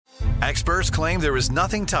Experts claim there is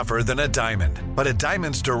nothing tougher than a diamond. But at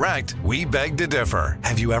Diamonds Direct, we beg to differ.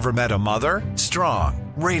 Have you ever met a mother?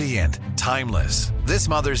 Strong, radiant, timeless. This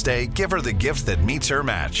Mother's Day, give her the gift that meets her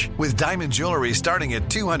match. With diamond jewelry starting at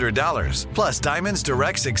 $200. Plus Diamonds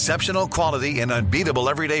Direct's exceptional quality and unbeatable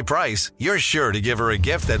everyday price, you're sure to give her a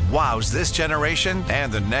gift that wows this generation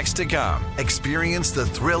and the next to come. Experience the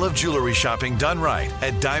thrill of jewelry shopping done right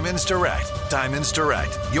at Diamonds Direct. Diamonds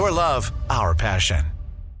Direct. Your love, our passion.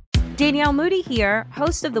 Danielle Moody here,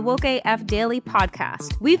 host of the Woke AF Daily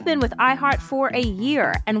podcast. We've been with iHeart for a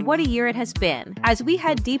year, and what a year it has been. As we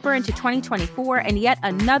head deeper into 2024 and yet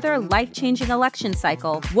another life-changing election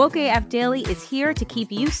cycle, Woke AF Daily is here to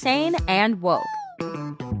keep you sane and woke.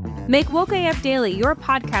 Make Woke AF Daily your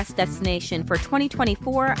podcast destination for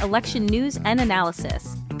 2024 election news and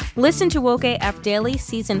analysis. Listen to Woke AF Daily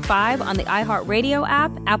Season 5 on the iHeartRadio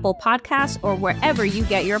app, Apple Podcasts, or wherever you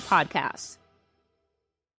get your podcasts.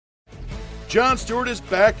 Jon Stewart is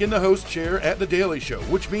back in the host chair at The Daily Show,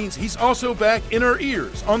 which means he's also back in our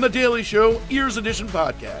ears on The Daily Show Ears Edition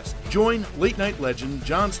podcast. Join late-night legend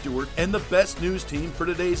Jon Stewart and the best news team for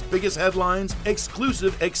today's biggest headlines,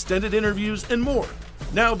 exclusive extended interviews, and more.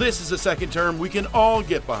 Now this is a second term we can all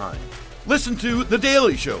get behind. Listen to The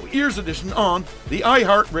Daily Show Ears Edition on the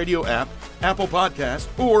iHeartRadio app, Apple Podcasts,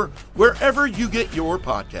 or wherever you get your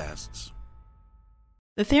podcasts.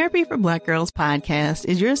 The Therapy for Black Girls podcast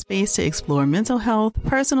is your space to explore mental health,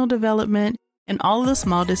 personal development, and all of the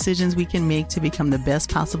small decisions we can make to become the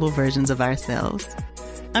best possible versions of ourselves.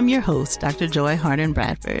 I'm your host, Dr. Joy Harden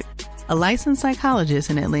Bradford, a licensed psychologist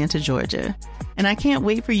in Atlanta, Georgia, and I can't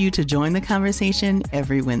wait for you to join the conversation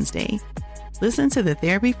every Wednesday. Listen to the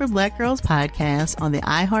Therapy for Black Girls podcast on the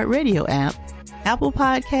iHeartRadio app, Apple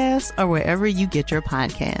Podcasts, or wherever you get your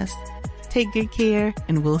podcasts. Take good care,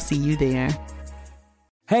 and we'll see you there.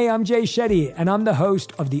 Hey, I'm Jay Shetty, and I'm the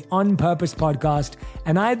host of the On Purpose podcast,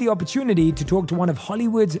 and I had the opportunity to talk to one of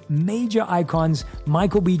Hollywood's major icons,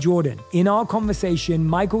 Michael B. Jordan. In our conversation,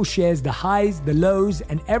 Michael shares the highs, the lows,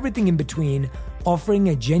 and everything in between, offering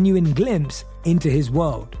a genuine glimpse into his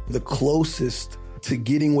world. The closest to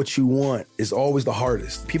getting what you want is always the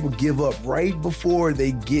hardest. People give up right before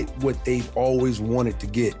they get what they've always wanted to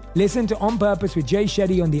get. Listen to On Purpose with Jay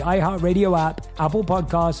Shetty on the iHeartRadio app, Apple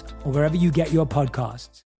Podcasts, or wherever you get your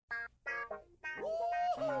podcasts.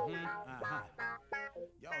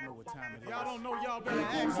 Y'all know what time it is. Y'all don't know, y'all better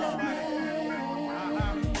ask somebody.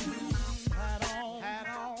 Hat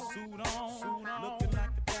on, suit on, looking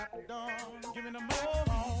like the Dapper Don, giving them all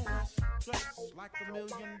dressed like $1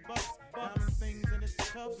 million bucks, diamond things in his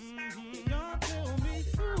cuffs. Y'all tell me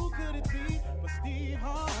who could it be but Steve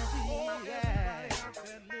Harvey? Oh, yeah.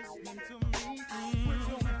 Everybody listening to me. Put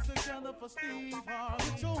your hands together for Steve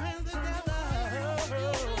Harvey. Put your hands together.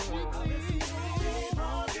 Steve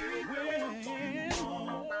Harvey.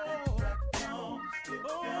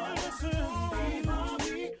 Oh, listen, Steve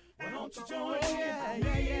Harvey. Why don't you join me?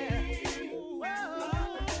 Yeah. Steve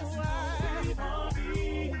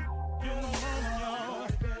Harvey.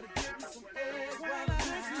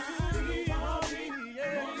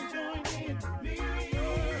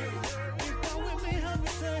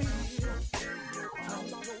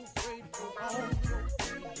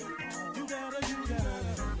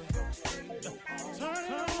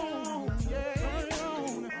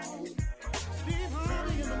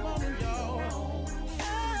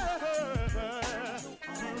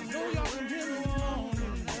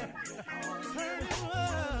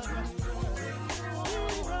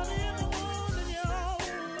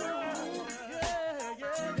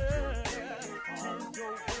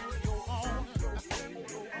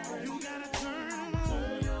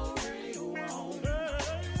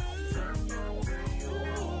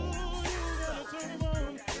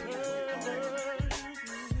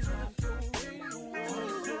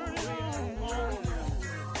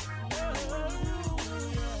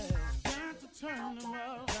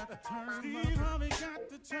 Steve Harvey got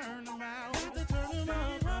to turn them out. Got to turn them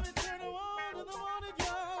out. Harvey turn them on to the morning,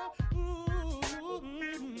 y'all.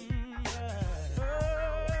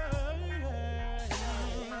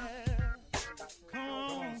 Come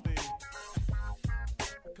on, Steve.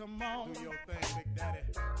 Come on. Do your thing, Big Daddy.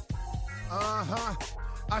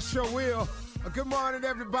 I sure will. Good morning,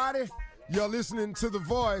 everybody. You're listening to The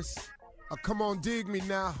Voice. Come on, dig me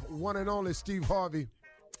now. One and only Steve Harvey.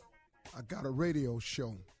 I got a radio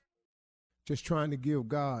show. Just trying to give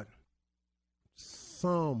God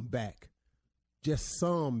some back. Just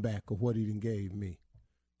some back of what he done gave me.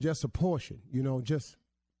 Just a portion,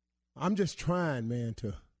 I'm just trying, man,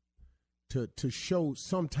 to show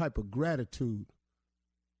some type of gratitude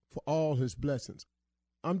for all his blessings.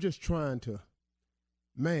 I'm just trying to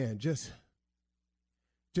man, just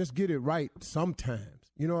get it right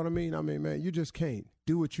sometimes. You know what I mean? I mean, man, you just can't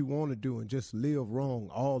do what you want to do and just live wrong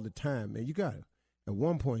all the time, man. You got to, at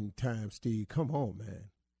one point in time, Steve, come on, man.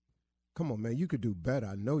 Come on, man. You could do better.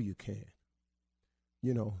 I know you can.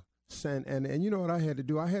 You know, and you know what I had to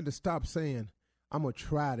do? I had to stop saying, I'm going to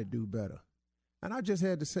try to do better. And I just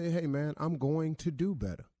had to say, hey, man, I'm going to do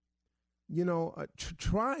better. You know,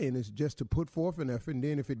 trying is just to put forth an effort, and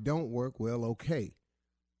then if it don't work, well, okay.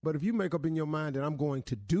 But if you make up in your mind that I'm going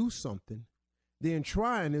to do something, then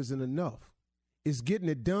trying isn't enough. It's getting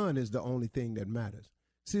it done is the only thing that matters.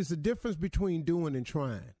 See, it's the difference between doing and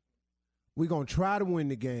trying. We're going to try to win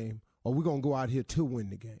the game, or we're going to go out here to win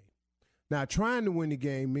the game. Now, trying to win the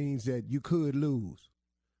game means that you could lose.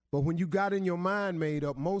 But when you got in your mind made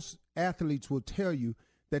up, most athletes will tell you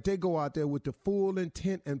that they go out there with the full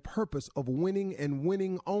intent and purpose of winning and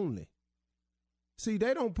winning only. See,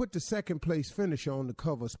 they don't put the second place finisher on the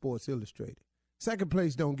cover of Sports Illustrated. Second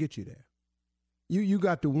place don't get you there. You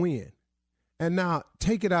got to win. And now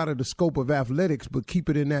take it out of the scope of athletics, but keep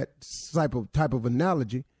it in that type of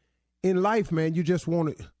analogy. In life, man, you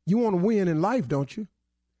want to win in life, don't you?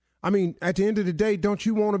 I mean, at the end of the day, don't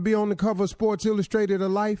you want to be on the cover of Sports Illustrated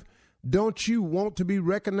of Life? Don't you want to be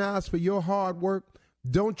recognized for your hard work?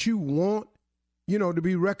 Don't you want, to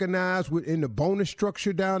be recognized in the bonus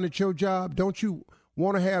structure down at your job? Don't you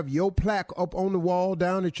want to have your plaque up on the wall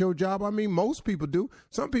down at your job? I mean, most people do.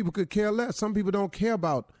 Some people could care less. Some people don't care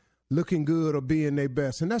about looking good or being their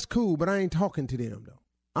best. And that's cool, but I ain't talking to them, though.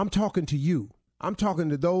 I'm talking to you. I'm talking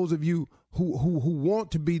to those of you who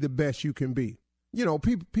want to be the best you can be. You know,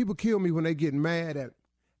 people kill me when they get mad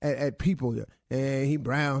at people. And he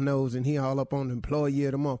brown nose and he all up on the employee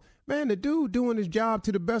of the month. Man, the dude doing his job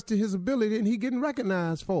to the best of his ability and he getting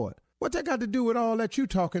recognized for it. What that got to do with all that you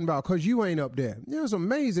talking about? Because you ain't up there. It's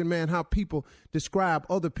amazing, man, how people describe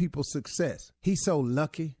other people's success. He's so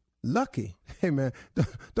lucky. Lucky? Hey, man,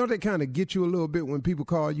 don't they kind of get you a little bit when people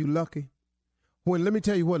call you lucky? Let me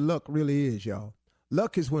tell you what luck really is, y'all.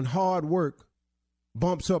 Luck is when hard work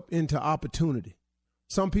bumps up into opportunity.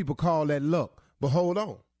 Some people call that luck. But hold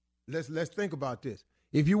on. Let's think about this.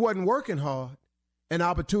 If you wasn't working hard, an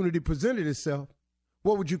opportunity presented itself,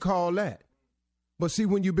 what would you call that? But see,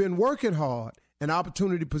 when you've been working hard, an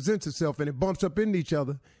opportunity presents itself and it bumps up into each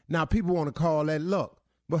other, now people want to call that luck.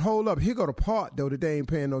 But hold up, here go the part, though, that they ain't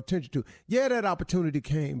paying no attention to. Yeah, that opportunity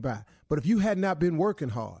came by. But if you had not been working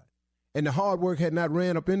hard and the hard work had not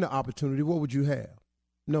ran up into opportunity, what would you have?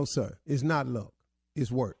 No, sir. It's not luck.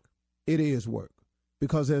 It's work. It is work.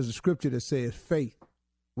 Because there's a scripture that says faith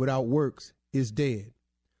without works is dead.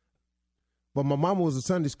 But my mama was a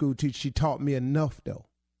Sunday school teacher. She taught me enough, though.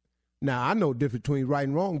 Now, I know the difference between right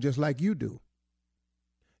and wrong just like you do.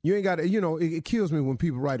 You ain't got to, it kills me when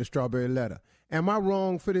people write a strawberry letter. Am I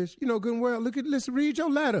wrong for this? Good and well, let's read your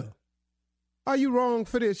letter. Are you wrong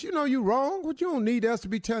for this? You wrong, but you don't need us to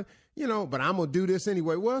be telling, but I'm going to do this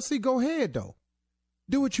anyway. Well, see, go ahead, though.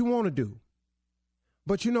 Do what you want to do.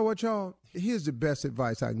 But you know what, y'all? Here's the best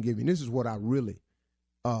advice I can give you. And this is what I really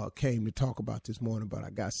came to talk about this morning, but I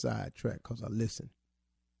got sidetracked because I listened.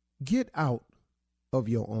 Get out of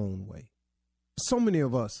your own way. So many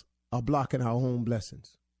of us are blocking our own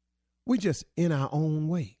blessings. We just in our own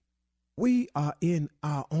way. We are in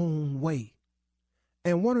our own way.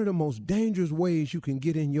 And one of the most dangerous ways you can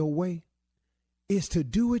get in your way is to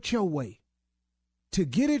do it your way, to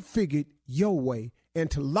get it figured your way, and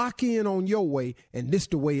to lock in on your way, and this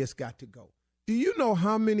the way it's got to go. Do you know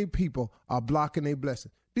how many people are blocking their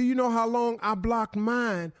blessing? Do you know how long I blocked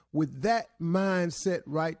mine with that mindset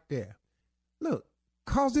right there? Look,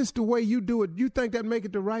 cause this the way you do it, you think that make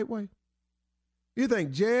it the right way? You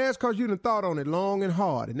think just because you done thought on it long and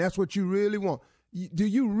hard, and that's what you really want, do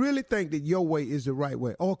you really think that your way is the right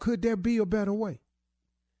way? Or could there be a better way?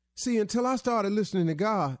 See, until I started listening to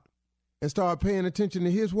God and started paying attention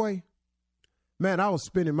to his way, man, I was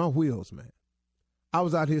spinning my wheels, man. I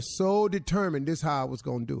was out here so determined this is how I was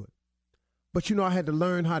going to do it. But, I had to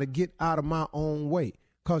learn how to get out of my own way.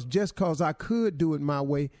 Because just because I could do it my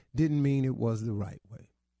way didn't mean it was the right way.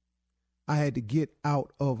 I had to get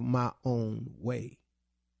out of my own way.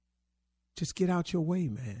 Just get out your way,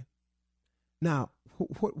 man. Now,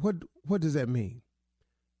 what does that mean?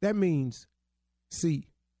 That means, see,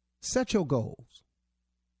 set your goals.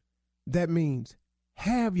 That means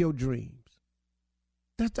have your dreams.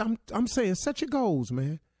 I'm saying set your goals,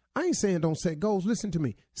 man. I ain't saying don't set goals. Listen to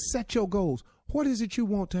me. Set your goals. What is it you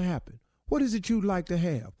want to happen? What is it you'd like to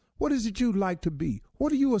have? What is it you'd like to be?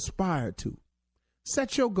 What do you aspire to?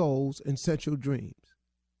 Set your goals and set your dreams.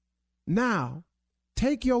 Now,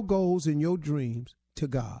 take your goals and your dreams to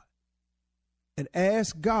God. and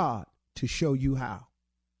ask God to show you how.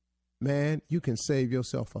 Man, you can save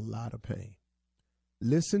yourself a lot of pain.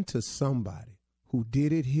 Listen to somebody who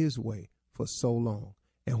did it his way for so long.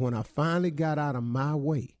 And when I finally got out of my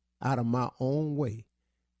way, out of my own way,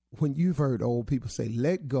 when you've heard old people say,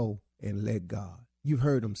 let go and let God. You've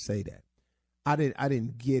heard them say that. I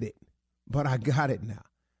didn't get it, but I got it now.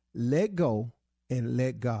 Let go and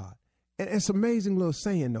let God. And it's an amazing little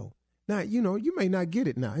saying, though. Now, you may not get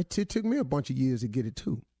it now. It took me a bunch of years to get it,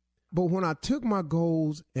 too. But when I took my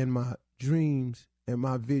goals and my dreams and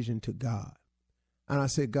my vision to God, and I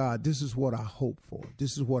said, God, this is what I hope for.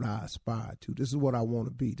 This is what I aspire to. This is what I want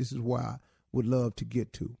to be. This is where I would love to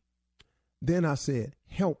get to. Then I said,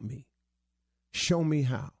 help me. Show me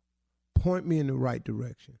how. Point me in the right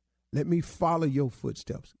direction. Let me follow your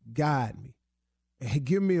footsteps. Guide me. And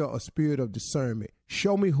give me a spirit of discernment.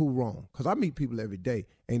 Show me who wrong. Because I meet people every day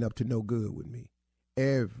ain't up to no good with me.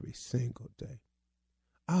 Every single day.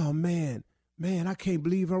 Oh, man, I can't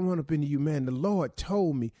believe I run up into you, man. The Lord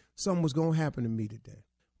told me something was going to happen to me today.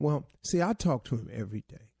 Well, see, I talk to him every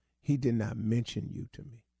day. He did not mention you to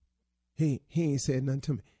me. He ain't said nothing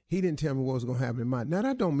to me. He didn't tell me what was going to happen in my. Now,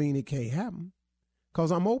 that don't mean it can't happen,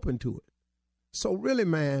 because I'm open to it. So really,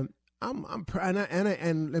 man, I'm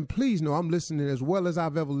and please know I'm listening as well as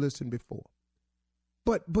I've ever listened before.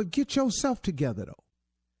 But get yourself together, though.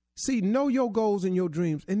 See, know your goals and your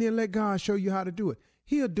dreams, and then let God show you how to do it.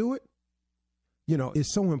 He'll do it.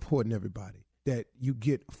 It's so important, everybody, that you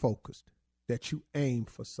get focused, that you aim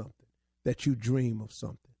for something, that you dream of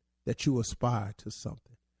something, that you aspire to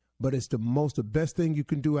something. But it's the best thing you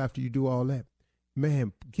can do after you do all that.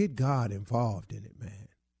 Man, get God involved in it, man.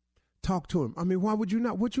 Talk to him. I mean, why would you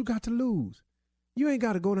not? What you got to lose? You ain't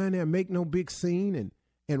got to go down there and make no big scene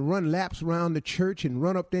and run laps around the church and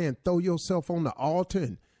run up there and throw yourself on the altar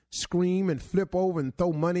and scream and flip over and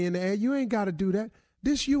throw money in the air. You ain't got to do that.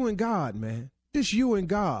 This you and God, man. This you and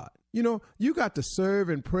God. You got to serve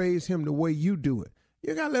and praise him the way you do it.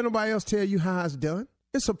 You got to let nobody else tell you how it's done.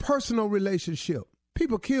 It's a personal relationship.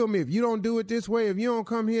 People kill me if you don't do it this way, if you don't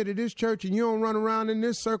come here to this church and you don't run around in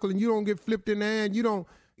this circle and you don't get flipped in the air and you don't,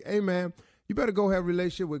 hey, man, you better go have a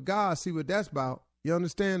relationship with God, see what that's about. You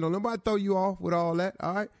understand? Don't nobody throw you off with all that,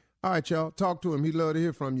 all right? All right, y'all, talk to him. He'd love to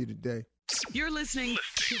hear from you today. You're listening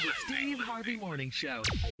to the Steve Harvey Morning Show.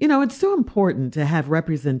 It's so important to have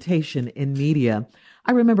representation in media.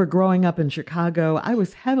 I remember growing up in Chicago, I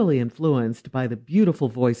was heavily influenced by the beautiful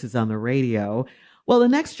voices on the radio. Well, the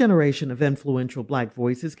next generation of influential Black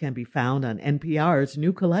voices can be found on NPR's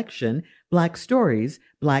new collection, Black Stories,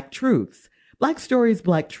 Black Truths. Black Stories,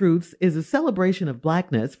 Black Truths is a celebration of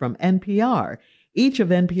Blackness from NPR. Each of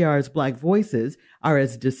NPR's Black voices are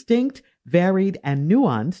as distinct, varied, and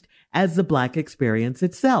nuanced as the Black experience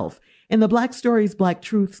itself. In the Black Stories, Black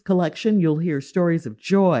Truths collection, you'll hear stories of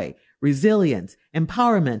joy, resilience,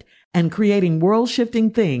 empowerment, and creating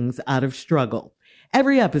world-shifting things out of struggle.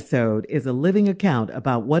 Every episode is a living account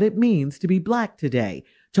about what it means to be Black today,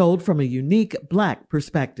 told from a unique Black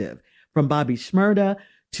perspective. From Bobby Shmurda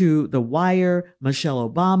to The Wire, Michelle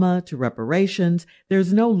Obama to reparations,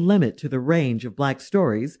 there's no limit to the range of Black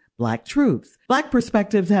stories, Black truths. Black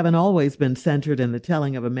perspectives haven't always been centered in the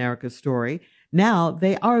telling of America's story. Now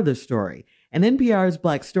they are the story. In NPR's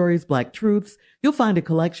Black Stories, Black Truths, you'll find a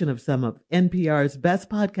collection of some of NPR's best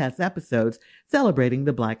podcast episodes celebrating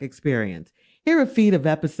the Black experience. Hear a feed of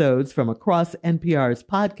episodes from across NPR's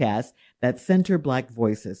podcasts that center Black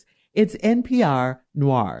voices. It's NPR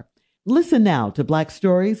Noir. Listen now to Black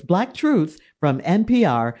Stories, Black Truths from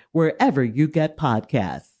NPR wherever you get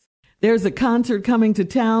podcasts. There's a concert coming to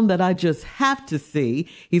town that I just have to see.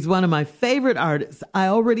 He's one of my favorite artists. I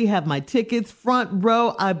already have my tickets, front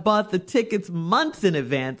row. I bought the tickets months in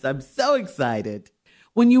advance. I'm so excited.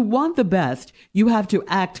 When you want the best, you have to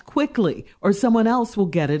act quickly or someone else will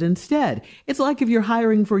get it instead. It's like if you're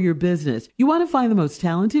hiring for your business. You want to find the most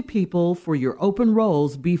talented people for your open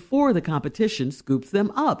roles before the competition scoops them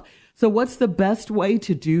up. So what's the best way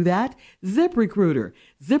to do that? ZipRecruiter.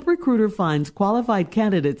 ZipRecruiter finds qualified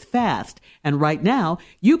candidates fast. And right now,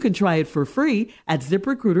 you can try it for free at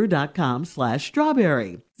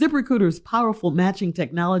ZipRecruiter.com/strawberry. ZipRecruiter's powerful matching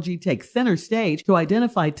technology takes center stage to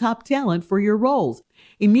identify top talent for your roles.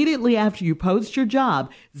 Immediately after you post your job,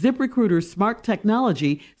 ZipRecruiter's smart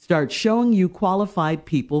technology starts showing you qualified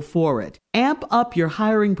people for it. Amp up your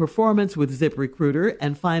hiring performance with ZipRecruiter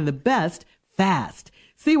and find the best fast.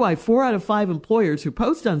 See why 4 out of 5 employers who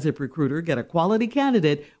post on ZipRecruiter get a quality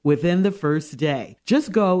candidate within the first day.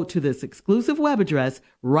 Just go to this exclusive web address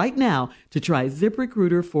right now to try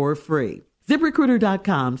ZipRecruiter for free.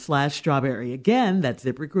 ZipRecruiter.com/strawberry. Again, that's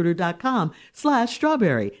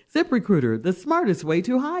ZipRecruiter.com/strawberry. ZipRecruiter, the smartest way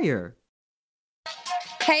to hire.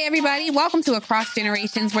 Hey, everybody. Welcome to Across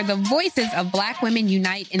Generations, where the voices of Black women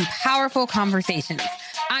unite in powerful conversations.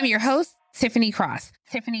 I'm your host, Tiffany Cross.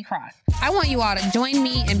 I want you all to join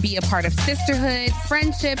me and be a part of sisterhood,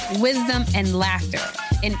 friendship, wisdom, and laughter.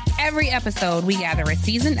 In every episode, we gather a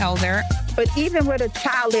seasoned elder. But even with a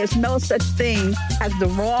child, there's no such thing as the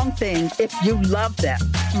wrong thing if you love them.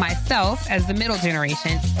 Myself, as the middle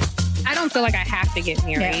generation. I don't feel like I have to get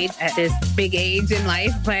married at this big age in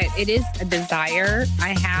life, but it is a desire I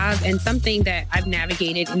have and something that I've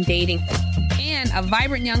navigated in dating. And a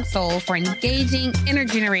vibrant young soul for engaging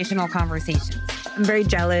intergenerational conversations. I'm very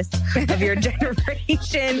jealous of your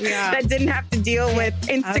generation that didn't have to deal with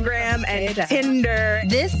Instagram and Tinder.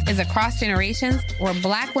 This is Across Generations, where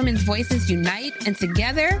Black women's voices unite, and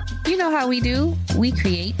together, you know how we do, we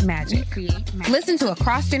create magic. Listen to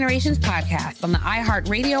Across Generations podcast on the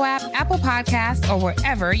iHeartRadio app, Apple Podcasts, or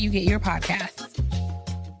wherever you get your podcasts.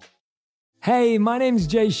 Hey, my name's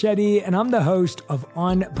Jay Shetty, and I'm the host of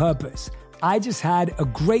On Purpose. I just had a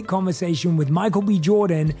great conversation with Michael B.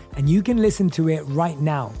 Jordan, and you can listen to it right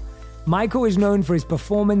now. Michael is known for his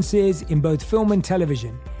performances in both film and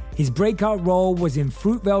television. His breakout role was in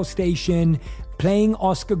Fruitvale Station, playing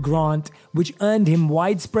Oscar Grant, which earned him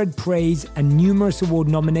widespread praise and numerous award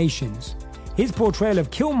nominations. His portrayal of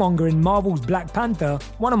Killmonger in Marvel's Black Panther,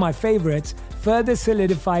 one of my favorites, further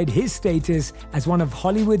solidified his status as one of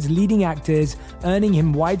Hollywood's leading actors, earning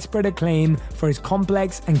him widespread acclaim for his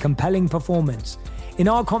complex and compelling performance. In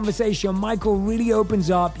our conversation, Michael really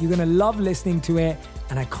opens up. You're going to love listening to it,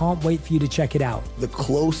 and I can't wait for you to check it out. The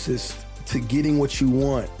closest to getting what you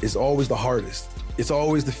want is always the hardest. It's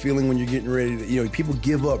always the feeling when you're getting ready to, people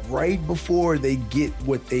give up right before they get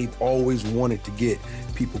what they've always wanted to get.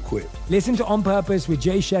 People quit. Listen to On Purpose with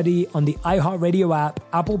Jay Shetty on the iHeartRadio app,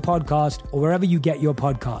 Apple Podcast, or wherever you get your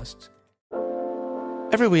podcasts.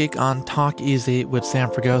 Every week on Talk Easy with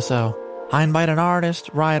Sam Fragoso, I invite an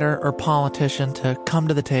artist, writer, or politician to come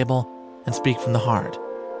to the table and speak from the heart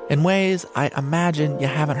in ways I imagine you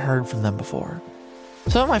haven't heard from them before.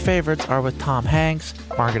 Some of my favorites are with Tom Hanks,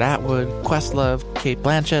 Margaret Atwood, Questlove, Cate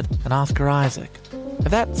Blanchett, and Oscar Isaac. If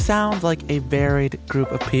that sounds like a varied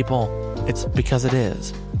group of people, it's because it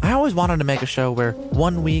is. I always wanted to make a show where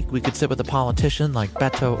one week we could sit with a politician like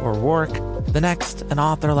Beto O'Rourke, the next an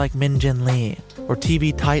author like Min Jin Lee, or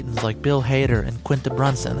TV titans like Bill Hader and Quinta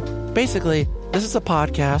Brunson. Basically, this is a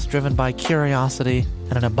podcast driven by curiosity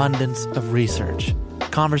and an abundance of research.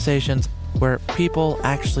 Conversations where people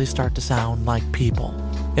actually start to sound like people.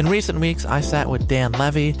 In recent weeks, I sat with Dan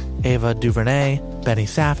Levy, Ava DuVernay, Benny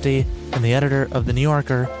Safdie, and the editor of The New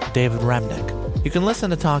Yorker, David Remnick. You can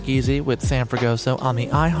listen to Talk Easy with Sam Fragoso on the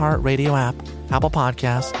iHeartRadio app, Apple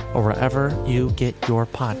Podcasts, or wherever you get your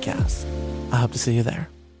podcasts. I hope to see you there.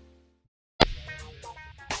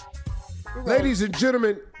 Ladies and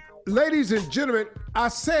gentlemen, I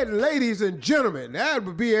said ladies and gentlemen. That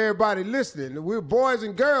would be everybody listening. We're boys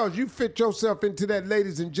and girls. You fit yourself into that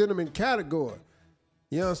ladies and gentlemen category.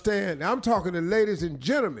 You understand? I'm talking to ladies and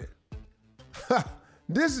gentlemen.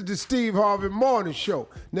 This is the Steve Harvey Morning Show.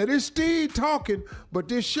 Now, this Steve talking, but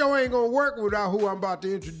this show ain't going to work without who I'm about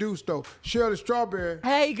to introduce, though. Shirley Strawberry.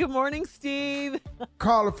 Hey, good morning, Steve.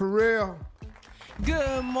 Carla Farrell.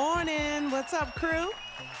 Good morning. What's up, crew?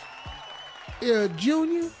 Yeah,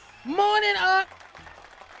 Junior. Morning, Unc.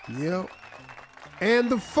 Yep. And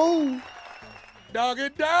the fool. Doggy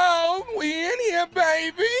dog, we in here,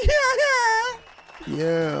 baby.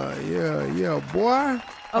 Yeah, boy.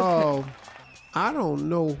 Okay. I don't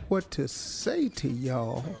know what to say to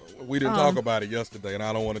y'all. We didn't talk about it yesterday, and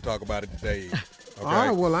I don't want to talk about it today. Okay? All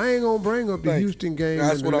right, well, I ain't going to bring up the Houston game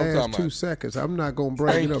That's in the what I'm last talking 2 about. seconds. I'm not going to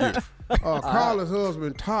bring it up. Carla's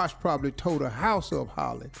husband, Tosh, probably tore the house up,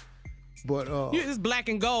 Holly. But it's black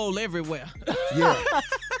and gold everywhere. Yeah.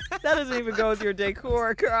 That doesn't even go with your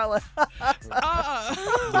decor, Carla. That's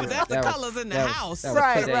the colors in the house. That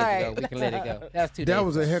was 2 days ago. We can let it go. That was 2 days That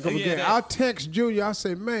was a heck of a game. that- I text Junior. I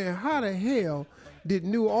say, man, how the hell did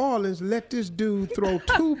New Orleans let this dude throw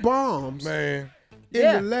 2 bombs Man. in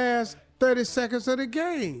the last 30 seconds of the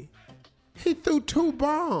game? He threw 2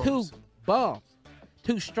 bombs. 2 bombs.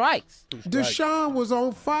 2 strikes. Deshaun was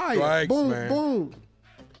on fire. Strikes, boom, man. boom.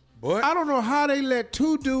 But I don't know how they let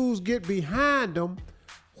 2 dudes get behind them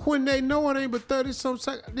when they know it ain't but 30-some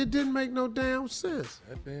seconds. It didn't make no damn sense.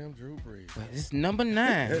 that damn Drew Brees. But it's number 9.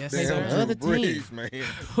 That Yes, It's sir. on damn the other Drew team. Brees, man.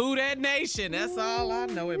 Who that nation? That's all I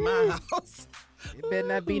know in my house. It better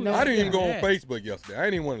not be no. I didn't even go on Yeah. Facebook yesterday. I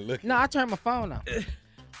didn't even want to look. No, I turned my phone off.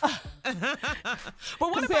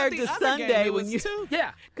 what compared about the to other Sunday game? It when was you two.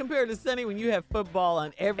 compared to Sunday when you have football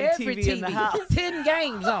on every TV in the house. 10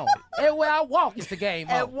 games on. Everywhere I walk, it's the game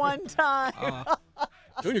on. At one time.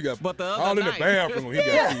 Junior got But the other all in the night- bathroom when he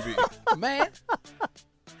got TV. Man,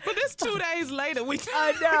 But this 2 days later, we.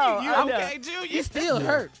 I know, You I know. okay, Junior? you still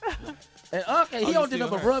hurt. And okay, he you don't do still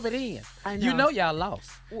nothing but hurt. rub it in. I You know. know y'all lost.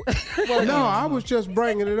 No, I was just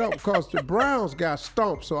bringing it up because the Browns got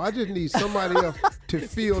stomped, so I just need somebody else to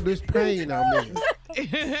feel this pain I'm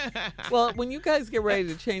in. Well, when you guys get ready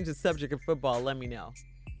to change the subject of football, let me know.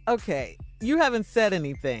 Okay, you haven't said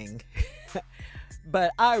anything,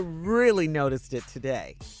 but I really noticed it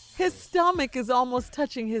today. His stomach is almost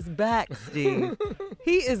touching his back, Steve.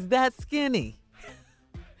 He is that skinny.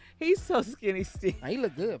 He's so skinny, Steve. He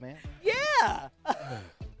look good, man. Yeah.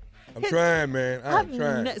 I'm trying, man. I'm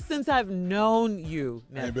trying. Since I've known you,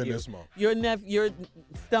 nephew, I ain't been this small. Your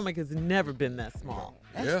stomach has never been that small.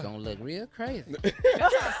 That's Yeah. gonna look real crazy.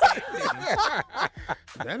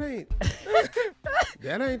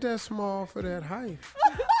 That ain't that small for that height.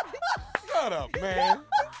 Shut up, man.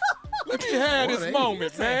 Let me have Boy, this they-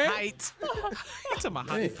 moment, man. Height. You talking about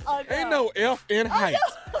height? Ain't no F in height.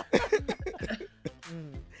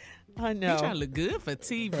 I You know. trying to look good for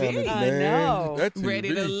TV. I know. That's Ready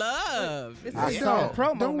TV. to love. I saw a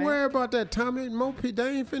promo, Don't man. worry about that, Tommy. They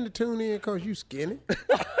ain't finna tune in because you skinny.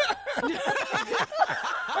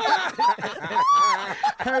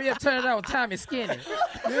 Hurry up, turn it on. Tommy Skinny.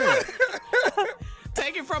 Yeah.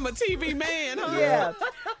 Take it from a TV man, huh? Yeah.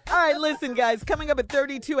 All right, listen, guys. Coming up at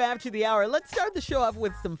 32 after the hour, let's start the show off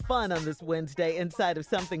with some fun on this Wednesday inside of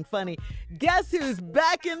Something Funny. Guess who's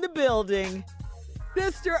back in the building?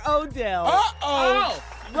 Sister Odell. Uh-oh.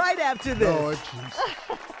 Right after this. Lord Jesus.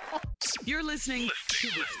 You're listening to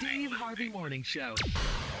the Steve Harvey Morning Show.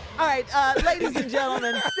 All right, ladies and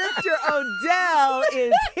gentlemen, Sister Odell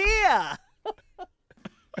is here.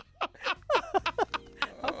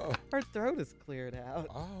 Her throat is cleared out.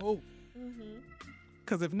 Oh.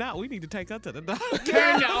 Because if not, we need to take her to the doctor.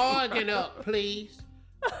 Turn the organ up, please.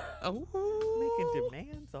 Oh. Making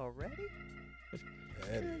demands already?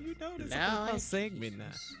 Yeah, you know this is Lord her segment now.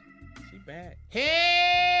 She back. Hey.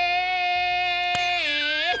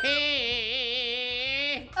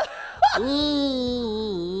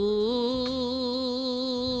 Ooh.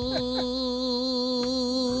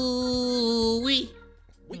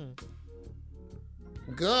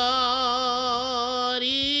 God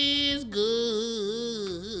is good.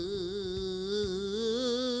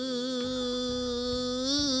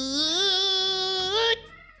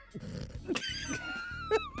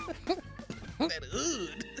 Lord,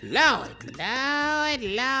 Lord,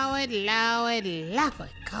 Lord, Lord, Lord.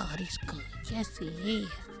 God is good. Yes, He is.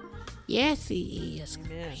 Yes, He is.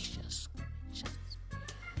 Gracious.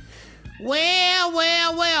 Well.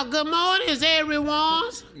 Good morning, everyone.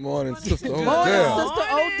 Morning, Sister Morning, Odell.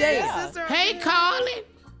 Sister Odell. Sister Hey, Carly.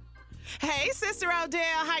 Hey, Sister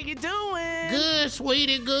Odell, how you doing? Good,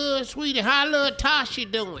 sweetie. How little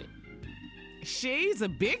Tasha doing? She's a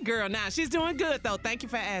big girl now. She's doing good, though. Thank you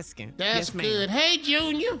for asking. That's Yes, ma'am. good. Hey,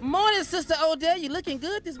 Junior. Morning, Sister Odell. You looking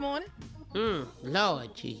good this morning?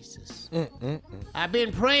 Lord Jesus. I've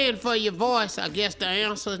been praying for your voice. I guess the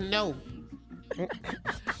answer is no.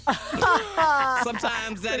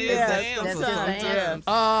 Sometimes that is Yes, the answer. that's Sometimes.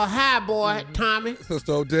 Hi, boy, Tommy.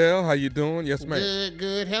 Sister Odell, how you doing? Yes, ma'am.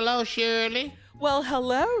 Good. Hello, Shirley. Well,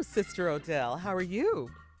 hello, Sister Odell. How are you?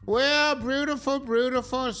 Well, beautiful.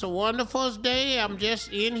 It's a wonderful day. I'm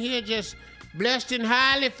just in here, just blessed and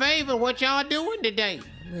highly favored. What y'all doing today?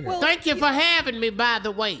 Well, Thank you for having me, by the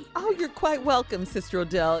way. Oh, you're quite welcome, Sister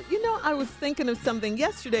Odell. You know, I was thinking of something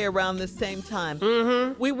yesterday around this same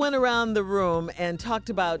time. We went around the room and talked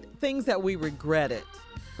about things that we regretted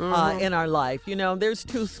in our life. You know, there's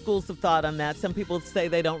two schools of thought on that. Some people say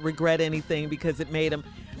they don't regret anything because it made them,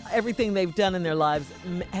 everything they've done in their lives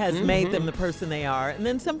has made them the person they are. And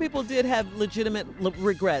then some people did have legitimate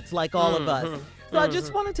regrets, like all of us. So I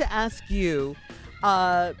just wanted to ask you,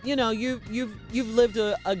 you know, you've lived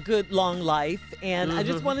a good long life, and I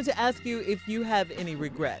just wanted to ask you if you have any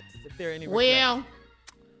regrets, if there are any regrets. Well,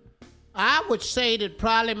 I would say that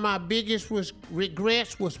probably my biggest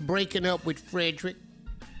regrets was breaking up with Frederick.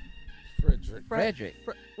 Frederick.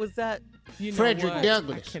 Was that? You know Frederick what?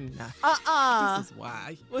 Douglass. I cannot. This is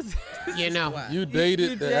why. You know. You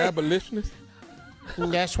dated the abolitionist?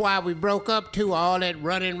 That's why we broke up too, all that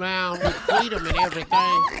running around with freedom and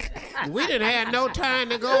everything. We didn't have no time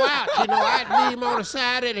to go out. You know, I'd leave him on the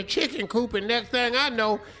side of the chicken coop, and next thing I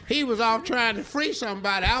know, he was off trying to free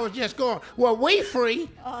somebody. I was just going, well, we free.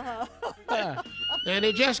 And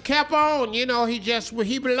it just kept on,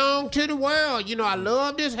 he belonged to the world. I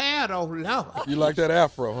love this hair, though, Lord. You like that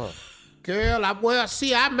afro, huh? Girl,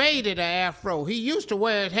 I made it an afro. He used to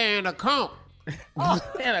wear his hair in a comb.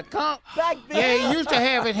 And a comp back then. Yeah, he used to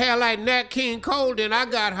have his hair like Nat King Cole, then I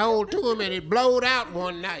got hold to him and it blowed out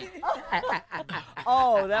one night.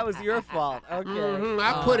 Oh, that was your fault. Okay.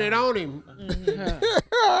 I put it on him.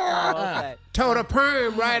 Okay. Tore the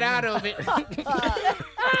perm right out of it.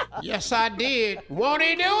 Yes, I did. Won't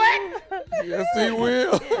he do it? Yes, he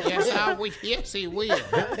will. Yes, he will.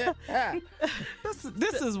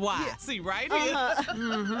 This is why. Yeah. See, right here.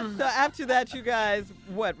 So after that, you guys,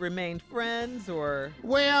 remained friends or?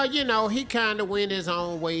 Well, he kind of went his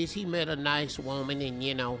own ways. He met a nice woman and,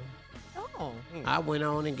 Oh. I went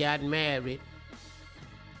on and got married.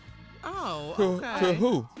 Oh, okay. To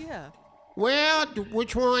who? Yeah. Well,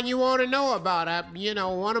 which one you want to know about?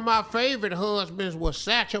 One of my favorite husbands was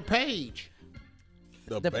Satchel Paige.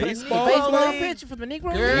 The baseball pitcher from the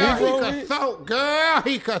Negro League? Girl,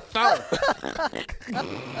 he could throw.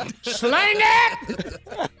 Sling it!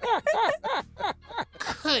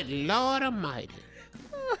 Good Lord Almighty.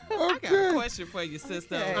 I got a question for you,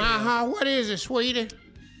 sister. Uh-huh. What is it, sweetie?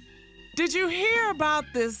 Did you hear about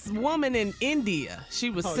this woman in India? She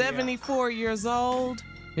was 74 years old,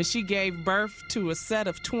 and she gave birth to a set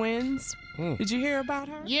of twins. Did you hear about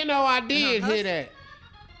her? I did hear that.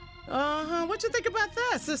 Uh-huh. What you think about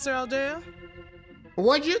that, Sister Odell?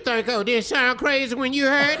 What'd you think? Oh, did it sound crazy when you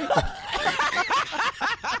heard it?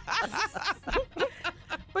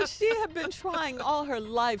 But she had been trying all her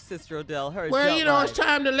life, Sister Odell. Well, it's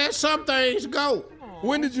time to let some things go.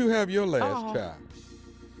 When did you have your last child?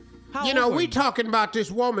 We talking about this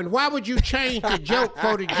woman. Why would you change the joke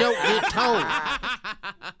before the joke get told?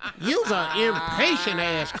 You's an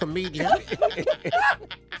impatient-ass comedian.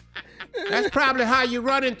 That's probably how you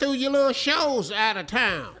running through your little shows out of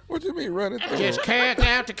town. What you mean running through? Just character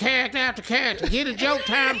after character after character. Get a joke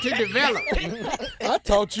time to develop. I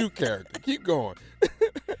taught you character. Keep going.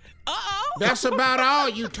 That's about all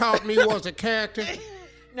you taught me was a character.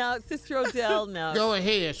 Now, Sister Odell, Go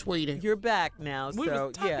ahead, sweetie. You're back now. We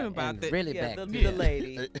was talking about that. Really back. The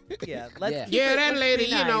lady. That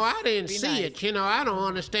lady, I didn't see it. I don't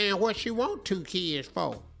understand what she want 2 kids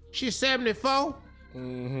for. She's 74?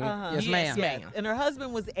 Mm-hmm. Yes, ma'am. Yes. And her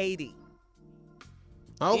husband was 80.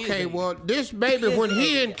 Okay, well, this baby, when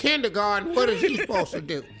he in kindergarten, what is he supposed to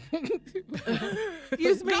do?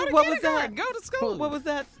 Excuse me, what was that? Go to school. What was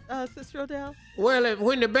that, Sister Odell? Well,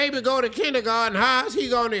 when the baby go to kindergarten, how's he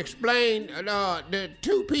going to explain the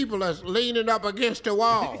 2 people are leaning up against the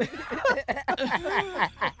wall?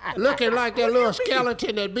 Looking like that little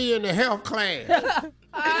skeleton that be in the health class.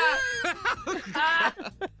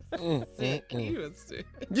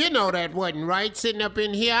 You know that wasn't right, sitting up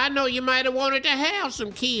in here. I know you might have wanted to have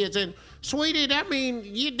some kids. And, sweetie,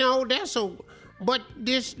 but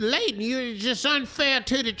this lady, you're just unfair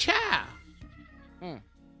to the child.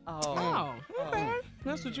 Oh, okay.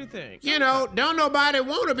 That's what you think. Don't nobody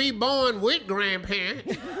want to be born with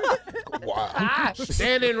grandparents. Wow.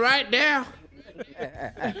 Standing right there.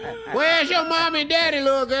 Where's your mom and daddy,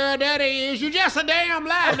 little girl? There they is. You just a damn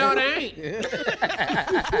lie. No, they ain't.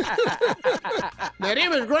 Now,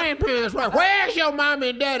 them is grandparents. Right? Where's your mom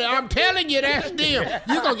and daddy? I'm telling you, that's them.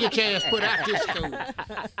 You gonna get your ass put out this school.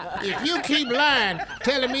 If you keep lying,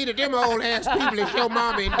 telling me that them old ass people is your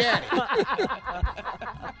mom and daddy,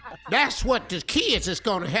 that's what the kids is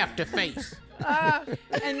gonna have to face.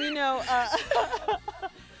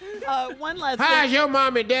 One last How's thing. your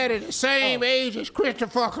mom and daddy the same age as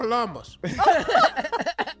Christopher Columbus?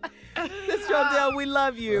 Sister Odell, we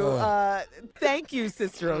love you. Thank you,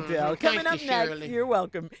 Sister Odell. Coming up next, Shirley. you're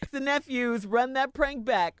welcome. The nephews run that prank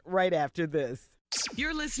back right after this.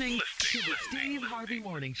 You're listening to the Steve Harvey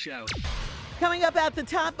Morning Show. Coming up at the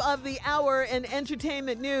top of the hour in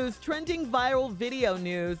entertainment news, trending viral video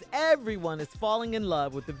news. Everyone is falling in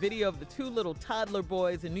love with the video of the 2 little toddler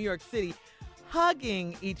boys in New York City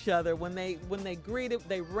hugging each other when they greeted,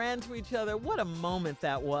 they ran to each other. What a moment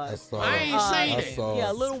that was. I ain't seen it. Yeah,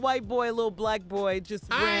 a little white boy, a little black boy just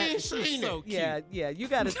ran. I ain't seen it. Yeah, you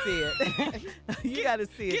got to see it. You got to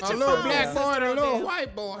see it. A little black boy and a little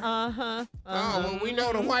white boy. Uh-huh. Oh, well, we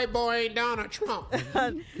know the white boy ain't Donald Trump.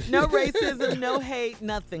 No racism, no hate,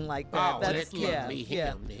 nothing like that. Oh, that's be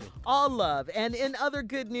him then. All love. And in other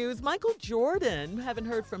good news, Michael Jordan, haven't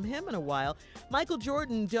heard from him in a while. Michael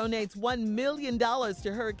Jordan donates $1 million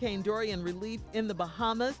to Hurricane Dorian relief in the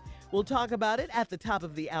Bahamas. We'll talk about it at the top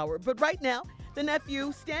of the hour. But right now, the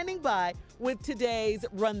nephew standing by with today's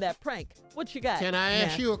Run That Prank. What you got? Can I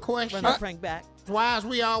ask you a question? Run that prank back. Why is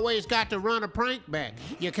we always got to run a prank back?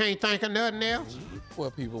 You can't think of nothing else?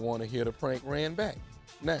 Well, people want to hear the prank ran back.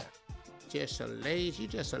 Now. You just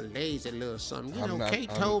a lazy little something. You know, Kate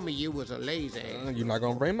told me you was a lazy ass. You're not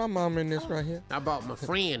going to bring my mama in this right here? I brought my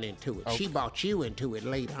friend into it. Okay. She brought you into it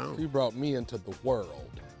later on. She brought me into the world.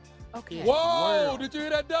 Okay. Whoa! Did you hear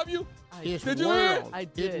that, W? It's did you world. hear it? I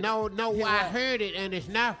did. No, I heard it, and it's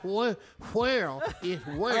not world. It's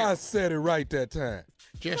world. I said it right that time.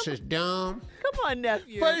 Just as dumb. Come on,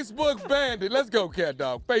 nephew. Facebook Bandit. Let's go, cat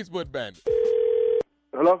dog. Facebook Bandit.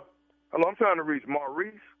 Hello? Hello, I'm trying to reach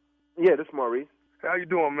Maurice. Yeah, this is Maurice. How you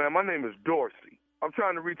doing, man? My name is Dorsey. I'm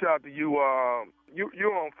trying to reach out to you.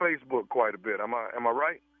 You're on Facebook quite a bit. Am I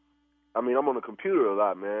right? I mean, I'm on the computer a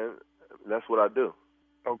lot, man. That's what I do.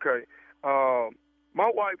 Okay. My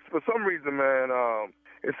wife, for some reason, man,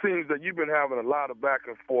 it seems that you've been having a lot of back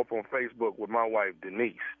and forth on Facebook with my wife,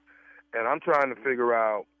 Denise. And I'm trying to figure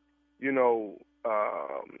out,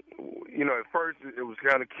 at first it was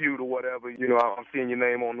kind of cute or whatever. I'm seeing your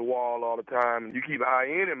name on the wall all the time, and you keep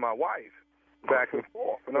IMing my wife back and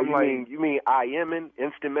forth. And I'm you mean IMing,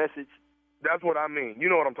 instant message? That's what I mean. You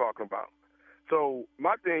know what I'm talking about. So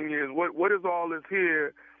my thing is, what is all this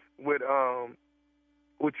here with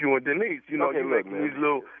you and Denise? You okay, you making these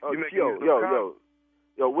little.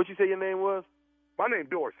 Yo, what you say your name was? My name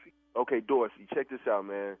Dorsey. Okay, Dorsey. Check this out,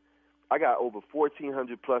 man. I got over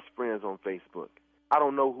 1,400 plus friends on Facebook. I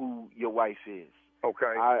don't know who your wife is.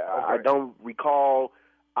 Okay. I don't recall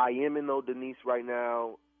IMing no Denise right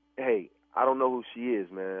now. Hey, I don't know who she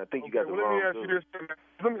is, man. I think you got the wrong. Let me ask you this.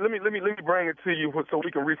 Let me bring it to you so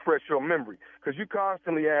we can refresh your memory, because you're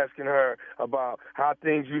constantly asking her about how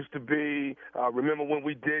things used to be. Remember when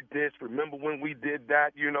we did this? Remember when we did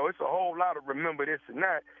that? It's a whole lot of remember this and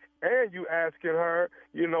that. And you asking her,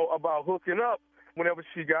 about hooking up whenever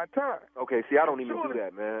she got time. Okay, see, I don't even do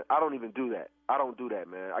that, man. I don't even do that. I don't do that,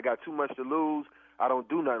 man. I got too much to lose. I don't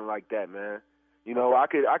do nothing like that, man. I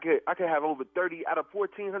could have over 30 out of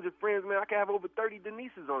 1,400 friends, man. I could have over 30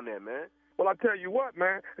 Denises on there, man. Well, I tell you what,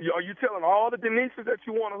 man. Are you telling all the Denises that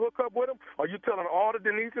you want to hook up with them? Are you telling all the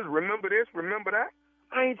Denises, remember this, remember that?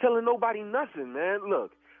 I ain't telling nobody nothing, man.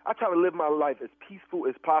 Look, I try to live my life as peaceful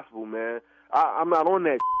as possible, man. I'm not on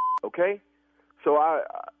that, okay? So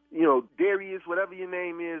Darius, whatever your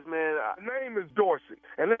name is, man. My name is Dorsey,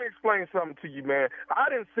 and let me explain something to you, man. I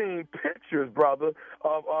done seen pictures, brother,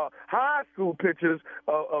 of high school pictures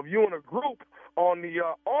of you in a group on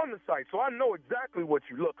the site, so I know exactly what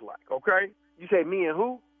you look like. Okay? You say me and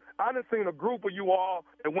who? I done seen a group of you all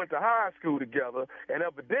that went to high school together, and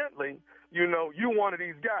evidently, you one of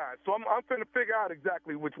these guys. So I'm finna figure out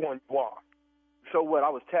exactly which one you are. So what? I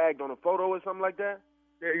was tagged on a photo or something like that?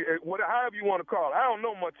 However you want to call it. I don't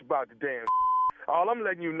know much about the damn. All I'm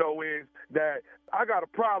letting you know is that I got a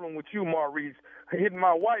problem with you, Maurice, hitting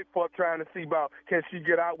my wife up trying to see about, can she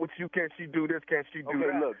get out with you? Can she do this? Can she do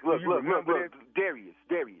that? Look, Darius,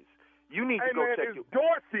 you need to go check your...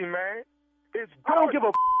 Dorsey, man. It's Dorsey. I don't give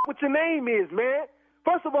a what your name is, man.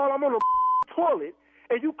 First of all, I'm on a toilet,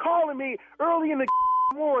 and you calling me early in the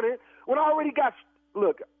morning when I already got...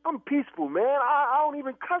 Look, I'm peaceful, man. I don't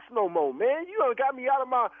even cuss no more, man. You done got me out of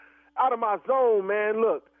my zone, man.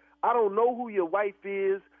 Look, I don't know who your wife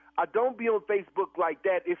is. I don't be on Facebook like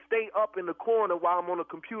that. It stay up in the corner while I'm on the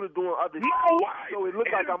computer doing other shit. So it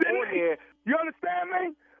looks like I'm on there. You understand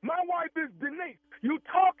me? My wife is Denise. You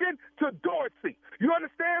talking to Dorsey. You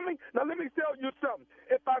understand me? Now let me tell you something.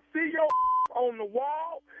 If I see your on the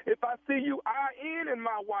wall, if I see you in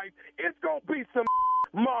my wife, it's going to be some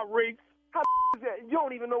Maurice. How is that? You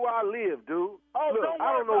don't even know where I live, dude. Oh, look,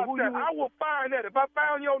 I don't know who that. I will find that. If I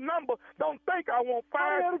found your number, don't think I won't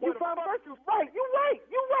find it. How the hell did you find it? You're right.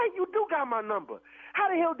 You do got my number. How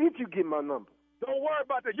the hell did you get my number? Don't worry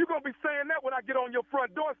about that. You're going to be saying that when I get on your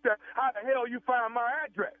front doorstep. How the hell you find my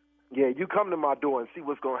address? Yeah, you come to my door and see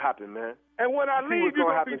what's going to happen, man. And when I leave, you're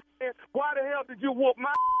going to be saying, why the hell did you whoop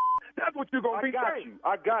my That's what you're going to be saying.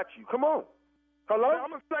 I got you. Come on. Hello? Now, I'm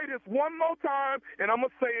going to say this one more time, and I'm going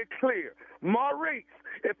to say it clear. Maurice,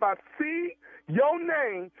 if I see your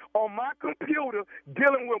name on my computer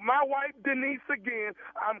dealing with my wife, Denise, again,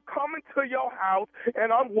 I'm coming to your house,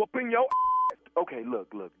 and I'm whooping your ass. Okay,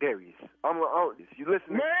 look, Darius. You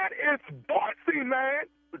listening? Man, it's Dorsey, man.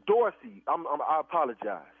 Dorsey, I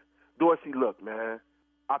apologize. Dorsey, look, man,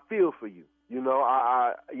 I feel for you.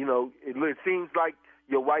 It seems like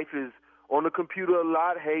your wife is on the computer a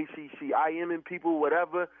lot. Hey, she IMing people,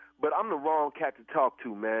 whatever. But I'm the wrong cat to talk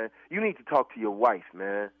to, man. You need to talk to your wife,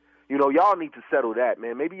 man. Y'all need to settle that,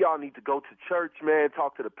 man. Maybe y'all need to go to church, man,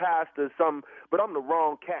 talk to the pastor or something. But I'm the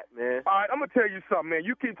wrong cat, man. All right, I'm going to tell you something, man.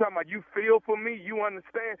 You keep talking about you feel for me, you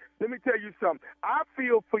understand. Let me tell you something. I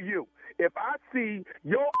feel for you. If I see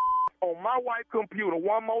your on my wife's computer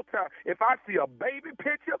one more time. If I see a baby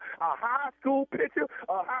picture, a high school picture,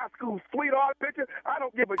 a high school sweetheart picture, I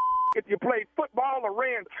don't give a if you played football or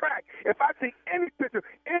ran track. If I see any picture,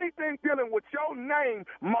 anything dealing with your name,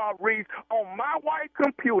 Maurice, on my wife's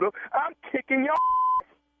computer, I'm kicking your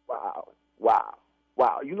Wow.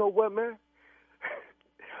 You know what, man?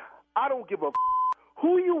 I don't give a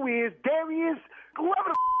who you is, Darius, whoever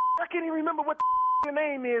the I can't even remember what your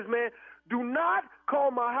name is, man. Do not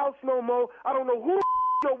call my house no more. I don't know who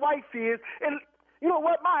your wife is. And you know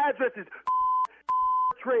what? My address is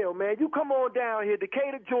Trail, man. You come on down here,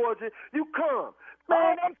 Decatur, Georgia. You come.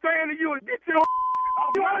 Man, I'm saying to you, get your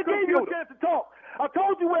I gave you a chance to talk. I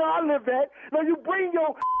told you where I live at. Now you bring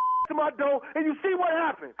your to my door and you see what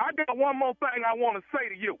happens. I got one more thing I want to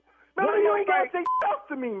say to you. Man, you ain't got to say stuff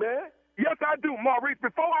to me, man. Yes, I do, Maurice.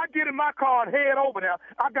 Before I get in my car and head over there,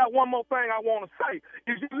 I got one more thing I want to say.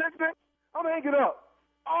 Is you listening? I'm hanging up.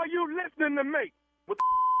 Are you listening to me? What the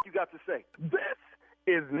you got to say? This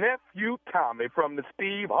is Nephew Tommy from the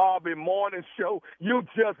Steve Harvey Morning Show. You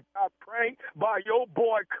just got pranked by your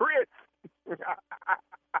boy Chris.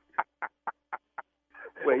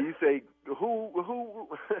 Wait, you say who?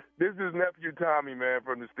 This is Nephew Tommy, man,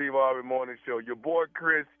 from the Steve Harvey Morning Show. Your boy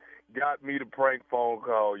Chris got me to prank phone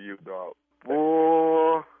call you, dog.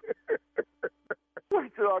 Boy.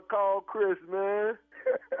 Wait till I call Chris, man.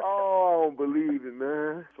 Oh, I don't believe it,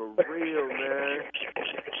 man. For real, man.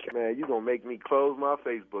 Man, you gonna make me close my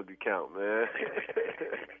Facebook account, man.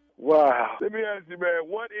 Wow. Let me ask you, man,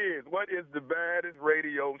 what is the baddest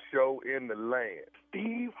radio show in the land?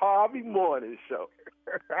 Steve Harvey Morning Show.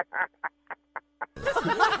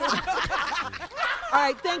 All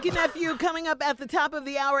right, thank you, nephew. Coming up at the top of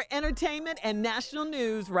the hour, entertainment and national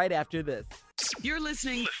news right after this. You're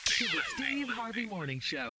listening to the Steve Harvey Morning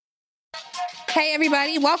Show. Hey,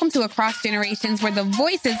 everybody. Welcome to Across Generations, where the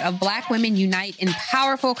voices of Black women unite in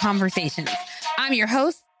powerful conversations. I'm your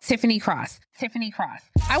host, Tiffany Cross.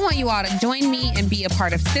 I want you all to join me and be a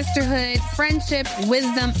part of sisterhood, friendship,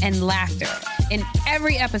 wisdom, and laughter. In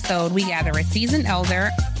every episode, we gather a seasoned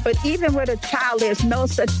elder. But even with a child, there's no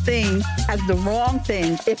such thing as the wrong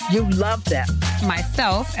thing if you love them.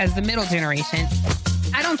 Myself, as the middle generation.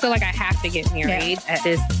 I don't feel like I have to get married at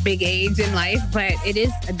this big age in life, but it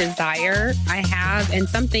is a desire I have and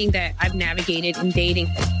something that I've navigated in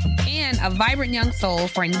dating. And a vibrant young soul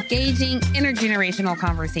for engaging intergenerational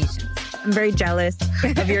conversations. I'm very jealous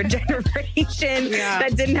of your generation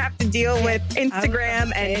that didn't have to deal with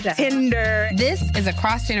Instagram and Tinder. This is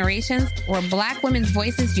Across Generations, where Black women's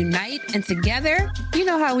voices unite, and together, you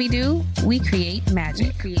know how we do, we create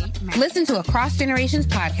magic. Listen to Across Generations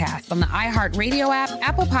podcast on the iHeartRadio app,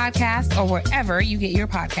 Apple Podcasts, or wherever you get your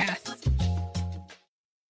podcasts.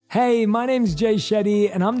 Hey, my name's Jay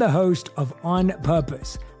Shetty, and I'm the host of On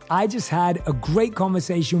Purpose. I just had a great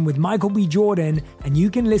conversation with Michael B. Jordan, and you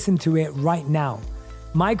can listen to it right now.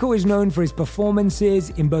 Michael is known for his performances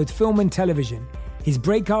in both film and television. His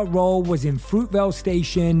breakout role was in Fruitvale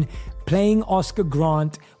Station, playing Oscar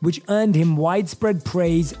Grant, which earned him widespread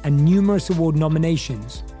praise and numerous award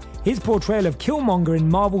nominations. His portrayal of Killmonger in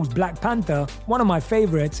Marvel's Black Panther, one of my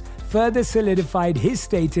favorites, further solidified his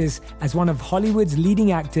status as one of Hollywood's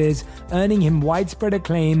leading actors, earning him widespread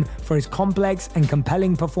acclaim for his complex and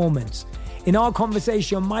compelling performance. In our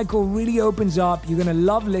conversation, Michael really opens up. You're going to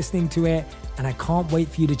love listening to it, and I can't wait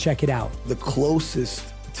for you to check it out. The closest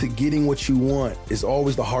to getting what you want is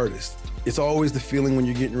always the hardest. It's always the feeling when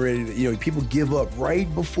you're getting ready to, people give up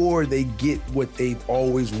right before they get what they've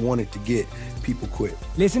always wanted to get. People quit.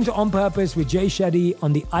 Listen to On Purpose with Jay Shetty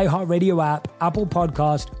on the iHeartRadio app, Apple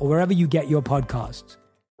Podcast, or wherever you get your podcasts.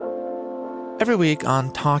 Every week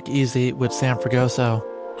on Talk Easy with Sam Fragoso,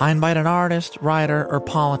 I invite an artist, writer, or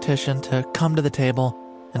politician to come to the table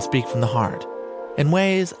and speak from the heart in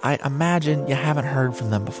ways I imagine you haven't heard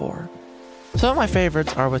from them before. Some of my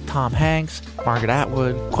favorites are with Tom Hanks, Margaret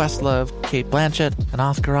Atwood, Questlove, Cate Blanchett, and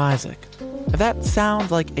Oscar Isaac. If that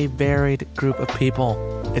sounds like a varied group of people,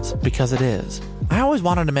 it's because it is. I always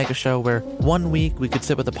wanted to make a show where one week we could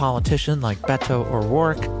sit with a politician like Beto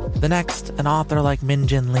O'Rourke, the next an author like Min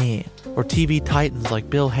Jin Lee, or TV titans like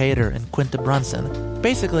Bill Hader and Quinta Brunson.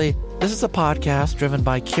 Basically, this is a podcast driven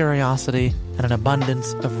by curiosity and an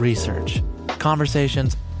abundance of research.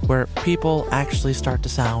 Conversations where people actually start to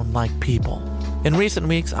sound like people. In recent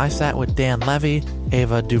weeks, I sat with Dan Levy,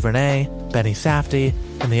 Ava DuVernay, Benny Safdie,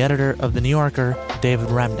 and the editor of The New Yorker, David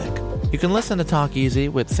Remnick. You can listen to Talk Easy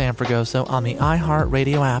with Sam Fragoso on the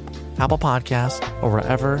iHeartRadio app, Apple Podcasts, or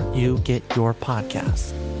wherever you get your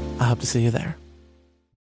podcasts. I hope to see you there.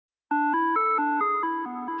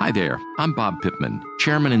 Hi there, I'm Bob Pittman,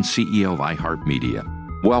 Chairman and CEO of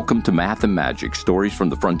iHeartMedia. Welcome to Math and Magic, Stories from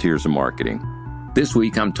the Frontiers of Marketing. This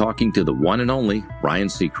week, I'm talking to the one and only Ryan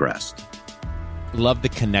Seacrest. Love the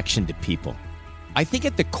connection to people. I think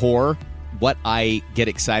at the core, what I get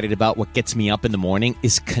excited about, what gets me up in the morning,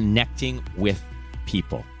 is connecting with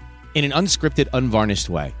people in an unscripted, unvarnished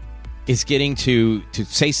way. Is getting to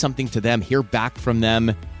say something to them, hear back from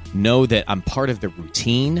them, know that I'm part of the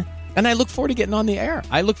routine, and I look forward to getting on the air.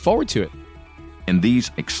 I look forward to it. In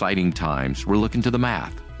these exciting times, we're looking to the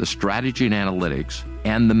math, the strategy and analytics,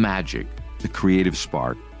 and the magic, the creative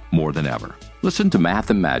spark, more than ever. Listen to Math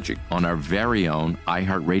and Magic on our very own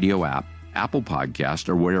iHeartRadio app, Apple Podcast,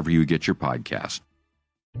 or wherever you get your podcast.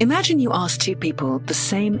 Imagine you ask two people the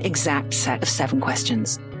same exact set of 7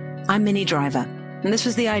 questions. I'm Minnie Driver, and this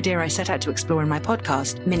was the idea I set out to explore in my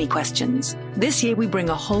podcast, Mini Questions. This year, we bring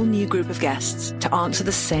a whole new group of guests to answer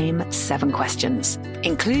the same 7 questions,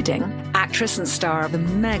 including actress and star of the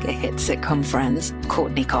mega hit sitcom Friends,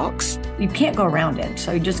 Courtney Cox. You can't go around it,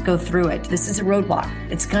 so you just go through it. This is a roadblock.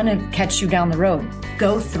 It's going to catch you down the road.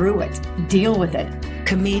 Go through it. Deal with it.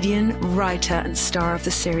 Comedian, writer, and star of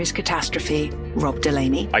the series Catastrophe, Rob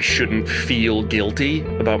Delaney. I shouldn't feel guilty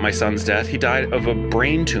about my son's death. He died of a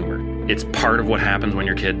brain tumor. It's part of what happens when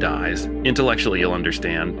your kid dies. Intellectually, you'll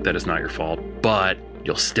understand that it's not your fault, but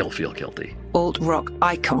you'll still feel guilty. Alt-rock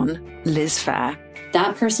icon, Liz Phair.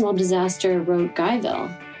 That personal disaster wrote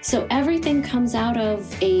Guyville. So everything comes out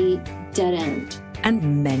of a dead end.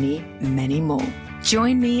 And many, many more.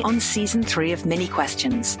 Join me on Season 3 of Mini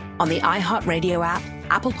Questions on the iHeartRadio app,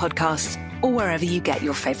 Apple Podcasts, or wherever you get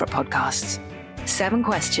your favorite podcasts. 7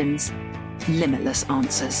 questions, limitless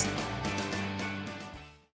answers.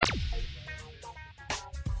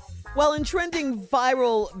 Well, in trending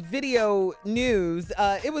viral video news,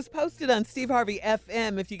 it was posted on Steve Harvey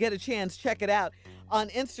FM. If you get a chance, check it out on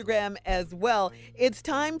Instagram as well. It's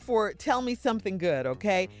time for Tell Me Something Good,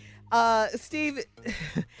 okay? Steve,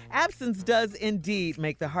 absence does indeed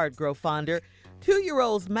make the heart grow fonder.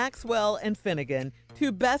 2-year-olds Maxwell and Finnegan,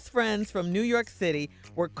 2 best friends from New York City,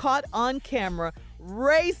 were caught on camera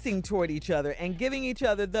racing toward each other and giving each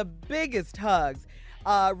other the biggest hugs.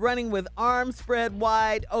 Running with arms spread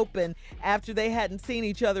wide open after they hadn't seen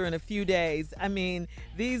each other in a few days. I mean,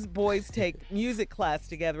 these boys take music class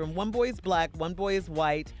together, and one boy is black, one boy is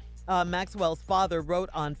white. Maxwell's father wrote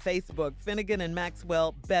on Facebook, Finnegan and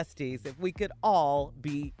Maxwell, besties, if we could all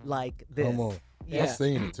be like this. Come on. Yeah. I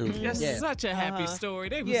seen it, too. It's such a happy story.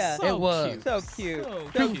 They were Yeah. so It was. cute. So cute.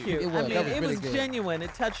 So cute. It I mean, That was it really was good. genuine.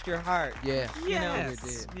 It touched your heart. Yeah. You know?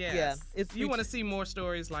 Yes. Yes. Yeah. It's You want to see more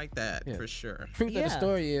stories like that, for sure. Truth of the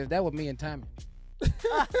story is that was me and Tommy.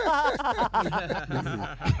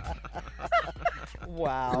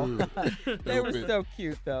 Wow. They were so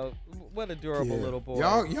cute, though. What adorable little boy.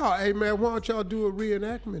 Y'all, hey man, why don't y'all do a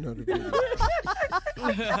reenactment of the video?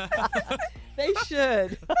 They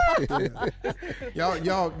should.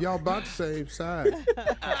 Y'all about the same side.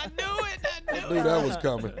 I knew it. I knew that was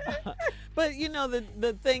coming. But you know,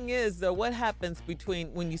 the thing is, though, what happens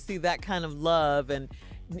between when you see that kind of love and,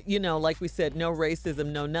 you know, like we said, no racism,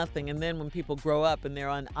 no nothing, and then when people grow up and they're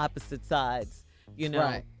on opposite sides, you know,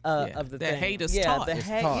 Right. of the The thing. hate is yeah, taught. The It's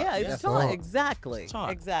hate, taught. yeah, it's It's taught. taught. Exactly. It's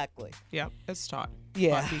taught. Exactly. Yeah, it's taught.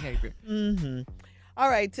 Yeah. Taught behavior. Mm-hmm. All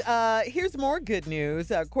right, here's more good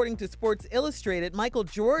news. According to Sports Illustrated, Michael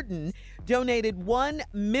Jordan donated $1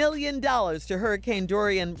 million to Hurricane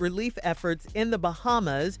Dorian relief efforts in the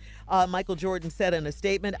Bahamas. Michael Jordan said in a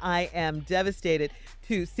statement, "I am devastated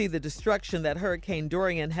to see the destruction that Hurricane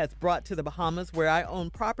Dorian has brought to the Bahamas, where I own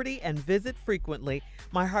property and visit frequently.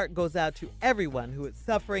 My heart goes out to everyone who is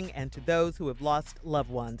suffering and to those who have lost loved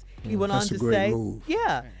ones." He went That's on a to great say, move.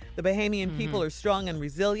 "Yeah, the Bahamian people are strong and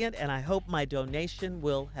resilient, and I hope my donation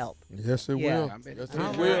will help." Yes, it Yeah. will. Yes, it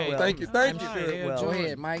All will. right. Thank you. I'm Thank you. sure it will. Go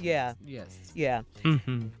ahead, Mike. Yeah. Yes. Yeah.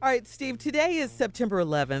 Mm-hmm. All right, Steve, today is September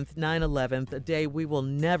 11th, 9/11, a day we will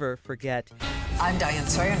never forget. I'm Diane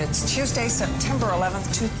Sawyer, and it's Tuesday, September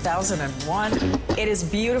 11th, 2001. It is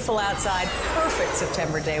beautiful outside. Perfect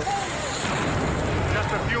September day.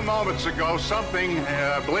 Just a few moments ago, something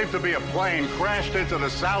believed to be a plane crashed into the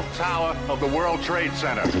South Tower of the World Trade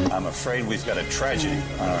Center. I'm afraid we've got a tragedy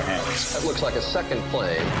on our hands. That looks like a second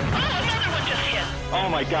plane. Oh,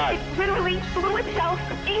 my God. Literally flew itself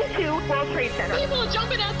into World Trade Center. People are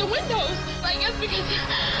jumping out the windows, I guess because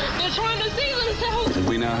they're trying to save themselves.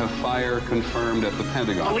 We now have fire confirmed at the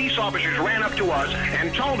Pentagon. Police officers ran up to us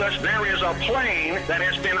and told us there is a plane that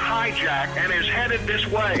has been hijacked and is headed this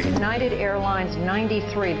way. United Airlines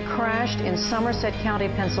 93 crashed in Somerset County,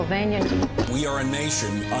 Pennsylvania. We are a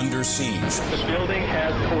nation under siege. The building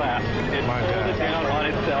has collapsed. It pulled it down on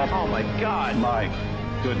itself. Oh, my God. Mike,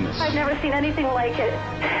 goodness. I've never seen anything like it.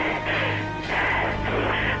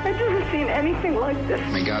 I've never seen anything like this.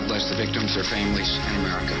 May God bless the victims, their families, and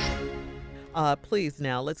America. Please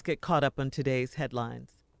now, let's get caught up on today's headlines.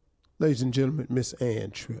 Ladies and gentlemen, Miss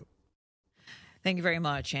Ann Tripp. Thank you very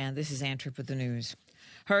much, Ann. This is Ann Tripp with the news.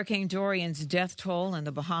 Hurricane Dorian's death toll in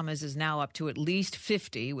the Bahamas is now up to at least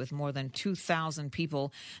 50, with more than 2,000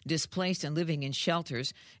 people displaced and living in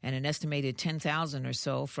shelters, and an estimated 10,000 or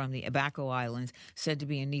so from the Abaco Islands said to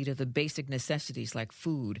be in need of the basic necessities like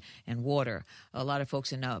food and water. A lot of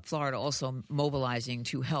folks in Florida also mobilizing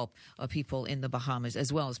to help people in the Bahamas,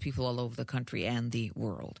 as well as people all over the country and the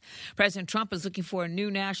world. President Trump is looking for a new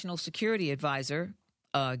national security advisor.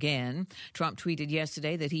 Again, Trump tweeted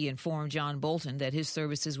yesterday that he informed John Bolton that his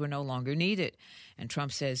services were no longer needed. And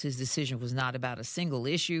Trump says his decision was not about a single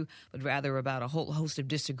issue, but rather about a whole host of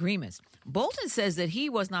disagreements. Bolton says that he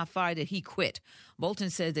was not fired, that he quit. Bolton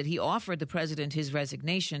said that he offered the president his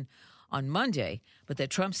resignation on Monday, but that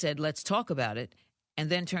Trump said, let's talk about it, and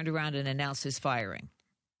then turned around and announced his firing.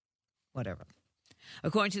 Whatever.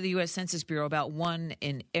 According to the U.S. Census Bureau, about 1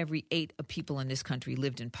 in every 8 people in this country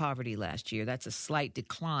lived in poverty last year. That's a slight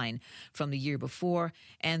decline from the year before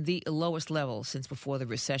and the lowest level since before the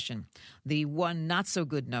recession. The one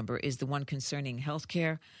not-so-good number is the one concerning health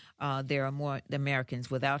care. There are more Americans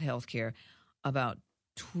without health care, about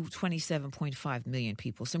 27.5 million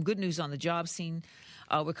people. Some good news on the job scene.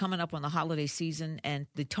 We're coming up on the holiday season, and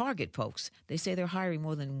the Target folks, they say they're hiring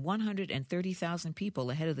more than 130,000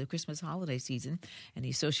 people ahead of the Christmas holiday season, and the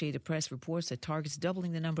Associated Press reports that Target's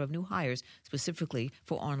doubling the number of new hires specifically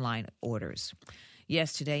for online orders.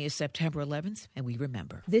 Yes, today is September 11th, and we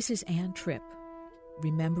remember. This is Ann Tripp,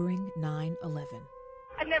 remembering 9/11.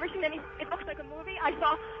 I've never seen any. It looks like a movie. I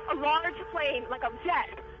saw a large plane, like a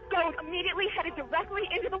jet, go immediately headed directly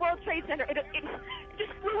into the World Trade Center. It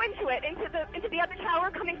just flew into it, into the other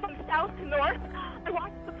tower, coming from south to north. I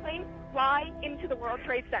watched the plane fly into the World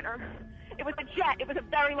Trade Center. It was a jet. It was a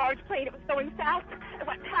very large plane. It was going fast. It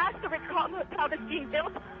went past the Ritz-Carlton Hotel that's being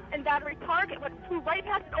built in Battery Park. It flew right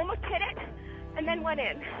past it, almost hit it, and then went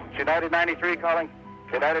in. United 93 calling.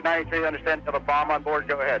 United 93, understand you have a bomb on board.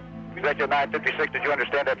 Go ahead. Executive 956, did you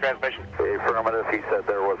understand that transmission? Affirmative. He said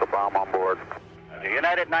there was a bomb on board.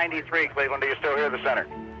 United 93, Cleveland, do you still hear the center?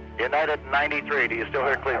 United 93, do you still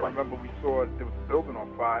hear Cleveland? I remember we saw there was a building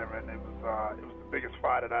on fire, and it was the biggest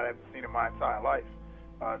fire that I'd ever seen in my entire life.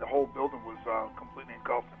 The whole building was completely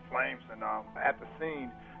engulfed in flames, and at the scene,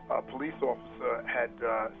 a police officer had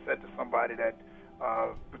said to somebody that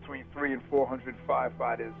between 300 and 400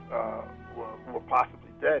 firefighters were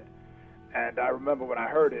possibly dead. And I remember when I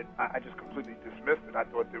heard it, I just completely dismissed it.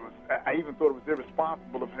 I even thought it was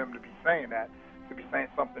irresponsible of him to be saying that, to be saying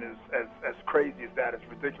something as crazy as that, as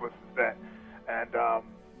ridiculous as that. And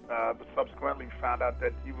but subsequently we found out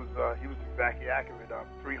that he was exactly accurate.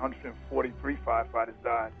 343 firefighters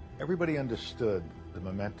died. Everybody understood the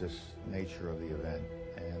momentous nature of the event,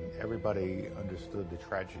 and everybody understood the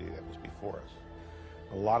tragedy that was before us.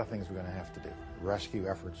 A lot of things we're going to have to do. Rescue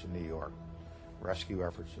efforts in New York, rescue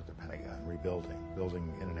efforts at the Pentagon,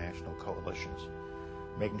 building international coalitions,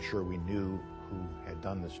 making sure we knew who had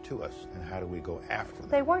done this to us and how do we go after them.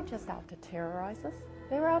 They weren't just out to terrorize us.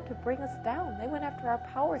 They were out to bring us down. They went after our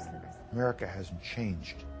power centers. America hasn't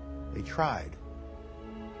changed. They tried.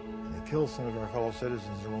 And they killed some of our fellow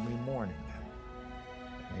citizens, and we'll be mourning them.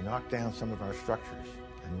 And they knocked down some of our structures,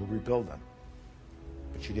 and we'll rebuild them.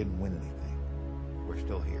 But you didn't win anything. We're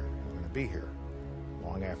still here. We're going to be here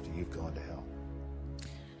long after you've gone to hell.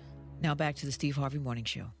 Now back to the Steve Harvey Morning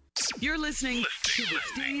Show. You're listening to the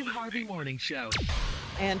Steve Harvey Morning Show.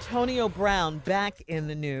 Antonio Brown back in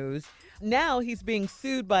the news. Now he's being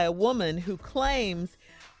sued by a woman who claims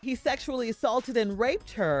he sexually assaulted and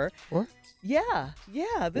raped her. What? Yeah.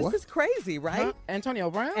 This is crazy, right? Huh? Antonio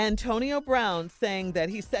Brown? Antonio Brown saying that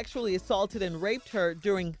he sexually assaulted and raped her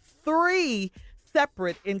during 3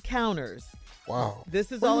 separate encounters. Wow.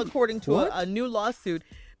 This is all according to a new lawsuit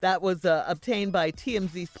that was obtained by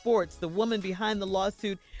TMZ Sports. The woman behind the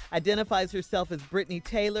lawsuit identifies herself as Brittany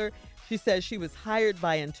Taylor. She says she was hired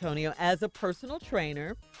by Antonio as a personal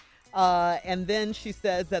trainer. And then she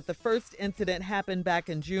says that the first incident happened back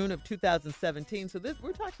in June of 2017. So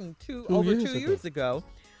we're talking over 2 years ago.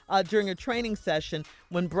 During a training session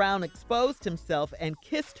when Brown exposed himself and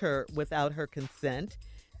kissed her without her consent.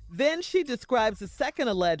 Then she describes the second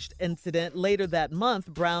alleged incident later that month.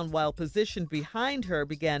 Brown, while positioned behind her,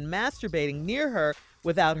 began masturbating near her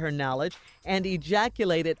without her knowledge and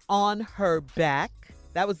ejaculated on her back.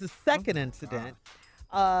 That was the second incident.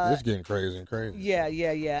 This is getting crazy and crazy.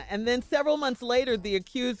 Yeah. And then several months later, the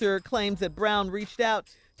accuser claims that Brown reached out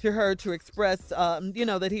to her to express,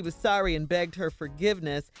 that he was sorry and begged her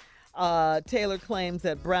forgiveness. Taylor claims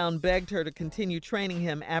that Brown begged her to continue training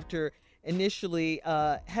him after initially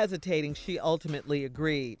hesitating. She ultimately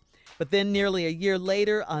agreed. But then nearly a year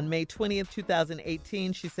later, on May 20th,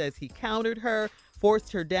 2018, she says he countered her,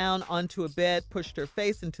 forced her down onto a bed, pushed her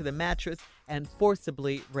face into the mattress, and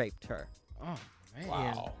forcibly raped her. Oh, man.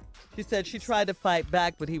 Wow. She said she tried to fight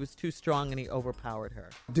back, but he was too strong and he overpowered her.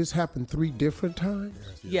 This happened 3 different times?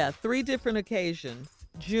 Yeah, 3 different occasions.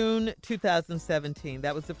 June 2017,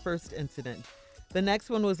 that was the first incident. The next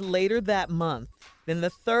one was later that month. Then the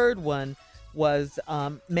third one was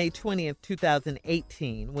May 20th,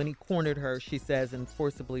 2018, when he cornered her, she says, and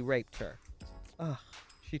forcibly raped her. Ugh.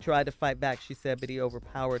 She tried to fight back, she said, but he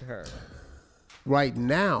overpowered her. Right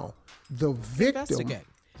now, the victim,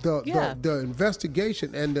 the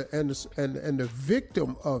investigation and the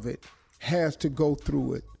victim of it has to go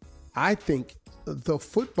through it. I think the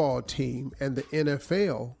football team and the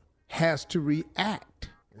NFL has to react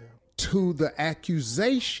to the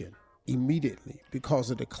accusation immediately because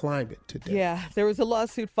of the climate today. Yeah, there was a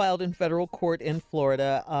lawsuit filed in federal court in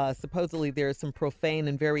Florida. Supposedly there are some profane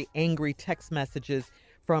and very angry text messages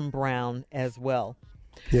from Brown as well.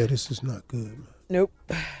 Yeah, this is not good. Nope.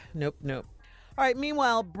 All right,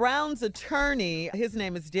 meanwhile, Brown's attorney, his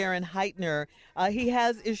name is Darren Heitner, he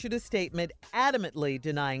has issued a statement adamantly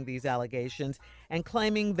denying these allegations and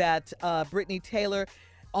claiming that Brittany Taylor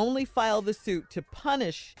only filed the suit to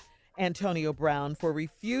punish Antonio Brown for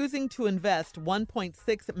refusing to invest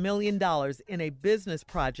 $1.6 million in a business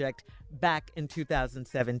project back in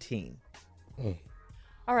 2017.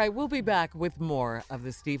 All right, we'll be back with more of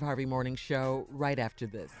the Steve Harvey Morning Show right after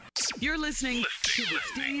this. You're listening to the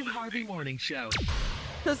Steve Harvey Morning Show.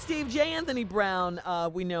 So Steve, J. Anthony Brown,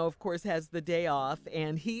 we know, of course, has the day off,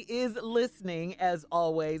 and he is listening, as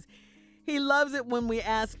always. He loves it when we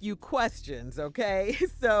ask you questions, okay?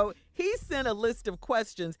 So he sent a list of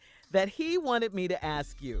questions that he wanted me to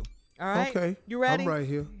ask you. All right? Okay. You ready? I'm right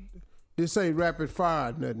here. This ain't rapid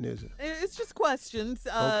fire, nothing, is it? It's just questions.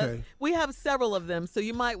 Okay. We have several of them, so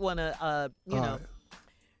you might want to,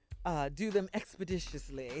 do them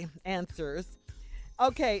expeditiously. Answers.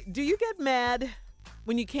 Okay. Do you get mad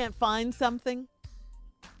when you can't find something?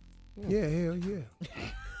 Yeah, hell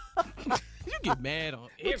yeah. You get mad on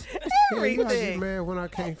everything. Yeah, I get mad when I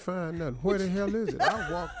can't find nothing. Where the hell is it?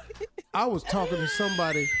 I was talking to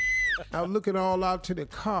somebody. I was looking all out to the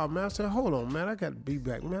car, man. I said, hold on, man. I got to be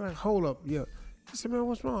back, man. Hold up. Yeah. He said, man,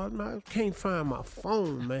 what's wrong? Man, I can't find my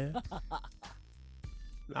phone, man.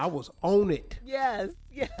 I was on it. Yes.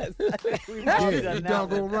 We've Yeah, all done you're that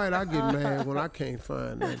doggone one. right. I get mad when I can't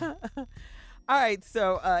find nothing. All right,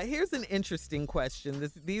 so here's an interesting question.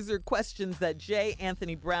 These are questions that J.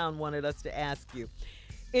 Anthony Brown wanted us to ask you.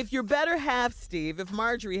 If your better half, Steve, if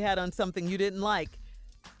Marjorie had on something you didn't like,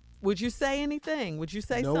 would you say anything? Would you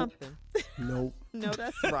say something? Nope. No,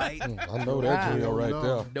 that's right. I know that drill right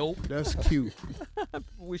there. Nope. That's cute.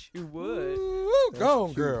 Wish you would. Go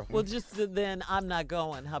on, girl. Well, just then I'm not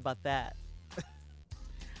going. How about that?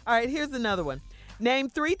 All right, here's another one. Name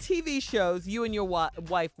 3 TV shows you and your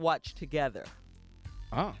wife watch together.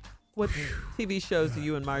 Oh. What TV shows do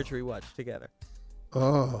you and Marjorie watch together?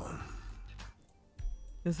 Oh.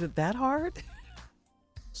 Is it that hard?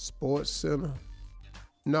 Sports Center.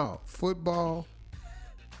 No, football.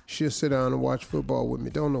 She'll sit down and watch football with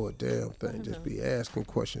me. Don't know a damn thing. Just be asking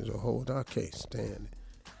questions a whole time. I can't stand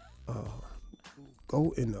it.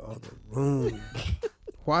 Go in the other room.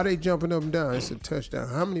 Why they jumping up and down? It's a touchdown.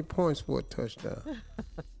 How many points for a touchdown?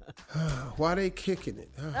 Why they kicking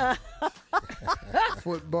it?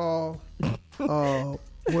 Football.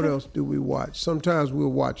 What else do we watch? Sometimes we'll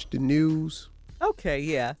watch the news. Okay,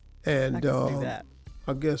 yeah. And I can see that.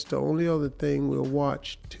 I guess the only other thing we'll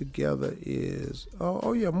watch together is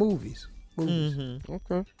movies. Mm-hmm.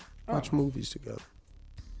 Okay. Watch movies together.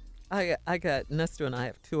 I got Nestor and I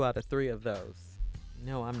have 2 out of 3 of those.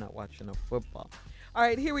 No, I'm not watching no football. All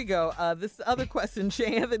right, here we go. This other question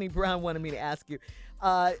J. Anthony Brown wanted me to ask you.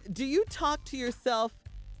 Do you talk to yourself?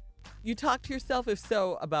 You talk to yourself? If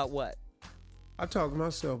so, about what? I talk to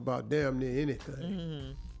myself about damn near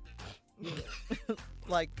anything. Mm-hmm.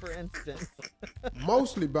 Like, for instance?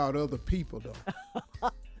 Mostly about other people,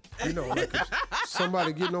 though. You know, like if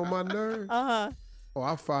somebody getting on my nerves,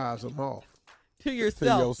 I fires them off. To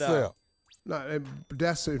yourself, though. No,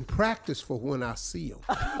 that's in practice for when I see them.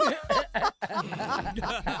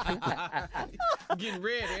 Getting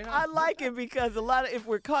ready, huh? I like it because if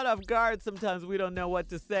we're caught off guard, sometimes we don't know what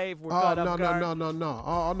to say if we're caught off guard. No.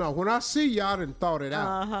 Oh, no. When I see you, I done thought it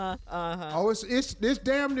out. Oh, it's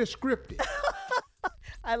damn near scripted.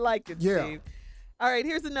 I like it, yeah. Steve. All right,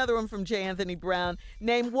 here's another one from J. Anthony Brown.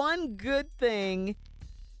 Name one good thing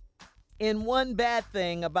and one bad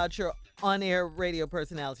thing about your on-air radio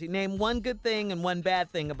personality. Name one good thing and one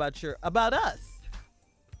bad thing about us.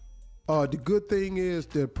 The good thing is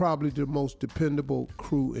they're probably the most dependable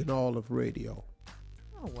crew in all of radio.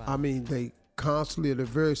 Oh, wow. I mean, they're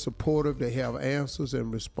very supportive. They have answers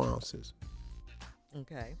and responses.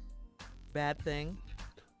 Okay. Bad thing?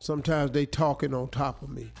 Sometimes they talking on top of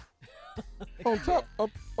me. On top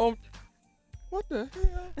of, what the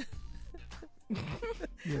hell?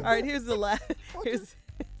 Yeah. All right, here's the last.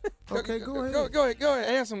 Okay, go ahead. Go ahead.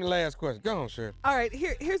 Answer the last question. Go on, Sheriff. All right,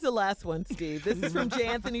 here's the last one, Steve. This is from J.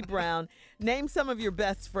 Anthony Brown. Name some of your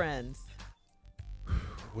best friends.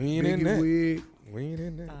 We ain't in that. Wig, We ain't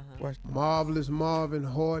in that. Marvelous Marvin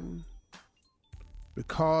Horton,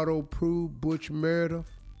 Ricardo Prue, Butch Meredith,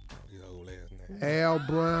 Al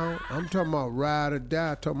Brown. I'm talking about Ride or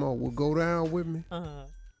Die. Talking about Will Go Down With Me.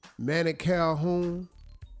 Manny Calhoun.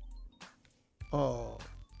 Blue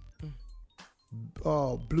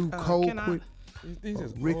Colquitt.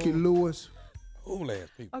 Ricky Lewis. Old ass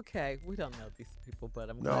people. Okay, we don't know these people, but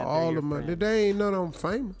I'm No, glad all they're of them. your They ain't none of them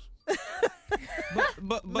famous.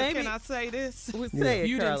 But Maybe- can I say this? Well, say it,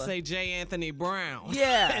 You Carla. didn't say J. Anthony Brown.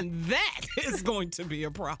 Yeah. And that is going to be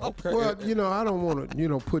a problem. Well, I don't want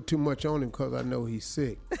to, put too much on him because I know he's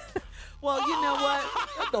sick. Well, you know what?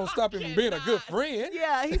 That don't stop him from being a good friend.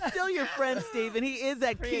 Yeah, he's still your friend, Steve, and he is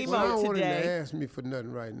at Well, I chemo don't want him to today. ask me for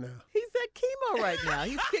nothing right now. He's at chemo right now.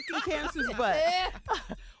 He's kicking cancer's butt.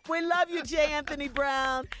 We love you, J. Anthony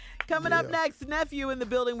Brown. Coming up next, nephew in the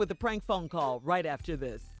building with a prank phone call right after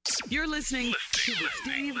this. You're listening to the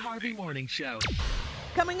Steve Harvey Morning Show.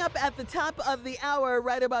 Coming up at the top of the hour,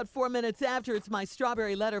 right about 4 minutes after, it's my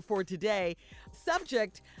strawberry letter for today.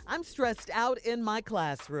 Subject, I'm stressed out in my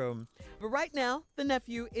classroom. But right now, the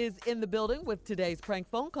nephew is in the building with today's prank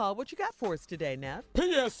phone call. What you got for us today, Neff?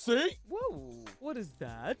 PSC. Whoa, what is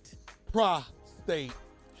that? Prostate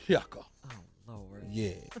checker. Oh, Lord.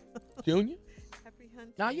 Yeah. Junior? Happy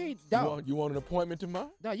hunting. No, you ain't. You want an appointment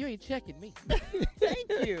tomorrow? No, you ain't checking me.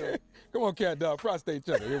 Thank you. Come on, cat dog. Prostate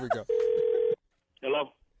checker. Here we go. Hello?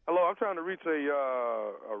 Hello, I'm trying to reach a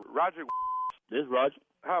Roger. This is Roger.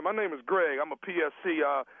 Hi, my name is Greg. I'm a PSC.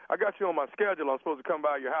 I got you on my schedule. I'm supposed to come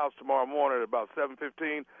by your house tomorrow morning at about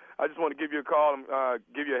 7:15. I just want to give you a call and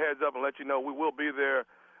give you a heads up and let you know we will be there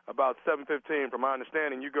about 7:15. From my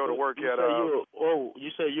understanding, you go to work at.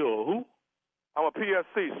 You say you're a who? I'm a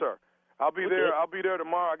PSC, sir. I'll be there. I'll be there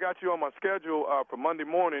tomorrow. I got you on my schedule for Monday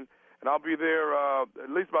morning, and I'll be there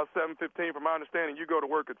at least about 7:15. From my understanding, you go to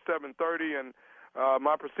work at 7:30, and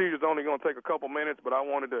my procedure's only going to take a couple minutes, but I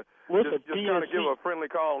wanted to just kind of give a friendly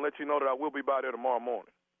call and let you know that I will be by there tomorrow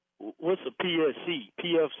morning. What's a PSC?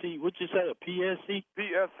 PFC? What you say, a PSC?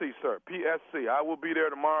 PSC, sir. PSC. I will be there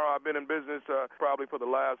tomorrow. I've been in business probably for the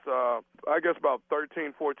last, I guess, about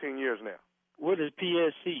 13, 14 years now. What is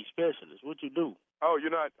PSC specialist? What you do? Oh,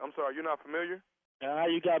 I'm sorry, you're not familiar? How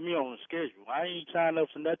you got me on the schedule? I ain't signed up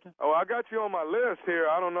for nothing. Oh, I got you on my list here.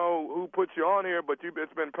 I don't know who put you on here, but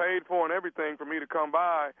it's been paid for and everything for me to come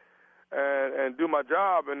by and do my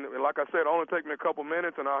job. And like I said, it'll only take me a couple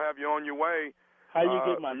minutes, and I'll have you on your way. How you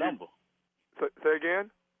get my number? Say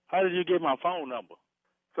again? How did you get my phone number?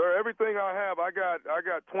 Sir, everything I have, I got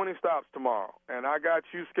 20 stops tomorrow, and I got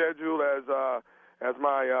you scheduled as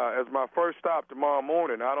my first stop tomorrow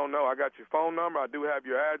morning. I don't know. I got your phone number. I do have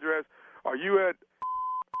your address. Are you at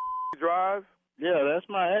Drive? Yeah, that's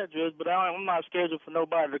my address, but I'm not scheduled for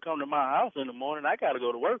nobody to come to my house in the morning. I got to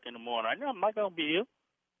go to work in the morning. I'm not going to be here.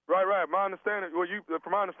 Right. My understanding. Well,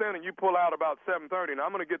 from my understanding, you pull out about 7:30, and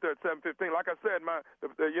I'm going to get there at 7:15. Like I said,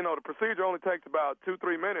 the procedure only takes about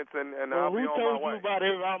 2-3 minutes, and I'll be on my way. Who told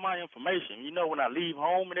you about all my information? You know, when I leave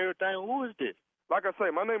home and everything, who is this? Like I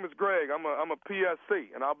say, my name is Greg. I'm a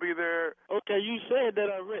PSC, and I'll be there. Okay, you said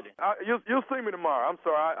that already. You'll see me tomorrow. I'm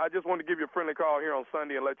sorry. I just wanted to give you a friendly call here on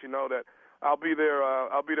Sunday and let you know that I'll be there.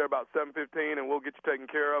 I'll be there about 7:15, and we'll get you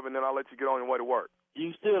taken care of, and then I'll let you get on your way to work.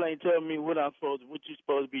 You still ain't telling me what you're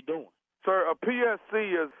supposed to be doing. Sir, a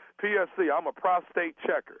PSC is PSC. I'm a prostate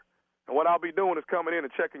checker, and what I'll be doing is coming in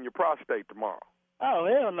and checking your prostate tomorrow. Oh,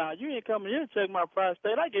 hell no. You ain't coming here to check my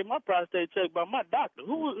prostate. I get my prostate checked by my doctor.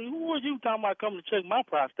 Who are you talking about coming to check my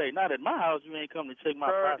prostate? Not at my house, you ain't coming to check my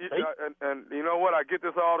prostate. And you know what? I get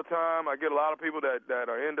this all the time. I get a lot of people that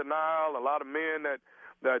are in denial, a lot of men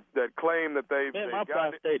that claim that they've my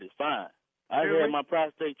prostate is fine. I had my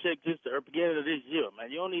prostate checked just at the beginning of this year,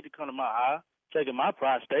 man. You don't need to come to my house checking my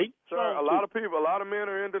prostate. Sir, a lot of men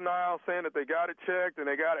are in denial saying that they got it checked and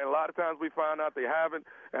they got it, and a lot of times we find out they haven't,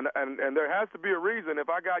 and there has to be a reason. If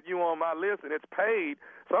I got you on my list and it's paid,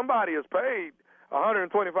 somebody is paid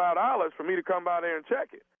 $125 for me to come by there and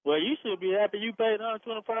check it. Well, you should be happy you paid $125.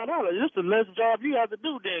 It's the less job you have to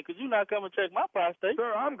do then, because you're not coming to check my prostate.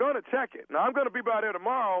 Sir, I'm going to check it. Now, I'm going to be by there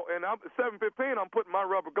tomorrow, and at 7:15, I'm putting my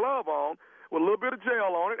rubber glove on with a little bit of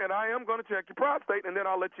gel on it, and I am going to check your prostate, and then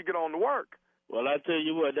I'll let you get on to work. Well, I tell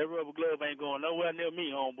you what, that rubber glove ain't going nowhere near me,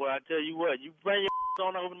 homeboy. I tell you what, you bring your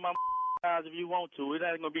on over to my house if you want to. It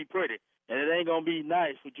ain't going to be pretty, and it ain't going to be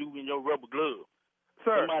nice with you in your rubber glove.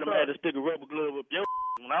 Sir, somebody might have to stick a rubber glove up your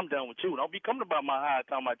when I'm done with you. Don't be coming about my house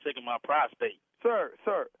talking about checking my prostate. Sir,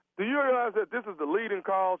 do you realize that this is the leading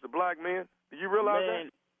cause to black men? Do you realize that?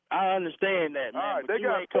 I understand that, man. All right, but they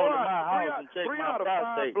got ain't come to my house and check my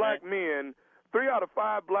prostate, 3 out of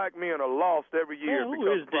 5 black men are lost every year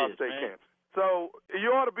because of prostate cancer. So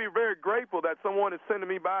you ought to be very grateful that someone is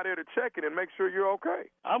sending me by there to check it and make sure you're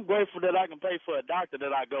okay. I'm grateful that I can pay for a doctor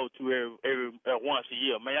that I go to every once a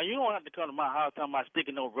year, man. You don't have to come to my house talking about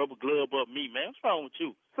sticking no rubber glove up me, man. What's wrong with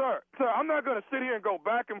you? Sir, I'm not going to sit here and go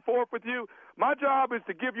back and forth with you. My job is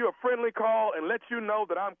to give you a friendly call and let you know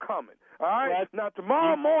that I'm coming. All right? Now,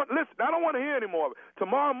 tomorrow morning, listen, I don't want to hear any more of it.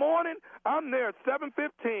 Tomorrow morning, I'm there at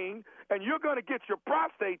 7:15, and you're going to get your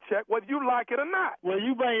prostate checked whether you like it or not. Well,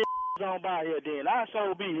 you bring your on by here then. I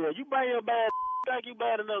sure be here. You bring your bad think you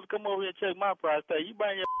bad enough to come over here and check my prostate. You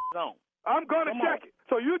bring your on. I'm going to check it.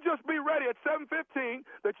 So you just be ready at 7:15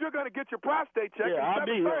 that you're going to get your prostate checked. Yeah, I'll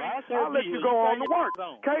be here. I'll let you go on to work.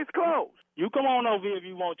 Case closed. You come on over here if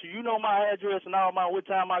you want to. You know my address and all what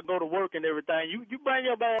time I go to work and everything. You bring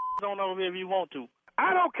your bad on over here if you want to.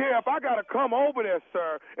 I don't care if I got to come over there,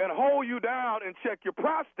 sir, and hold you down and check your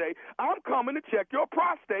prostate. I'm coming to check your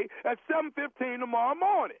prostate at 7:15 tomorrow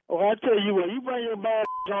morning. Oh, I tell you what, you bring your bad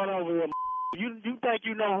on over here. You think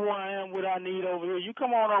you know who I am, what I need over here. You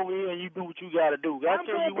come on over here and you do what you got to do. I'm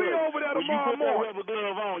going to be over there tomorrow morning. When you put that rubber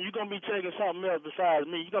glove on, you're going to be checking something else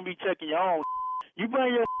besides me. You're going to be checking your own. You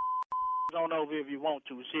bring your on over here if you want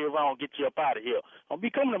to. See if I don't get you up out of here. Don't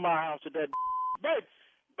be coming to my house with that.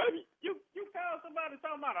 Baby, you call somebody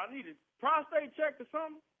talking about I need a prostate check or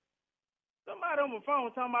something? Somebody on my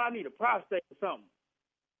phone talking about I need a prostate or something.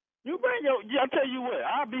 You bring your, I tell you what,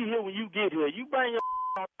 I'll be here when you get here. You bring your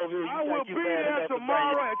over here. I will be there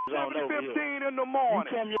tomorrow at 7:15 in the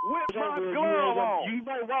morning with my glove on. You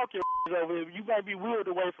might walk your over here. You might be wheeled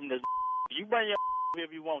away from this. You bring your over here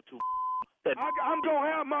if you want to. I'm going to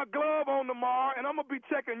have my glove on tomorrow, and I'm going to be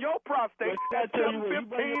checking your prostate at 7:15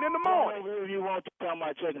 in the morning. If you want to talk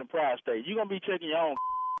about checking the prostate, you're going to be checking your own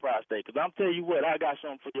prostate, because I'm telling you what, I got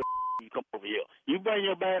something for you. You come over here. You bring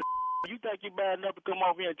your bad. You think you're bad enough to come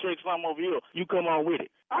over here and check something over here, you come on with it.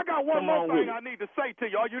 I got one more thing I need to say to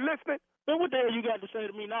you. Are you listening? Then what the hell you got to say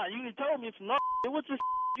to me now? You told me some what's this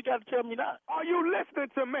you got to tell me now? Are you listening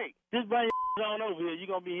to me? Just bring your on over here. You're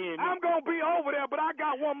going to be hearing me. I'm going to be over there, but I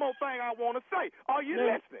got one more thing I want to say. Are you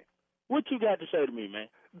listening? What you got to say to me, man?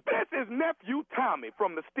 This is Nephew Tommy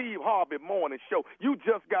from the Steve Harvey Morning Show. You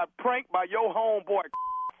just got pranked by your homeboy.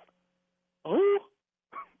 Who?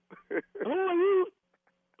 Who are you?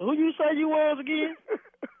 Who you say you was again?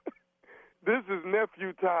 This is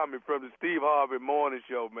Nephew Tommy from the Steve Harvey Morning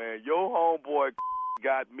Show, man. Your homeboy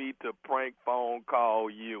got me to prank phone call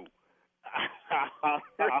you.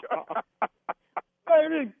 Hey,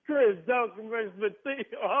 this is Chris Johnson with Steve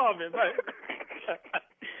Harvey, man.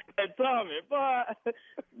 Hey, Tommy, boy,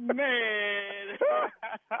 man.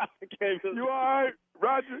 You all right,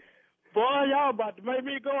 Roger? Boy, y'all about to make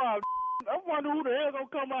me go out. I wonder who the hell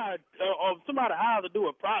gonna come out or somebody house to do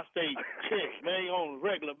a prostate check, man, on a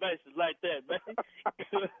regular basis like that, man.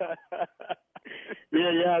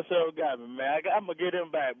 Yeah, I sure got me, man. I'm gonna get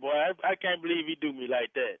him back, boy. I can't believe he do me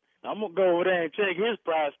like that. I'm gonna go over there and check his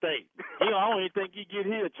prostate. I don't even think he get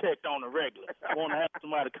his checked on the regular. I wanna have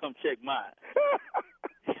somebody come check mine.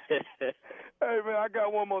 Hey, man, I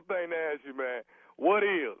got one more thing to ask you, man. What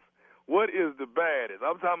is the baddest?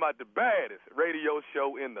 I'm talking about the baddest radio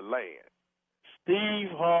show in the land. Steve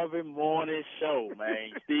Harvey Morning Show, man.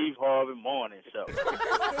 Steve Harvey Morning Show.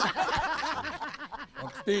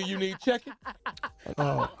 Steve, you need checking?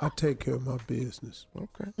 Oh, I take care of my business.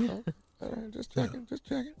 Okay. All right, just checking.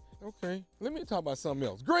 Okay. Let me talk about something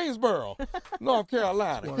else. Greensboro, North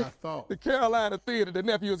Carolina. That's what I thought. The Carolina Theater, the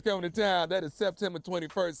nephew is coming to town. That is September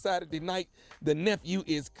 21st, Saturday night. The nephew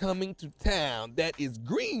is coming to town. That is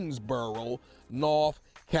Greensboro, North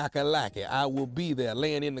Kakalaki. I will be there.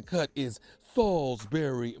 Laying in the cut is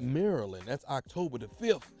Salisbury, Maryland. That's October the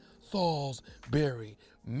 5th. Salisbury,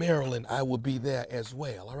 Maryland. I will be there as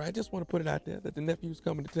well. All right, just want to put it out there that the nephew's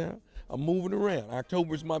coming to town. I'm moving around.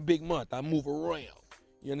 October is my big month. I move around.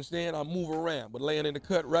 You understand? I move around. But laying in the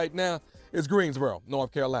cut right now is Greensboro,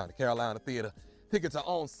 North Carolina. Carolina Theater, Tickets are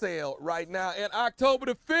on sale right now. And October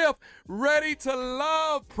the 5th, Ready to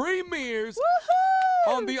Love premieres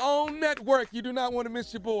on the OWN network. You do not want to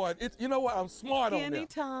miss your boy. You know what? I'm smart on there. Skinny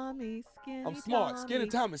Tommy, Skinny I'm smart. Tommy. Skinny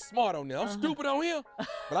Tommy's smart on there. I'm stupid on here,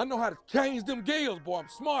 but I know how to change them gears, boy. I'm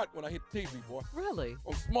smart when I hit TV, boy. Really?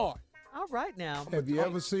 I'm smart. All right now. Have you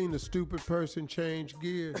ever seen a stupid person change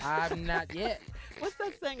gears? I've not yet. What's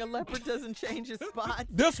that saying? A leopard doesn't change his spot?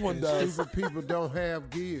 This one does. Stupid people don't have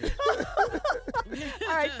gears. All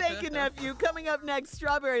right, thank you, nephew. Coming up next,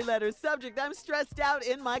 Strawberry Letter. Subject, I'm stressed out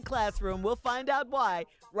in my classroom. We'll find out why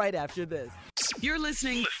right after this. You're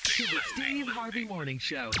listening to the Steve Harvey Morning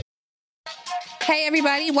Show. Hey,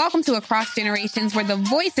 everybody. Welcome to Across Generations, where the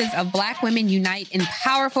voices of Black women unite in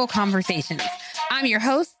powerful conversations. I'm your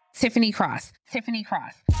host, Tiffany Cross.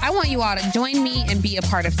 I want you all to join me and be a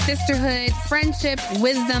part of sisterhood, friendship,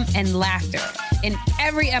 wisdom, and laughter. In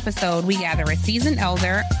every episode, we gather a seasoned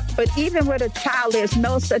elder. But even with a child, there's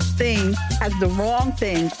no such thing as the wrong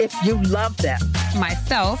thing if you love them.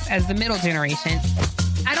 Myself, as the middle generation.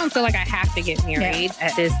 I don't feel like I have to get married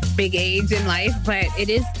at this big age in life, but it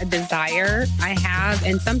is a desire I have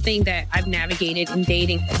and something that I've navigated in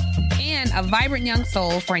dating. And a vibrant young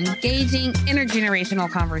soul for engaging intergenerational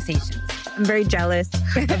conversations. I'm very jealous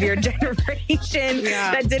of your generation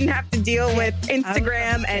that didn't have to deal with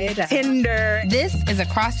Instagram and Tinder. This is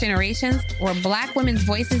Across Generations, where Black women's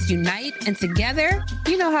voices unite, and together,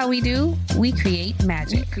 you know how we do, we create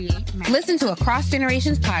magic. Listen to Across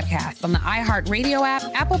Generations podcast on the iHeartRadio app,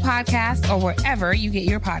 Apple Podcasts, or wherever you get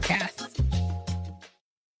your podcasts.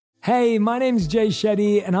 Hey, my name's Jay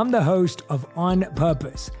Shetty, and I'm the host of On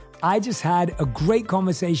Purpose. I just had a great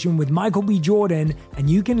conversation with Michael B. Jordan, and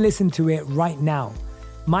you can listen to it right now.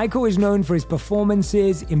 Michael is known for his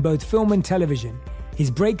performances in both film and television.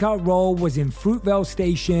 His breakout role was in Fruitvale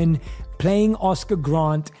Station, playing Oscar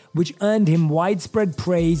Grant, which earned him widespread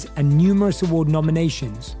praise and numerous award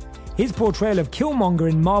nominations. His portrayal of Killmonger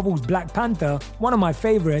in Marvel's Black Panther, one of my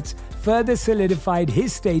favorites, further solidified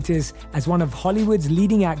his status as one of Hollywood's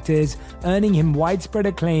leading actors, earning him widespread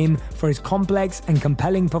acclaim for his complex and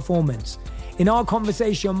compelling performance. In our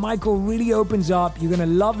conversation, Michael really opens up. You're going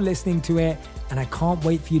to love listening to it, and I can't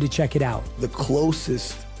wait for you to check it out. The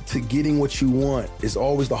closest to getting what you want is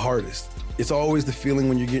always the hardest. It's always the feeling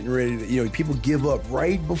when you're getting ready to, people give up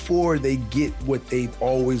right before they get what they've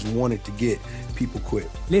always wanted to get. People quit.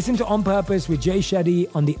 Listen to On Purpose with Jay Shetty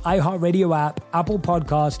on the iHeartRadio app, Apple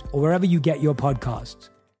Podcast, or wherever you get your podcasts.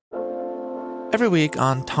 Every week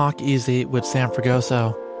on Talk Easy with Sam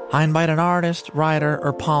Fragoso, I invite an artist, writer,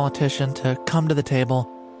 or politician to come to the table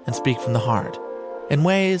and speak from the heart in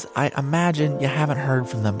ways I imagine you haven't heard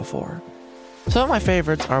from them before. Some of my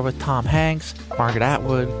favorites are with Tom Hanks, Margaret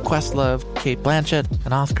Atwood, Questlove, Cate Blanchett,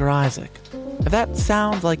 and Oscar Isaac. If that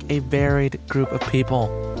sounds like a varied group of people,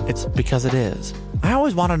 it's because it is. I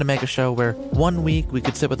always wanted to make a show where one week we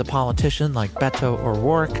could sit with a politician like Beto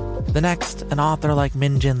O'Rourke, the next an author like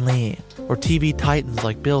Min Jin Lee, or TV titans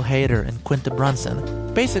like Bill Hader and Quinta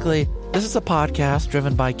Brunson. Basically, this is a podcast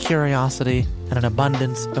driven by curiosity and an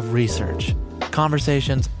abundance of research.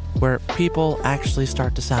 Conversations where people actually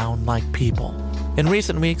start to sound like people. In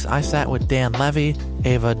recent weeks, I sat with Dan Levy,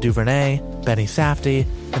 Ava DuVernay, Benny Safdie,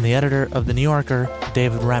 and the editor of The New Yorker,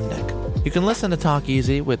 David Remnick. You can listen to Talk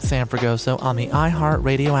Easy with Sam Fragoso on the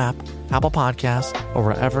iHeartRadio app, Apple Podcasts, or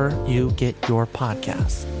wherever you get your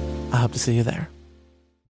podcasts. I hope to see you there.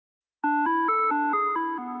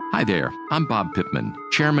 Hi there, I'm Bob Pittman,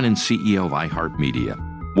 Chairman and CEO of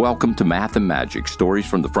iHeartMedia. Welcome to Math and Magic, Stories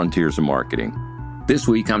from the Frontiers of Marketing. This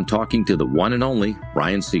week, I'm talking to the one and only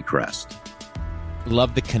Ryan Seacrest.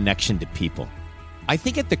 Love the connection to people. I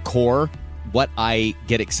think at the core, what I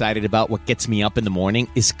get excited about, what gets me up in the morning,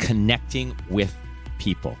 is connecting with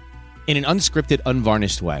people in an unscripted,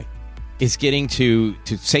 unvarnished way. Is getting to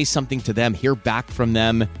say something to them, hear back from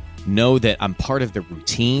them, know that I'm part of the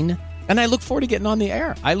routine, and I look forward to getting on the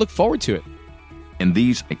air. I look forward to it. In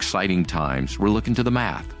these exciting times, we're looking to the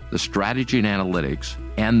math, the strategy and analytics,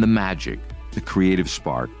 and the magic, the creative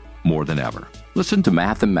spark, more than ever. Listen to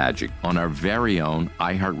Math and Magic on our very own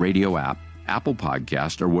iHeartRadio app, Apple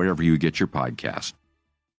Podcast, or wherever you get your podcast.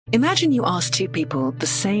 Imagine you ask two people the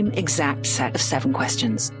same exact set of 7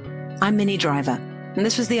 questions. I'm Minnie Driver, and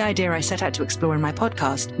this was the idea I set out to explore in my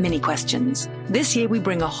podcast, Mini Questions. This year, we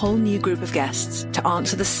bring a whole new group of guests to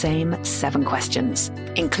answer the same 7 questions,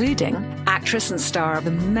 including actress and star of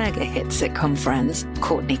the mega hit sitcom Friends,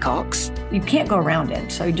 Courtney Cox. You can't go around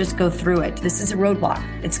it, so you just go through it. This is a roadblock.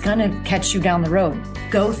 It's going to catch you down the road.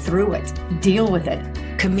 Go through it. Deal with it.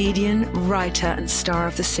 comedian, writer, and star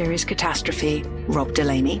of the series Catastrophe, Rob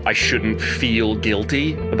Delaney. I shouldn't feel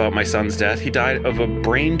guilty about my son's death. He died of a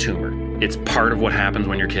brain tumor. It's part of what happens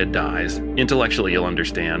when your kid dies. Intellectually, you'll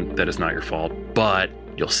understand that it's not your fault, but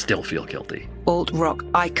you'll still feel guilty. Alt-rock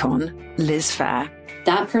icon, Liz Phair.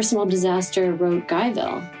 That personal disaster wrote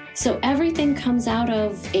Guyville. So everything comes out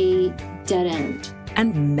of a dead end.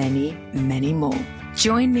 And many, many more.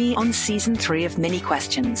 Join me on Season 3 of Mini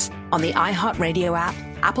Questions on the iHeartRadio app,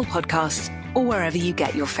 Apple Podcasts, or wherever you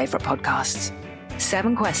get your favorite podcasts.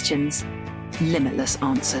 7 questions, limitless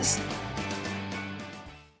answers.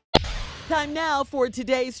 Time now for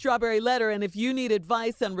today's Strawberry Letter. And if you need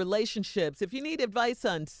advice on relationships, if you need advice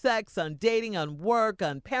on sex, on dating, on work,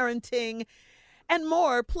 on parenting, and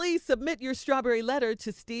more, please submit your Strawberry Letter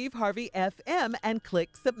to Steve Harvey FM and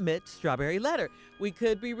click Submit Strawberry Letter. We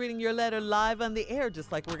could be reading your letter live on the air,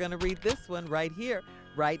 just like we're going to read this one right here,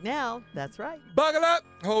 right now. That's right. Buckle up.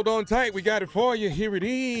 Hold on tight. We got it for you. Here it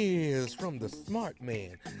is from the smart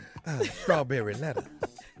man. Strawberry Letter.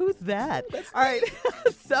 Who's that? All right.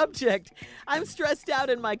 Subject: I'm stressed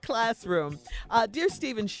out in my classroom. Dear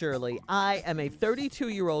Steve and Shirley, I am a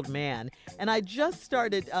 32-year-old man, and I just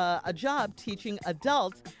started a job teaching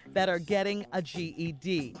adults that are getting a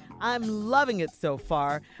GED. I'm loving it so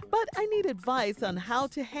far, but I need advice on how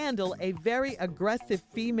to handle a very aggressive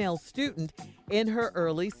female student in her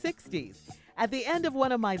early 60s. At the end of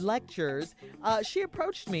one of my lectures, she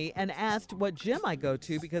approached me and asked what gym I go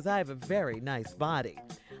to because I have a very nice body.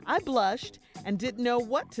 I blushed and didn't know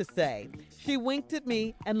what to say. She winked at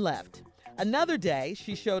me and left. Another day,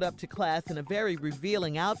 she showed up to class in a very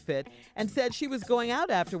revealing outfit and said she was going out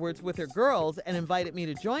afterwards with her girls and invited me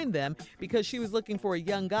to join them because she was looking for a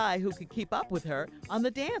young guy who could keep up with her on the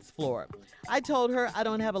dance floor. I told her I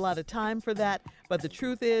don't have a lot of time for that, but the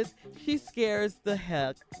truth is she scares the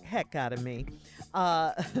heck out of me.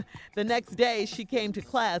 The next day, she came to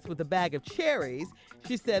class with a bag of cherries.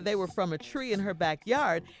 She said they were from a tree in her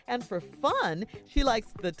backyard, and for fun, she likes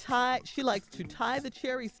to tie the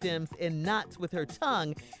cherry stems in knots with her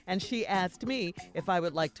tongue, and she asked me if I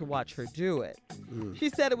would like to watch her do it. She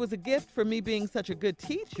said it was a gift for me being such a good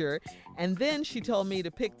teacher, and then she told me to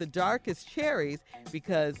pick the darkest cherries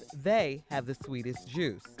because they have the sweetest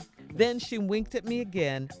juice. Then she winked at me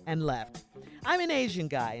again and left. I'm an Asian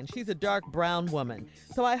guy, and she's a dark brown woman,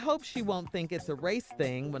 so I hope she won't think it's a race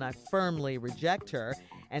thing when I firmly reject her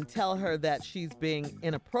and tell her that she's being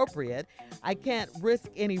inappropriate. I can't risk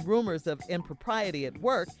any rumors of impropriety at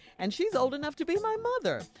work, and she's old enough to be my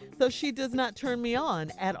mother, so she does not turn me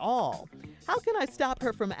on at all. How can I stop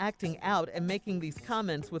her from acting out and making these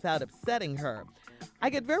comments without upsetting her?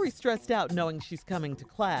 I get very stressed out knowing she's coming to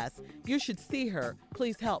class. You should see her.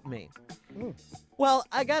 Please help me. Well,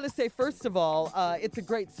 I got to say, first of all, it's a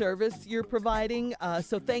great service you're providing.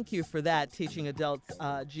 So thank you for that, teaching adults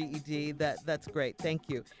GED. That's great. Thank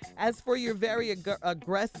you. As for your very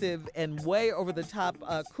aggressive and way over the top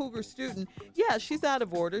cougar student, yeah, she's out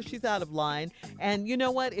of order. She's out of line. And you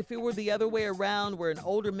know what? If it were the other way around, where an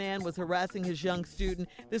older man was harassing his young student,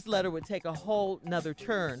 this letter would take a whole nother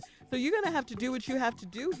turn. So you're going to have to do what you have to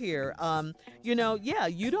do here. You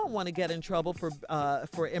don't want to get in trouble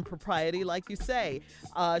for impropriety, like you say.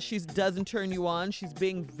 She doesn't turn you on. She's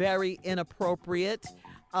being very inappropriate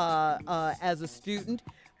as a student.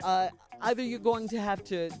 Either you're going to have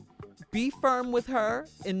to be firm with her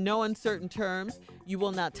in no uncertain terms. You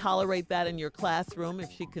will not tolerate that in your classroom.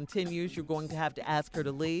 If she continues, you're going to have to ask her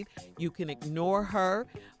to leave. You can ignore her.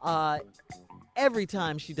 Every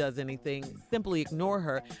time she does anything, simply ignore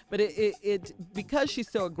her. But because she's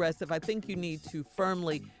so aggressive, I think you need to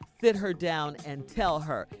firmly sit her down and tell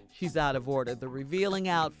her she's out of order. The revealing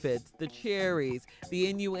outfits, the cherries, the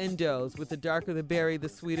innuendos, with the darker the berry, the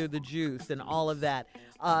sweeter the juice, and all of that.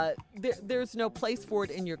 There's no place for it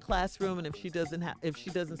in your classroom, and if she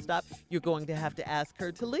doesn't stop, you're going to have to ask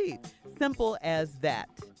her to leave. Simple as that.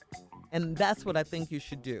 And that's what I think you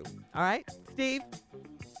should do. All right, Steve?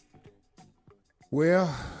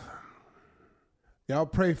 Well, y'all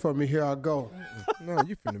pray for me. Here I go. No,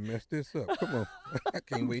 you finna mess this up. Come on. I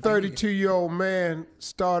can't wait. 32-year-old man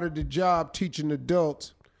started the job teaching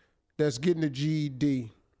adults that's getting a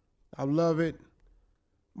GED. I love it,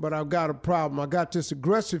 but I've got a problem. I got this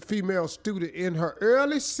aggressive female student in her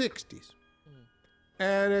early 60s.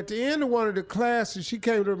 And at the end of one of the classes, she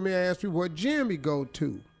came to me and asked me what gym he go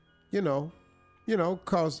to, you know,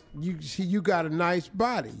 because you got a nice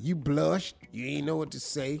body. You blushed. You ain't know what to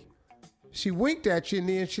say. She winked at you, and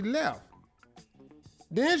then she left.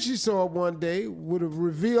 Then she saw her one day with a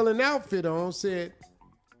revealing outfit on, said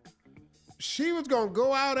she was going to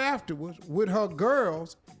go out afterwards with her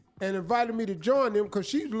girls and invited me to join them because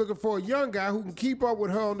she's looking for a young guy who can keep up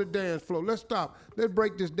with her on the dance floor. Let's stop. Let's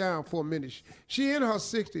break this down for a minute. She in her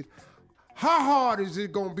 60s. How hard is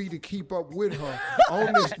it going to be to keep up with her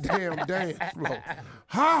on this damn dance floor?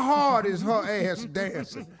 How hard is her ass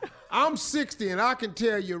dancing? I'm 60, and I can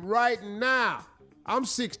tell you right now, I'm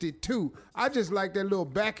 62. I just like that little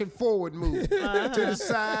back and forward move. To the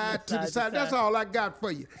side, to the side. That's all I got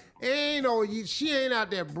for you. She ain't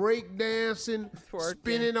out there break dancing,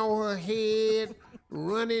 spinning on her head,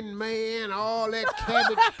 running man, all that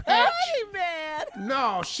Cabbage Patch. Man.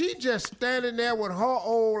 No, she just standing there with her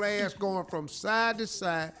old ass going from side to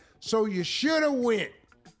side. So you should have went.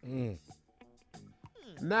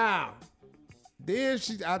 Now, then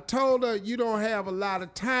I told her you don't have a lot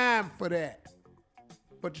of time for that.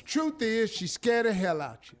 But the truth is, she scared the hell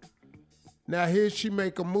out you. Now here she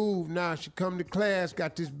make a move. Now she come to class,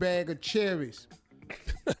 got this bag of cherries.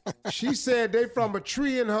 She said they from a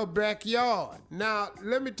tree in her backyard. Now,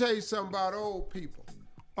 let me tell you something about old people.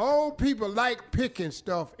 Old people like picking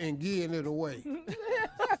stuff and giving it away.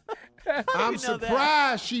 I'm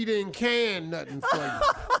surprised she didn't can nothing for you.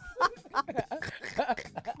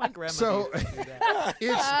 My grandma So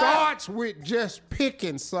it starts with just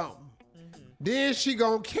picking something. Then she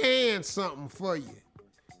gonna can something for you.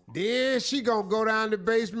 Then she gonna go down the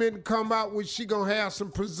basement and come out with, she gonna have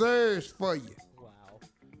some preserves for you. Wow.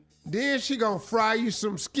 Then she gonna fry you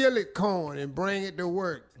some skillet corn and bring it to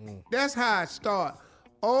work. That's how it starts.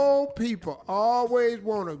 Old people always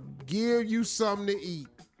wanna give you something to eat.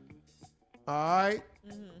 All right?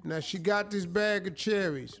 Now she got this bag of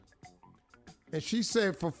cherries. And she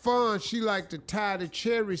said for fun, she like to tie the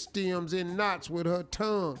cherry stems in knots with her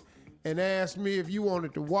tongue and asked me if you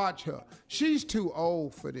wanted to watch her. She's too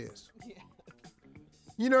old for this. Yeah.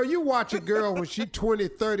 You know, you watch a girl when she 20,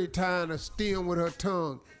 30 tying a stem with her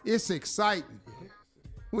tongue. It's exciting.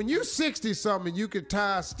 When you 60-something, you can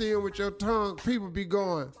tie a stem with your tongue, people be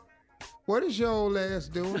going, what is your old ass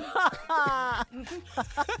doing?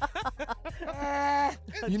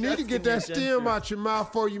 You need to get that stem out your mouth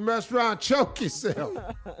before you mess around and choke yourself.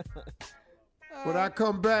 When I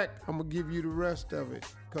come back, I'm going to give you the rest of it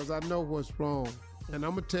because I know what's wrong. And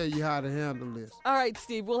I'm going to tell you how to handle this. All right,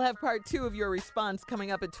 Steve, we'll have part 2 of your response coming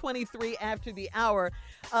up at 23 after the hour.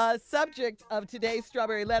 Subject of today's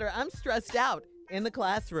Strawberry Letter, I'm stressed out in the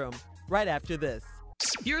classroom, right after this.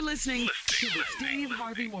 You're listening to the Steve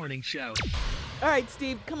Harvey Morning Show. All right,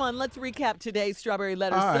 Steve, come on, let's recap today's Strawberry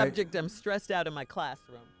Letter subject. I'm stressed out in my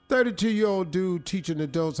classroom. 32-year-old dude teaching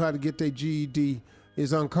adults how to get their GED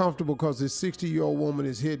is uncomfortable because his 60-year-old woman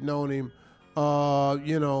is hitting on him.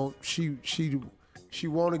 She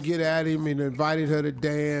want to get at him and invited her to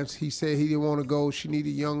dance. He said he didn't want to go. She needed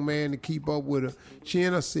a young man to keep up with her. She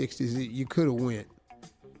in her 60s. You could have went.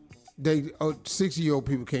 60-year-old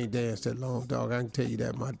people can't dance that long, dog. I can tell you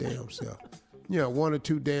that my damn self. You know, 1 or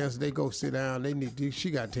 2 dances, they go sit down. She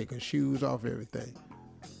got to take her shoes off, everything.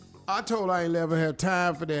 I told her I ain't never have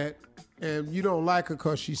time for that. And you don't like her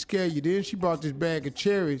because she scared you. Then she brought this bag of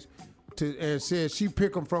cherries and said she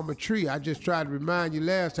pick them from a tree. I just tried to remind you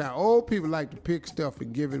last time. Old people like to pick stuff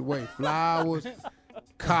and give it away. Flowers,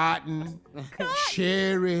 cotton,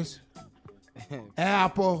 cherries,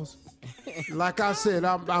 apples. Like I said,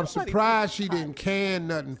 I'm surprised she didn't can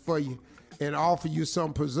nothing for you and offer you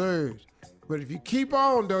some preserves. But if you keep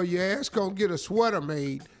on, though, your ass gonna get a sweater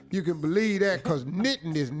made. You can believe that because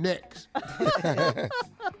knitting is next.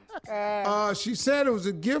 She said it was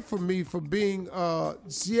a gift for me for being,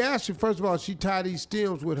 she asked you, first of all, she tied these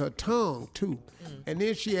stems with her tongue, too. And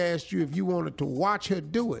then she asked you if you wanted to watch her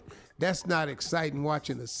do it. That's not exciting,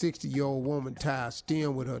 watching a 60-year-old woman tie a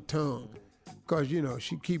stem with her tongue. Because, you know,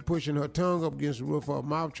 she keep pushing her tongue up against the roof of her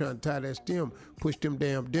mouth trying to tie that stem, push them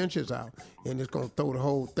damn dentures out, and it's going to throw the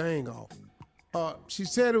whole thing off. She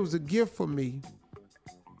said it was a gift for me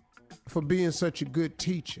for being such a good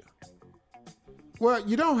teacher. Well,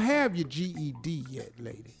 you don't have your GED yet,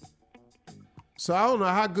 lady. So I don't know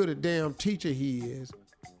how good a damn teacher he is.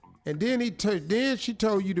 And then then she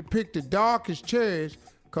told you to pick the darkest cherries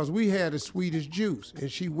because we had the sweetest juice.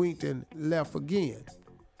 And she winked and left again.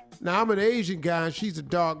 Now, I'm an Asian guy and she's a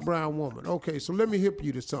dark brown woman. Okay, so let me hip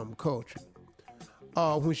you to something cultural.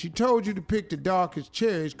 When she told you to pick the darkest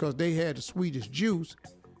cherries because they had the sweetest juice,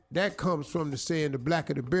 that comes from the saying, the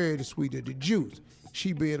blacker the berry, the sweeter the juice.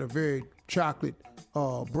 She being a very chocolate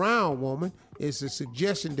brown woman, it's a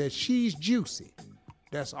suggestion that she's juicy.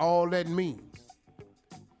 That's all that means.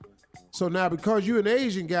 So now because you're an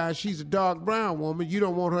Asian guy, she's a dark brown woman, you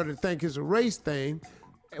don't want her to think it's a race thing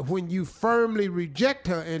when you firmly reject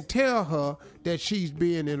her and tell her that she's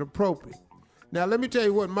being inappropriate. Now, let me tell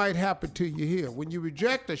you what might happen to you here. When you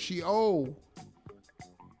reject her, she old,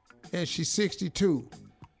 and she's 62.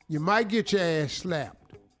 You might get your ass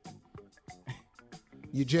slapped.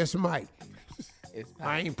 You just might.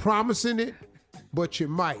 I ain't promising it, but you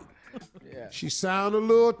might. Yeah. She sound a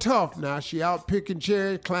little tough now. She out picking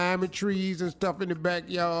cherries, climbing trees and stuff in the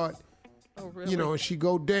backyard. Oh, really? You know, and she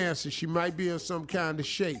go dancing. She might be in some kind of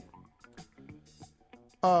shape.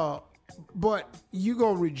 But you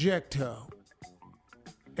gonna reject her.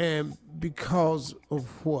 And because of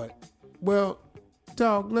what? Well,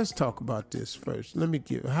 dog, let's talk about this first.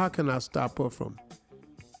 How can I stop her from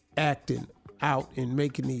acting out and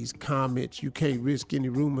making these comments? You can't risk any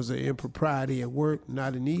rumors of impropriety at work.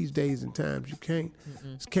 Not in these days and times. You can't.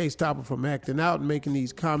 Can't stop her from acting out and making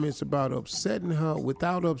these comments about upsetting her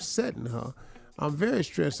without upsetting her. I'm very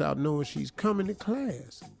stressed out knowing she's coming to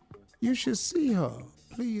class. You should see her.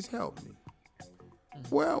 Please help me.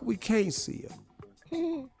 Well, we can't see her.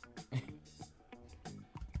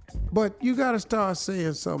 But you got to start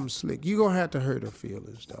saying something slick. You're going to have to hurt her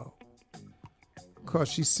feelings, dog. Because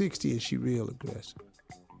she's 60 and she real aggressive.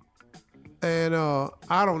 And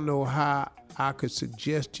I don't know how I could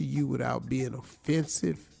suggest to you without being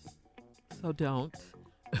offensive. So don't.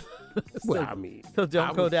 So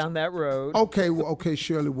don't go down that road. Okay,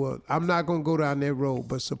 Shirley, well, I'm not going to go down that road.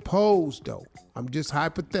 But suppose, though, I'm just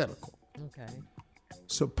hypothetical. Okay.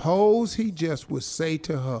 Suppose he just would say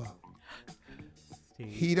to her,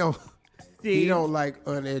 he don't like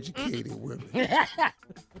uneducated women.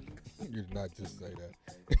 You did not just say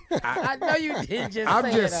that. I know you did just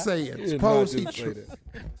I'm say just that. saying. Suppose he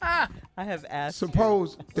I have asked.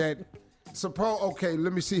 Suppose, okay,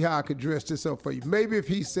 let me see how I could dress this up for you. Maybe if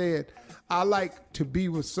he said, I like to be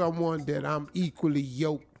with someone that I'm equally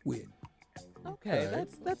yoked with. Okay,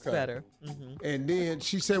 that's better. Mm-hmm. And then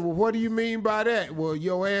she said, well, what do you mean by that? Well,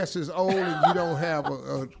 your ass is old and you don't have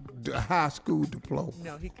a high school diploma.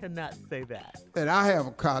 No, he cannot say that. And I have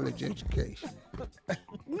a college education.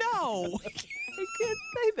 No, he can't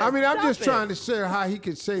say that. I mean, I'm Stop just it. trying to say how he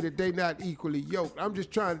could say that they not equally yoked. I'm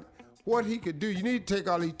just trying, what he could do. You need to take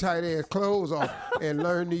all these tight ass clothes off and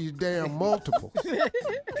learn these damn multiples.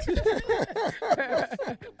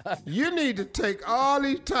 You need to take all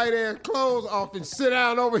these tight ass clothes off and sit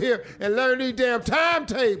down over here and learn these damn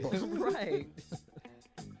timetables. Right.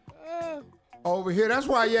 Over here, that's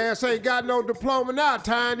why your ass ain't got no diploma now,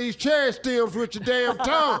 tying these cherry stems with your damn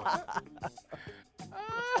tongue.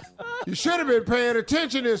 You should have been paying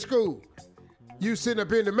attention in school. You sitting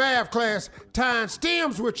up in the math class tying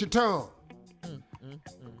stems with your tongue.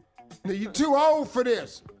 Now, you're too old for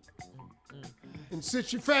this. And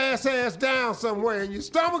sit your fast ass down somewhere, and your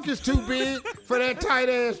stomach is too big for that tight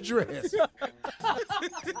ass dress.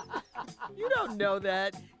 You don't know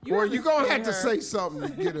that. Well, you're going to have to say something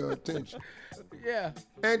to get her attention. Yeah.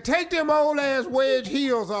 And take them old ass wedge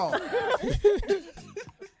heels off.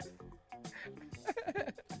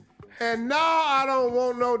 And now I don't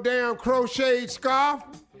want no damn crocheted scarf.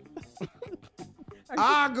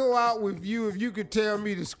 I'll go out with you if you could tell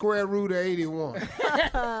me the square root of 81.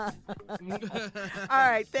 All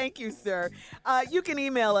right. Thank you, sir. You can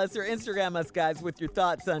email us or Instagram us, guys, with your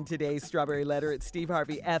thoughts on today's Strawberry Letter at Steve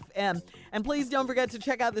Harvey FM. And please don't forget to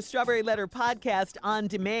check out the Strawberry Letter podcast on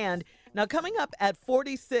demand. Now, coming up at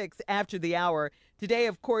 46 after the hour, today,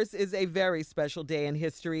 of course, is a very special day in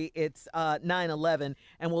history. It's 9/11,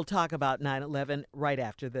 and we'll talk about 9/11 right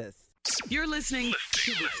after this. You're listening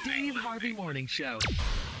to the Steve Harvey Morning Show.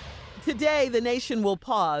 Today, the nation will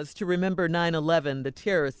pause to remember 9/11, the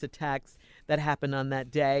terrorist attacks that happened on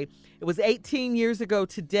that day. It was 18 years ago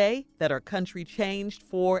today that our country changed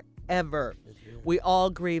forever. We all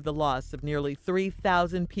grieve the loss of nearly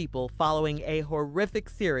 3,000 people following a horrific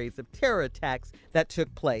series of terror attacks that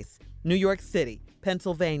took place. New York City,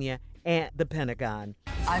 Pennsylvania, and the Pentagon.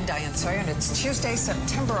 I'm Diane Sawyer, and it's Tuesday,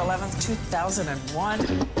 September 11th, 2001.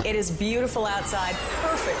 It is beautiful outside.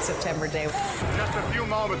 Perfect September day. Just a few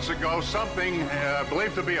moments ago, something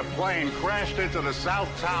believed to be a plane crashed into the South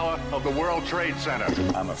Tower of the World Trade Center.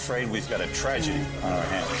 I'm afraid we've got a tragedy on our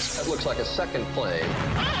hands. That looks like a second plane.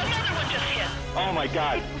 Another one just hit. Oh, my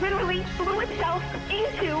God. It literally flew itself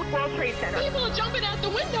into World Trade Center. People are jumping out the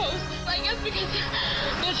windows, I guess because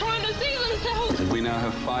they're trying to save themselves. We now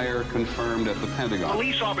have fire confirmed at the Pentagon.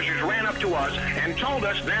 Police officers ran up to us and told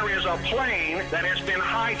us there is a plane that has been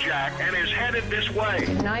hijacked and is headed this way.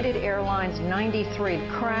 United Airlines 93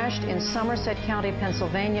 crashed in Somerset County,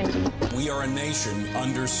 Pennsylvania. We are a nation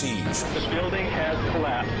under siege. The building has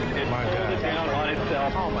collapsed. It pulled it down on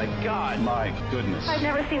itself. Oh, my God. My goodness. I've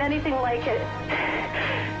never seen anything like it.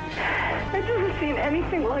 I've never seen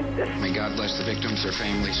anything like this. May God bless the victims, their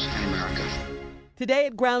families, and America. Today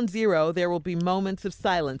at Ground Zero, there will be moments of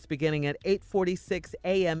silence beginning at 8:46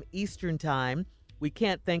 a.m. Eastern Time. We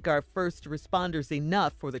can't thank our first responders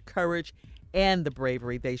enough for the courage and the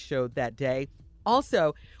bravery they showed that day.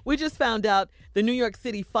 Also, we just found out the New York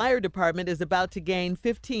City Fire Department is about to gain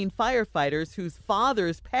 15 firefighters whose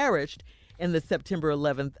fathers perished in the September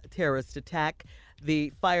 11th terrorist attack.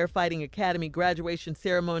 The Firefighting Academy graduation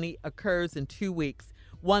ceremony occurs in 2 weeks.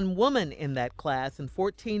 1 woman in that class and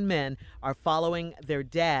 14 men are following their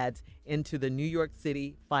dads into the New York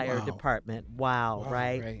City Fire Department. Wow,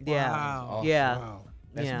 right? Yeah. Wow. Yeah. Wow.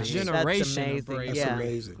 That's a That's generation amazing. of bravery. Yeah. That's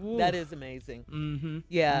amazing. That is amazing. Mm-hmm.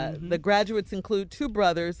 Yeah. The graduates include 2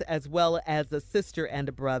 brothers as well as a sister and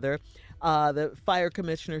a brother. The fire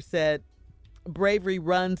commissioner said, bravery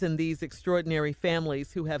runs in these extraordinary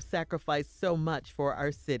families who have sacrificed so much for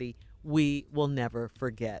our city. We will never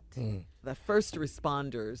forget. The first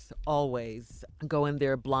responders always go in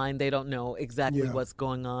there blind. They don't know exactly what's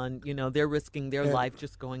going on. You know, they're risking their life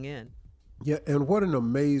just going in. Yeah, and what an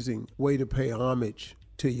amazing way to pay homage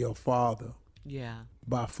to your father. Yeah.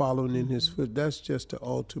 By following in his foot. That's just the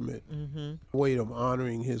ultimate way of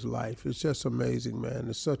honoring his life. It's just amazing, man.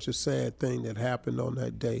 It's such a sad thing that happened on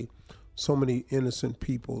that day. So many innocent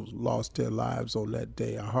people lost their lives on that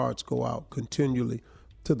day. Our hearts go out continually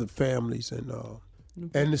to the families and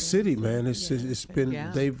the city, man. It's been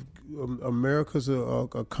America's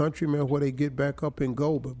a country, man, where they get back up and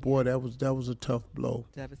go. But boy, that was a tough blow.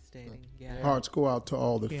 Devastating. Yeah. Hearts go out to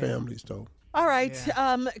all the families, though. All right.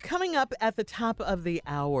 Coming up at the top of the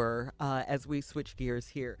hour, as we switch gears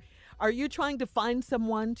here, are you trying to find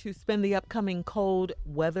someone to spend the upcoming cold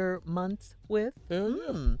weather months with?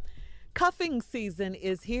 Cuffing season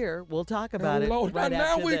is here. We'll talk about it right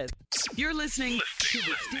after this. You're listening to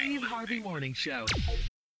the Steve Harvey Morning Show.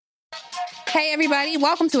 Hey, everybody.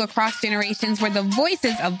 Welcome to Across Generations, where the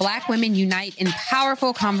voices of Black women unite in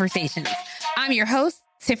powerful conversations. I'm your host,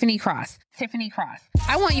 Tiffany Cross.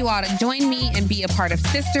 I want you all to join me and be a part of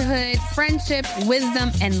sisterhood, friendship, wisdom,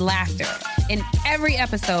 and laughter. In every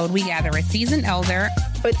episode, we gather a seasoned elder.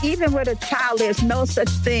 But even with a child, there's no such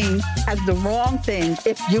thing as the wrong thing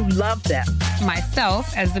if you love them.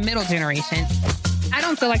 Myself as the middle generation. I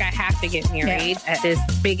don't feel like I have to get married at this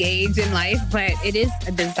big age in life, but it is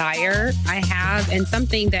a desire I have and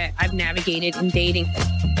something that I've navigated in dating.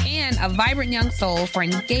 And a vibrant young soul for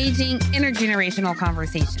engaging intergenerational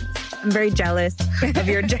conversations. I'm very jealous of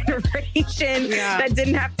your generation that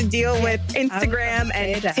didn't have to deal with Instagram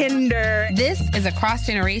and Tinder. This is Across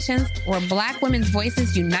Generations, where Black women's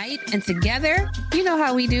voices unite, and together, you know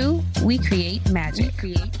how we do, we create magic.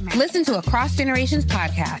 Listen to Across Generations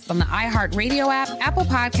podcast on the iHeartRadio app, Apple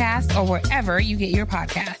Podcasts, or wherever you get your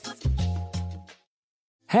podcasts.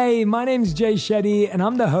 Hey, my name's Jay Shetty, and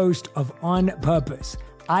I'm the host of On Purpose.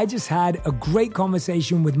 I just had a great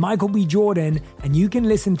conversation with Michael B. Jordan, and you can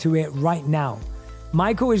listen to it right now.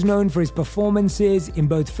 Michael is known for his performances in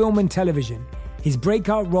both film and television. His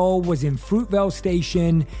breakout role was in Fruitvale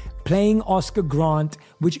Station, playing Oscar Grant,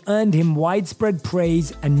 which earned him widespread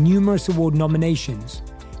praise and numerous award nominations.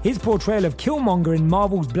 His portrayal of Killmonger in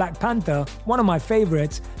Marvel's Black Panther, one of my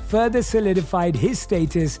favorites, further solidified his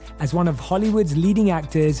status as one of Hollywood's leading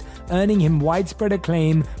actors, earning him widespread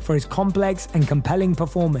acclaim for his complex and compelling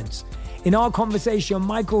performance. In our conversation,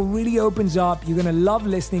 Michael really opens up. You're going to love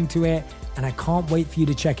listening to it, and I can't wait for you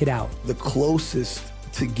to check it out. The closest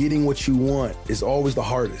to getting what you want is always the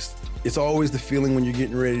hardest. It's always the feeling when you're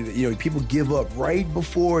getting ready to, people give up right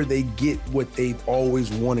before they get what they've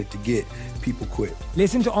always wanted to get. People quit.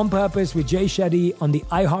 Listen to On Purpose with Jay Shetty on the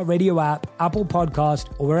iHeartRadio app, Apple Podcast,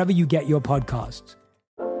 or wherever you get your podcasts.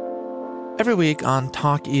 Every week on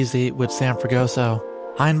Talk Easy with Sam Fragoso,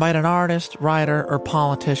 I invite an artist, writer, or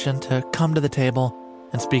politician to come to the table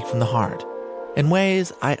and speak from the heart in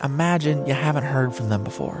ways I imagine you haven't heard from them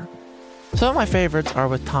before. Some of my favorites are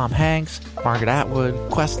with Tom Hanks, Margaret Atwood,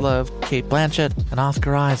 Questlove, Cate Blanchett, and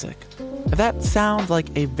Oscar Isaac. If that sounds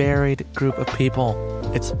like a varied group of people,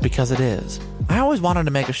 it's because it is. I always wanted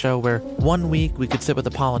to make a show where 1 week we could sit with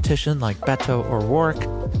a politician like Beto O'Rourke,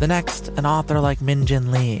 the next an author like Min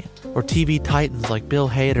Jin Lee, or TV titans like Bill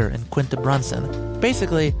Hader and Quinta Brunson.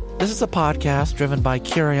 Basically, this is a podcast driven by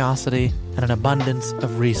curiosity and an abundance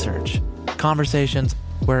of research. Conversations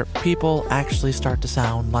where people actually start to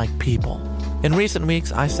sound like people. In recent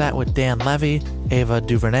weeks, I sat with Dan Levy, Ava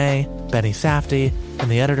DuVernay, Benny Safdie,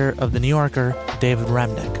 and the editor of The New Yorker, David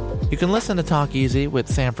Remnick. You can listen to Talk Easy with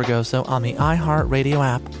Sam Fragoso on the iHeartRadio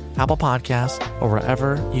app, Apple Podcasts, or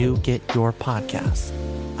wherever you get your podcasts.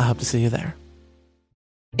 I hope to see you there.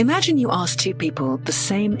 Imagine you ask 2 people the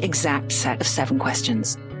same exact set of 7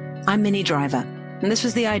 questions. I'm Minnie Driver, And this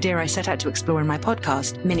was the idea I set out to explore in my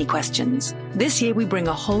podcast, Mini Questions. This year, we bring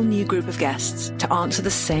a whole new group of guests to answer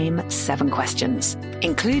the same 7 questions,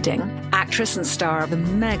 including actress and star of the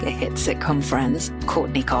mega hit sitcom Friends,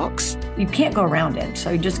 Courtney Cox. You can't go around it,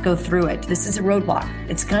 so you just go through it. This is a roadblock.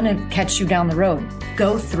 It's going to catch you down the road.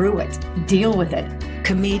 Go through it. Deal with it.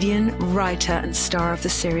 Comedian, writer, and star of the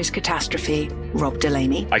series Catastrophe, Rob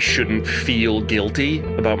Delaney. I shouldn't feel guilty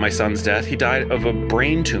about my son's death. He died of a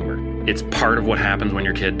brain tumor. It's part of what happens when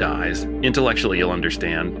your kid dies. Intellectually, you'll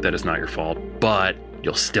understand that it's not your fault, but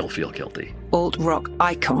you'll still feel guilty. Alt-rock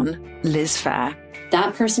icon, Liz Phair.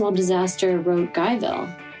 That personal disaster wrote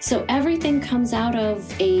Guyville. So everything comes out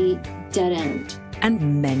of a dead end.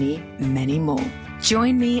 And many, many more.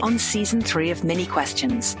 Join me on Season 3 of Mini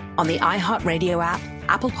Questions on the iHeartRadio app,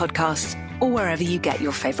 Apple Podcasts, or wherever you get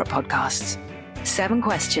your favorite podcasts. 7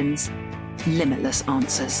 questions, limitless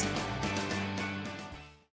answers.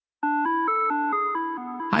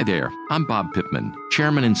 Hi there, I'm Bob Pittman,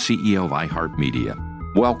 Chairman and CEO of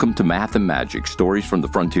iHeartMedia. Welcome to Math and Magic, Stories from the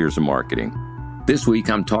Frontiers of Marketing. This week,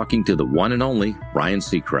 I'm talking to the one and only Ryan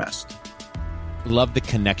Seacrest. Love the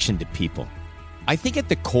connection to people. I think at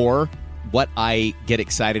the core, what I get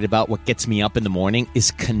excited about, what gets me up in the morning, is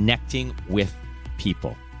connecting with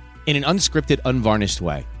people in an unscripted, unvarnished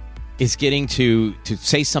way. Is getting to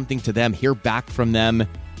say something to them, hear back from them,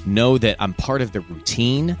 know that I'm part of the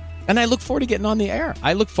routine. And I look forward to getting on the air.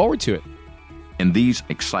 I look forward to it. In these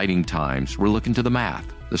exciting times, we're looking to the math,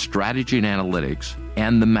 the strategy and analytics,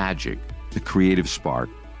 and the magic, the creative spark,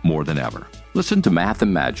 more than ever. Listen to Math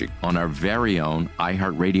and Magic on our very own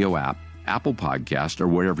iHeartRadio app, Apple Podcast, or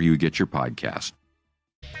wherever you get your podcast.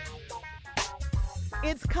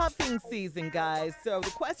 It's cuffing season, guys. So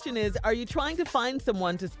the question is, are you trying to find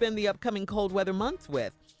someone to spend the upcoming cold weather months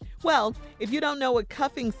with? Well, if you don't know what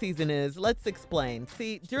cuffing season is, let's explain.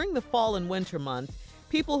 See, during the fall and winter months,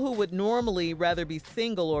 people who would normally rather be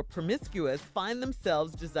single or promiscuous find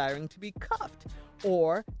themselves desiring to be cuffed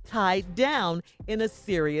or tied down in a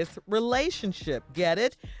serious relationship. Get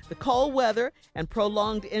it? The cold weather and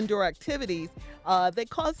prolonged indoor activities, they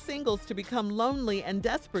cause singles to become lonely and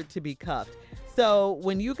desperate to be cuffed. So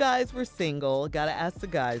when you guys were single, gotta ask the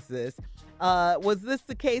guys this, was this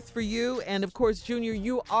the case for you? And of course, Junior,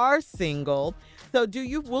 you are single. So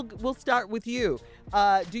we'll start with you.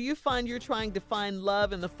 Do you find you're trying to find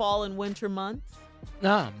love in the fall and winter months?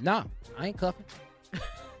 No, I ain't cuffing.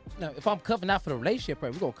 No, if I'm cuffing out for the relationship,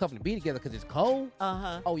 we're going to cuff and be together because it's cold.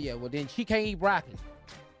 Uh-huh. Oh, yeah, well, then she can't eat broccoli.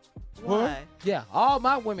 Why? Yeah, all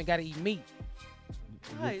my women got to eat meat.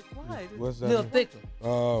 Why? What's that? A little thicker.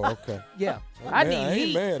 Oh, okay. Yeah. Man, I need I ain't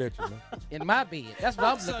heat mad at you, man. in my bed. That's what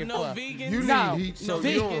I'm looking for. You need heat so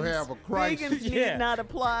you don't have a crisis. Vegans need not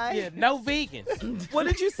apply. Yeah, no vegans. What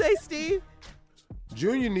did you say, Steve?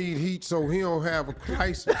 Junior need heat so he don't have a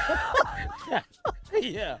crisis.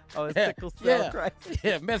 Yeah. Oh, it's sickle cell crisis.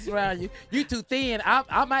 Yeah, mess around. You too thin.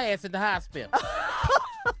 I'm my ass in the hospital.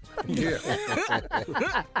 Yeah.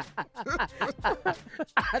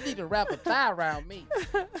 I need to wrap a tie around me.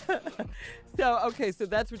 So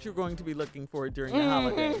that's what you're going to be looking for during the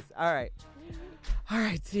holidays. All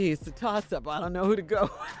right, Steve, it's a toss-up. I don't know who to go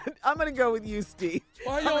with. I'm going to go with you, Steve.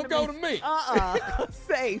 Why you don't go to me?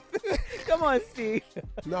 Safe. Come on, Steve.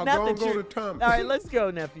 No, go to Tommy. All right, let's go,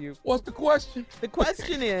 nephew. What's the question? The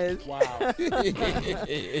question is, wow.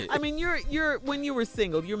 I mean, you're when you were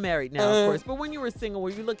single, you're married now, of course, but when you were single,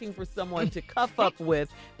 were you looking for someone to cuff up with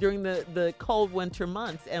during the cold winter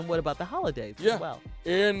months? And what about the holidays as well?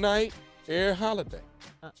 Every night, every holiday.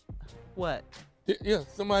 What? Yeah,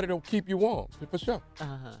 somebody that'll keep you warm, for sure.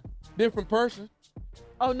 Uh-huh. Different person.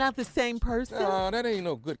 Oh, not the same person? No, that ain't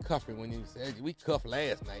no good cuffing when you say, we cuffed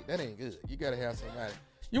last night. That ain't good. You got to have somebody.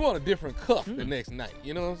 You want a different cuff the next night.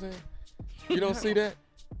 You know what I'm saying? You don't see that?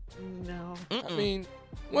 No. I mean,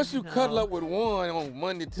 once you cuddle up with one on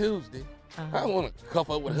Monday, Tuesday, I want to cuff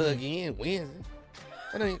up with her again Wednesday.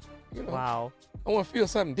 That ain't, Wow. I want to feel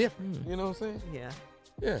something different. You know what I'm saying? Yeah.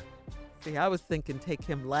 Yeah. See, I was thinking take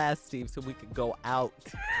him last, Steve, so we could go out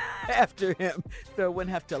after him, so it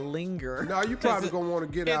wouldn't have to linger. No, you probably going to want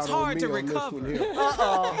to get out on me on this one here.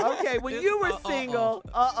 Okay, when you were single,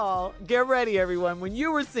 get ready, everyone. When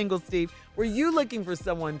you were single, Steve, were you looking for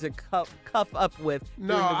someone to cuff up with?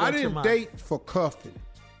 No, I didn't date for cuffing.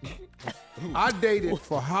 I dated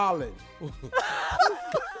for hollering.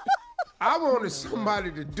 I wanted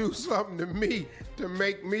somebody to do something to me to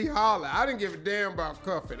make me holler. I didn't give a damn about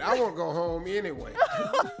cuffing. I want to go home anyway.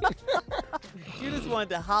 You just wanted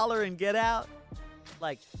to holler and get out?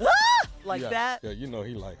 Like that? Yeah, you know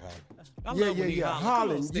he like hollering. Yeah,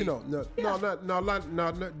 hollering.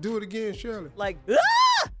 No, do it again, Shirley. Like,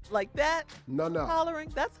 Like that? No.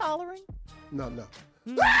 Hollering? That's hollering? No.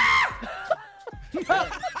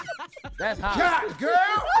 That's hot. God,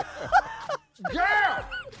 girl!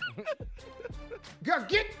 Girl,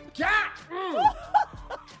 get God!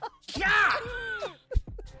 God!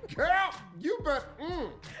 Girl, you better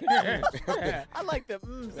I like the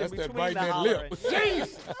That's in that between bite the that hollering. lip.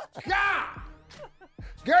 Jeez! God!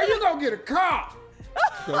 Girl, you gonna get a car!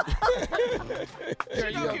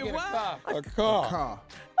 A car.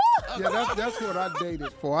 Yeah, that's what I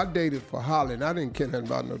dated for. I dated for hollering. I didn't care nothing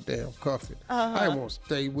about no damn cuffing. I didn't want to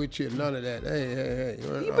stay with you, none of that. Hey.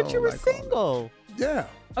 Yeah, but you were single. Yeah.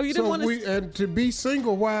 Oh, you didn't want to. And to be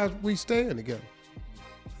single, why is we staying together?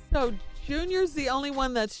 So Junior's the only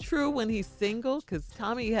one that's true when he's single? Because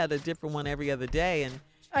Tommy had a different one every other day, and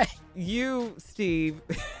you, Steve,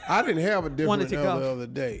 I didn't have a different wanted to one go. the other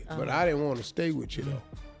day, but I didn't want to stay with you though.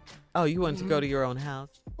 Oh, you wanted to go to your own house?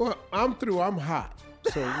 Well, I'm through. I'm hot.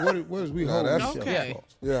 So what is we holding that's each other okay. for?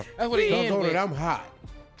 Yeah. That's what he Don't end know with. that I'm hot.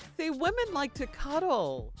 See, women like to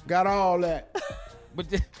cuddle. Got all that. But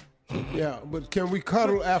Yeah, but can we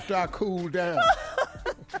cuddle after I cool down?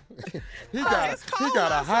 He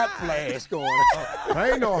got a hot flash going on.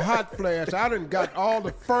 I ain't no hot flash. I done got all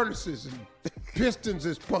the furnaces and pistons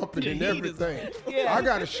is pumping and everything. Yeah. I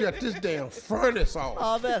gotta shut this damn furnace off.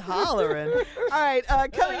 All that hollering. All right,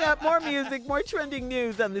 coming up, more music, more trending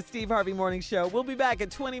news on the Steve Harvey Morning Show. We'll be back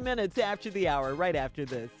at 20 minutes after the hour, right after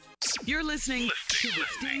this. You're listening to the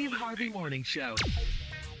Steve Harvey Morning Show.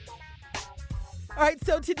 All right,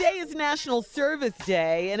 so today is National Service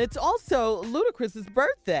Day, and it's also Ludacris's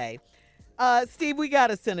birthday. Steve, we got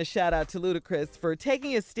to send a shout out to Ludacris for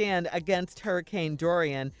taking a stand against Hurricane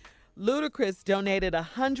Dorian. Ludacris donated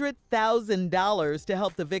 $100,000 to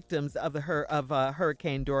help the victims of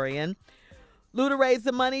Hurricane Dorian. Luda raised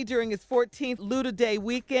the money during his 14th Luda Day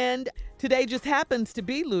weekend. Today just happens to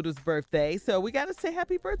be Luda's birthday, so we got to say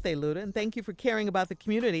happy birthday, Luda, and thank you for caring about the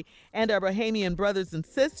community and our Bahamian brothers and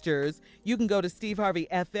sisters. You can go to Steve Harvey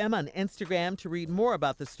FM on Instagram to read more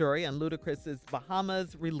about the story on Ludacris's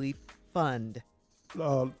Bahamas Relief Fund.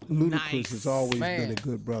 Ludacris has always been a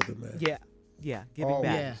good brother, man. Yeah, giving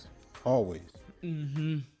back. Always.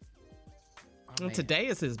 Mm-hmm. And today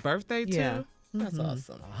is his birthday, too. Yeah. That's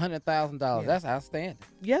awesome. $100,000. That's outstanding.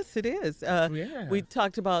 Yes, it is. We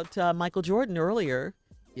talked about Michael Jordan earlier.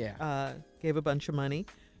 Yeah. Gave a bunch of money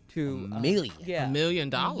to $1 million. Yeah. $1 million.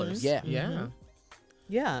 Yeah. Yeah.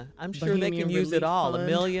 Yeah, I'm sure they Bahamian can use it Relief all. Fund. $1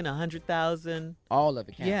 million, 100,000. All of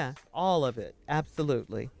it counts. Yeah, all of it.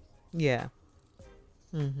 Absolutely. Yeah.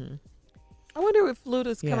 I wonder if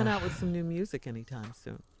Luda's coming out with some new music anytime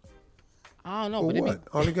soon. I don't know. Well, But what?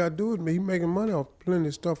 All he gotta do is he making money off plenty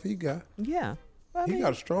of stuff he got. Yeah. Well, I He mean,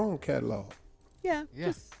 got a strong catalog. yeah. Yeah.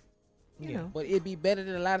 Just, you know, But it'd be better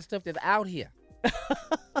than a lot of stuff that's out here.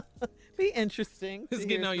 be interesting. It's to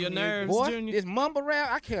getting hear on your some music. nerves, Boy, Junior. this mumble rap,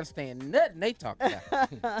 I can't stand nothing they talk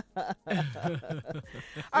about.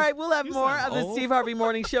 All right, we'll have more sound of the old. Steve Harvey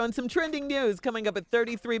Morning Show and some trending news coming up at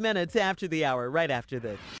 33 minutes after the hour, right after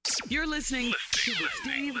this. You're listening to the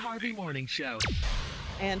Steve Harvey Morning Show.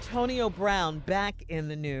 Antonio Brown back in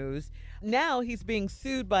the news. Now he's being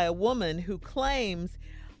sued by a woman who claims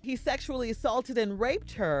he sexually assaulted and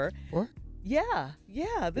raped her. What? Yeah.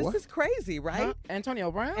 This What? is crazy, right? Huh?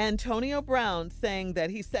 Antonio Brown? Antonio Brown saying that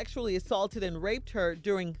he sexually assaulted and raped her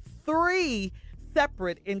during 3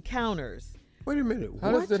 separate encounters. Wait a minute.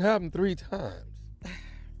 How What? does it happen 3 times?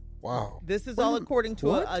 Wow. This is all according to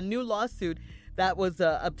what? a new lawsuit that was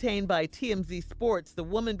obtained by TMZ Sports. The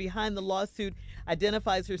woman behind the lawsuit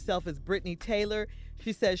identifies herself as Brittany Taylor.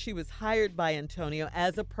 She says she was hired by Antonio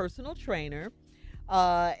as a personal trainer.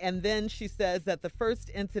 And then she says that the first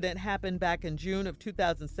incident happened back in June of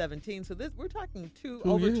 2017. So we're talking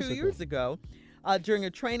over 2 years ago. During a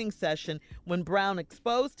training session when Brown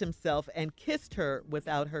exposed himself and kissed her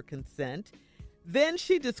without her consent. Then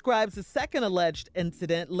she describes a second alleged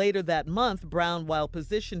incident later that month. Brown, while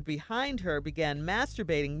positioned behind her, began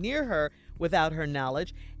masturbating near her without her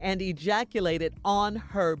knowledge and ejaculated on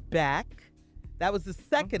her back. That was the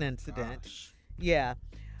second incident. Yeah.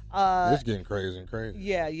 It's getting crazy and crazy.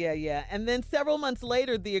 Yeah. And then several months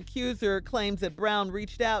later, the accuser claims that Brown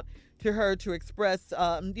reached out to her to express,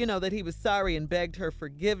 that he was sorry and begged her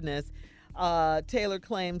forgiveness. Taylor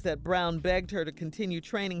claims that Brown begged her to continue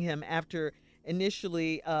training him after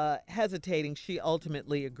initially hesitating. She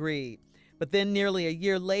ultimately agreed. But then nearly a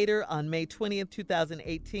year later, on May 20th,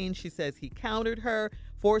 2018, she says he countered her,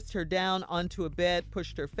 forced her down onto a bed,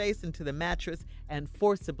 pushed her face into the mattress, and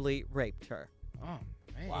forcibly raped her. Oh,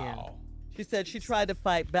 man. Wow. She said she tried to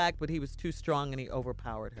fight back, but he was too strong and he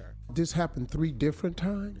overpowered her. This happened 3 different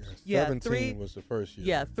times? Yeah, 17 was the first year.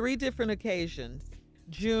 Yeah, 3 different occasions.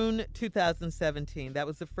 June 2017. That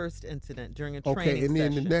was the first incident during a training Okay, and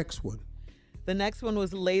then session. the next one? The next one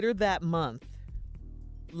was later that month,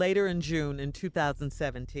 later in June in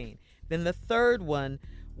 2017. Then the third one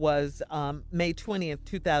was May 20th,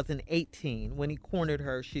 2018, when he cornered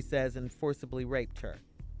her, she says, and forcibly raped her.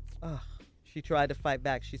 Ugh. She tried to fight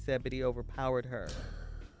back, she said, but he overpowered her.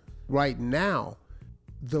 Right now,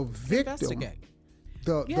 the victim,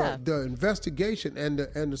 the investigation and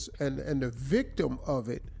the victim of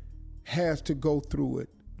it has to go through it.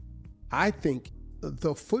 I think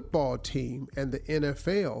the football team and the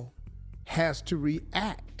NFL has to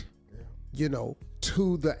react,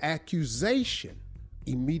 to the accusation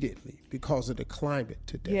immediately because of the climate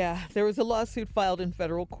today. Yeah, there was a lawsuit filed in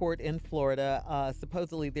federal court in Florida.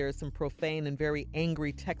 Supposedly there are some profane and very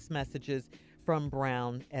angry text messages from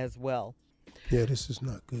Brown as well. Yeah, this is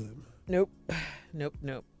not good, man. Nope.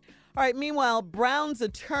 All right, meanwhile, Brown's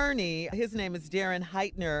attorney, his name is Darren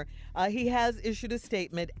Heitner, he has issued a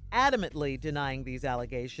statement adamantly denying these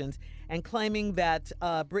allegations and claiming that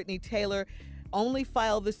Brittany Taylor only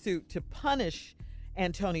filed the suit to punish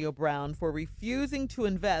Antonio Brown for refusing to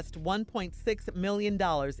invest $1.6 million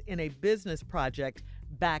in a business project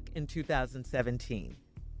back in 2017.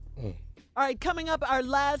 All right, coming up, our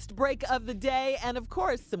last break of the day, and of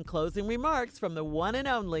course, some closing remarks from the one and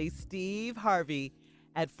only Steve Harvey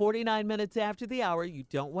at 49 minutes after the hour. You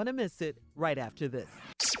don't want to miss it right after this.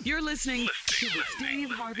 You're listening to the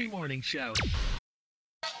Steve Harvey Morning Show.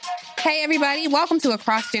 Hey, everybody. Welcome to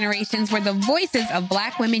Across Generations, where the voices of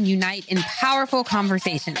Black women unite in powerful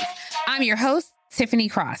conversations. I'm your host, Tiffany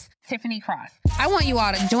Cross. I want you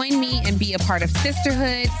all to join me and be a part of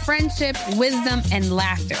sisterhood, friendship, wisdom, and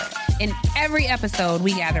laughter. In every episode,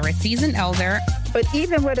 we gather a seasoned elder. But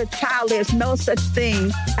even with a child, there's no such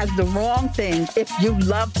thing as the wrong thing if you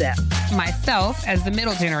love them. Myself as the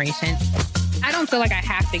middle generation. I don't feel like I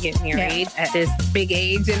have to get married at this big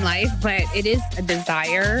age in life, but it is a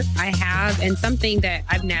desire I have and something that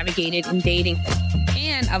I've navigated in dating.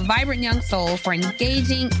 And a vibrant young soul for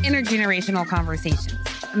engaging intergenerational conversations.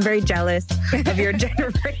 I'm very jealous of your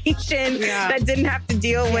generation that didn't have to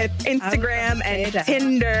deal with Instagram and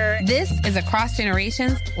Tinder. This is Across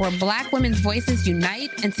Generations, where Black women's voices unite,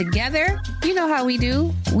 and together, you know how we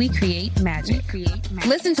do, we create magic.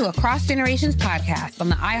 Listen to Across Generations podcast on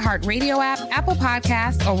the iHeartRadio app, Apple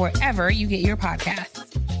Podcasts, or wherever you get your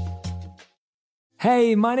podcasts.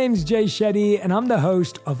 Hey, my name's Jay Shetty, and I'm the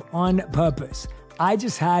host of On Purpose. I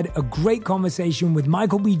just had a great conversation with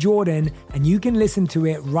Michael B. Jordan, and you can listen to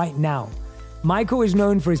it right now. Michael is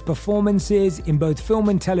known for his performances in both film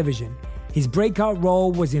and television. His breakout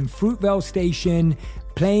role was in Fruitvale Station,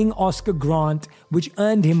 playing Oscar Grant, which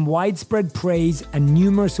earned him widespread praise and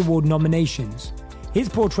numerous award nominations. His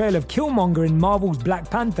portrayal of Killmonger in Marvel's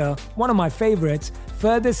Black Panther, one of my favorites,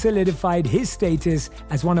 further solidified his status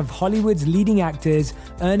as one of Hollywood's leading actors,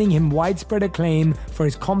 earning him widespread acclaim for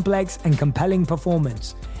his complex and compelling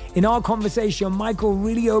performance. In our conversation, Michael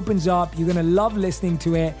really opens up. You're going to love listening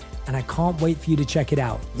to it, and I can't wait for you to check it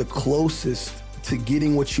out. The closest to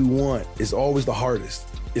getting what you want is always the hardest.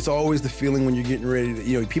 It's always the feeling when you're getting ready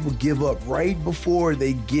to, people give up right before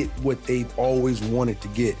they get what they've always wanted to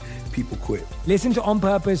get. People quit. Listen to On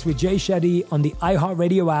Purpose with Jay Shetty on the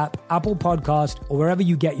iHeartRadio app, Apple Podcast, or wherever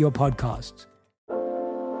you get your podcasts.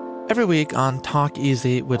 Every week on Talk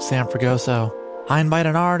Easy with Sam Fragoso, I invite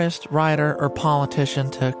an artist, writer, or politician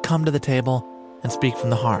to come to the table and speak from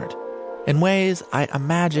the heart in ways I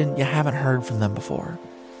imagine you haven't heard from them before.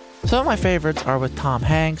 Some of my favorites are with Tom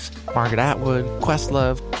Hanks, Margaret Atwood,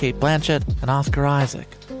 Questlove, Cate Blanchett, and Oscar Isaac.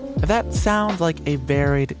 If that sounds like a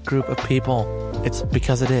varied group of people, it's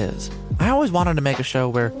because it is. I always wanted to make a show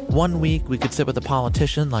where one week we could sit with a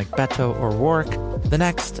politician like Beto O'Rourke, the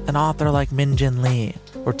next an author like Min Jin Lee,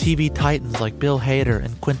 or TV titans like Bill Hader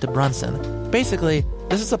and Quinta Brunson. Basically,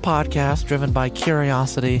 this is a podcast driven by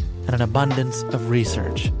curiosity and an abundance of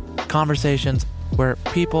research. Conversations where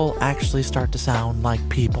people actually start to sound like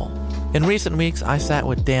people. In recent weeks, I sat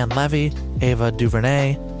with Dan Levy, Ava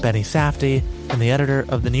DuVernay, Benny Safdie, and the editor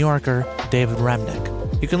of The New Yorker, David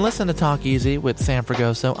Remnick. You can listen to Talk Easy with Sam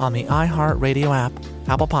Fragoso on the iHeartRadio app,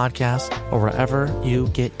 Apple Podcasts, or wherever you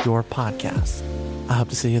get your podcasts. I hope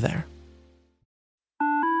to see you there.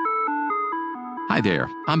 Hi there,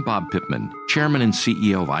 I'm Bob Pittman, Chairman and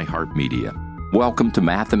CEO of iHeartMedia. Welcome to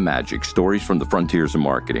Math and Magic, Stories from the Frontiers of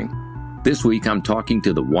Marketing. This week, I'm talking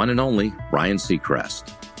to the one and only Ryan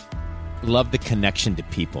Seacrest. Love the connection to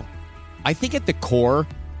people. I think at the core,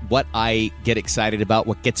 what I get excited about,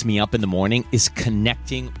 what gets me up in the morning, is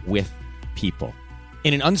connecting with people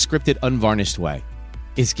in an unscripted, unvarnished way.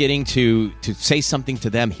 Is getting to say something to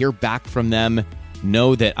them, hear back from them,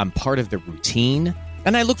 know that I'm part of the routine.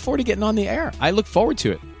 And I look forward to getting on the air. I look forward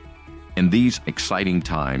to it. In these exciting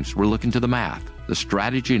times, we're looking to the math, the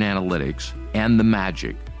strategy and analytics, and the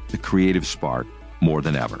magic, the creative spark, more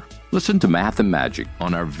than ever. Listen to Math and Magic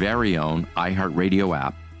on our very own iHeartRadio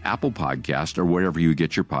app, Apple Podcast, or wherever you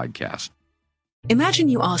get your podcast. Imagine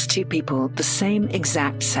you ask two people the same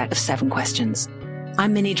exact set of 7 questions.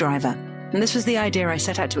 I'm Minnie Driver, and this was the idea I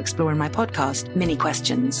set out to explore in my podcast, Mini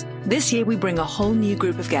Questions. This year, we bring a whole new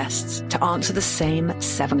group of guests to answer the same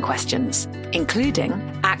 7 questions, including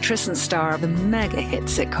actress and star of the mega hit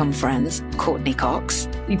sitcom Friends, Courtney Cox.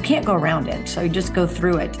 You can't go around it, so you just go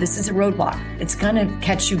through it. This is a roadblock. It's going to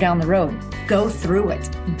catch you down the road. Go through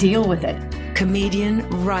it. Deal with it. Comedian,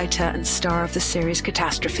 writer, and star of the series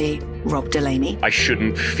Catastrophe, Rob Delaney. I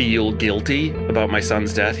shouldn't feel guilty about my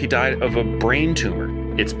son's death. He died of a brain tumor.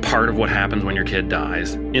 It's part of what happens when your kid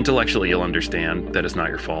dies. Intellectually, you'll understand that it's not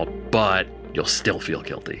your fault, but you'll still feel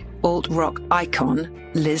guilty. Alt-rock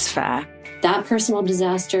icon, Liz Phair. That personal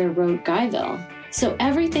disaster wrote Guyville. So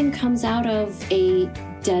everything comes out of a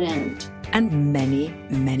dead end. And many,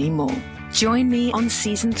 many more. Join me on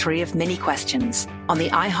Season 3 of Mini Questions on the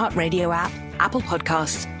iHeartRadio app, Apple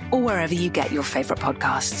Podcasts, or wherever you get your favorite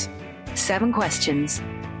podcasts. 7 questions,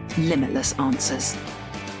 limitless answers.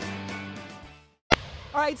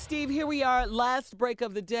 All right, Steve, here we are. Last break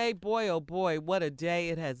of the day. Boy, oh boy, what a day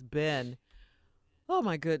it has been. Oh,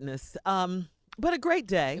 my goodness. But a great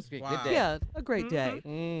day. It's been a good day. Yeah, a great day.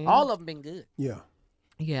 Mm-hmm. All of them been good. Yeah.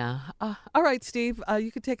 Yeah. All right, Steve,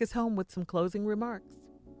 you could take us home with some closing remarks.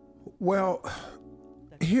 Well,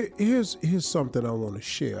 here's something I want to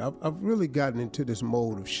share. I've really gotten into this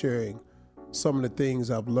mode of sharing some of the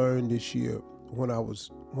things I've learned this year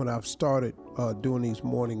when I've started doing these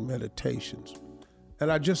morning meditations.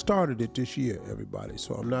 And I just started it this year, everybody.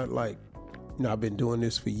 So I'm not like, I've been doing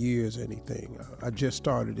this for years or anything. I just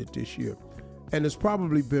started it this year. And it's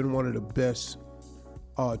probably been one of the best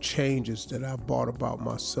changes that I've brought about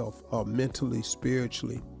myself mentally,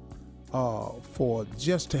 spiritually, for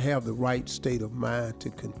just to have the right state of mind to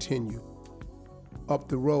continue up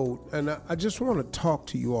the road. And I just want to talk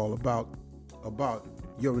to you all about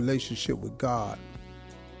your relationship with God.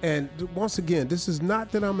 And once again, this is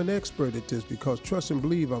not that I'm an expert at this, because trust and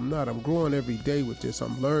believe I'm not. I'm growing every day with this.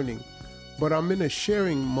 I'm learning. But I'm in a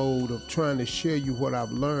sharing mode of trying to share you what I've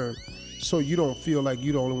learned, so you don't feel like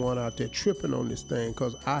you're the only one out there tripping on this thing,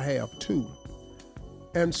 because I have too.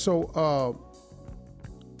 And so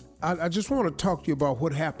I just want to talk to you about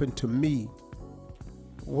what happened to me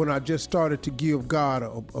when I just started to give God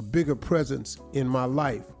a bigger presence in my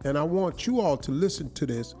life. And I want you all to listen to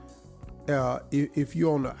this. If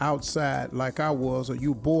you're on the outside like I was, or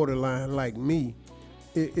you borderline like me,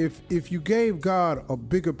 if you gave God a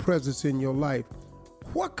bigger presence in your life,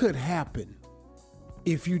 what could happen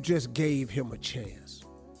if you just gave him a chance?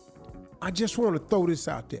 I just want to throw this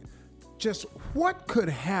out there. Just what could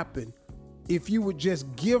happen if you would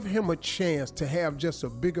just give him a chance to have just a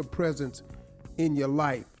bigger presence in your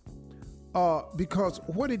life? Because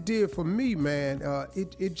what it did for me, man,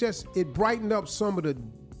 it brightened up some of the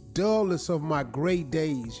dullness of my gray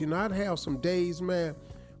days. I'd have some days, man,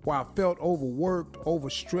 where I felt overworked,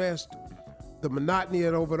 overstressed, the monotony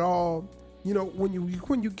of it all. When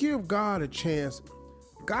you give God a chance,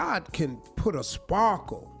 God can put a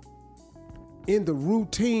sparkle in the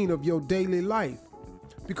routine of your daily life.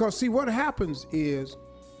 Because see, what happens is,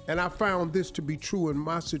 and I found this to be true in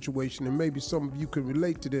my situation, and maybe some of you can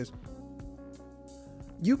relate to this,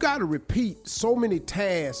 you got to repeat so many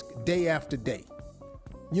tasks day after day.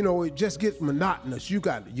 It just gets monotonous. You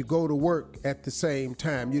go to work at the same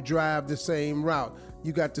time. You drive the same route.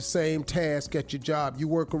 You got the same task at your job. You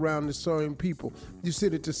work around the same people. You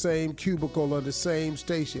sit at the same cubicle or the same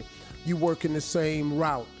station. You work in the same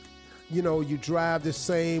route. You drive the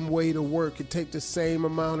same way to work. It takes the same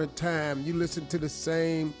amount of time. You listen to the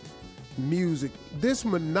same music. This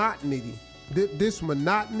monotony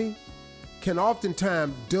can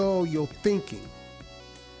oftentimes dull your thinking.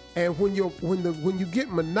 And when you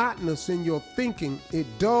get monotonous in your thinking, it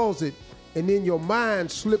dulls it, and then your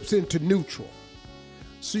mind slips into neutral.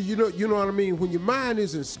 So you know what I mean? When your mind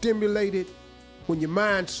isn't stimulated, when your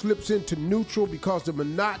mind slips into neutral because of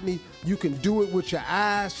monotony, you can do it with your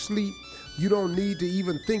eyes sleep. You don't need to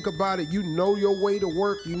even think about it. You know your way to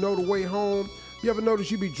work. You know the way home. You ever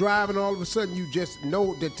notice you be driving, all of a sudden you just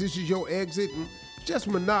know that this is your exit, and just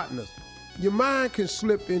monotonous. Your mind can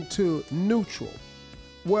slip into neutral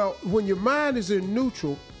Well, when your mind is in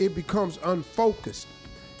neutral, it becomes unfocused.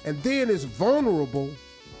 And then it's vulnerable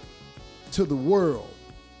to the world.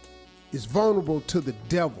 It's vulnerable to the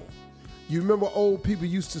devil. You remember old people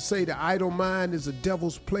used to say the idle mind is a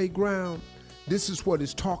devil's playground? This is what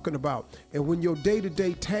it's talking about. And when your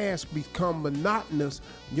day-to-day tasks become monotonous,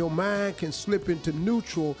 your mind can slip into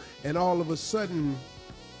neutral, and all of a sudden,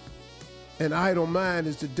 an idle mind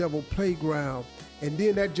is the devil's playground. And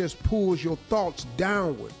then that just pulls your thoughts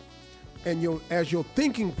downward. And as your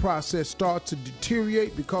thinking process starts to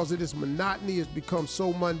deteriorate because of this monotony, it's become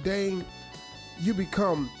so mundane, you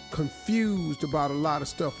become confused about a lot of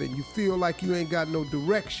stuff and you feel like you ain't got no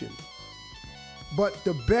direction. But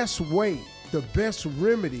the best way, the best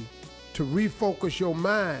remedy to refocus your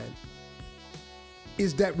mind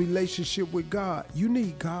is that relationship with God. You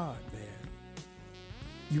need God, man.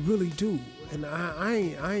 You really do. And I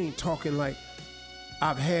ain't talking like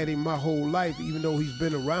I've had him my whole life, even though he's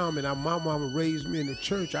been around me. Now, my mama raised me in the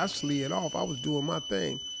church. I slid off. I was doing my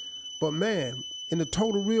thing. But man, in the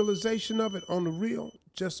total realization of it, on the real,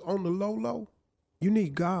 just on the low, you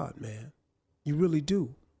need God, man. You really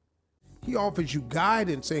do. He offers you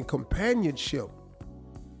guidance and companionship.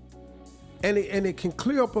 And it can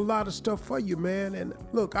clear up a lot of stuff for you, man. And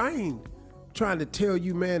look, I ain't trying to tell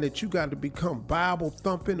you, man, that you got to become Bible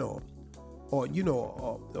thumping or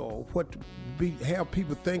have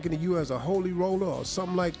people thinking of you as a holy roller or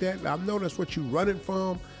something like that. I know that's what you're running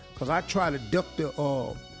from, because I try to duck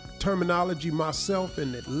the terminology myself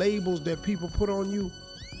and the labels that people put on you.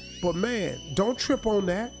 But man, don't trip on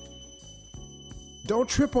that. Don't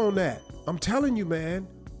trip on that. I'm telling you, man,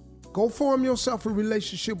 go form yourself a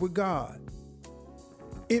relationship with God.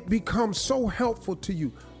 It becomes so helpful to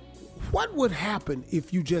you. What would happen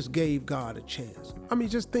if you just gave God a chance? I mean,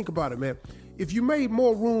 just think about it, man. If you made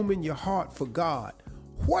more room in your heart for God,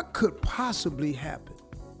 what could possibly happen?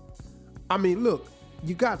 I mean, look,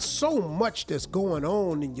 you got so much that's going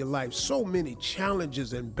on in your life, so many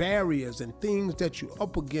challenges and barriers and things that you're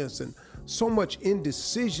up against, and so much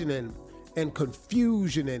indecision and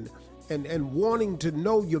confusion and wanting to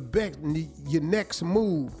know your next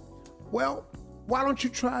move. Well, why don't you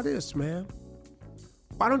try this, man?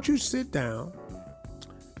 Why don't you sit down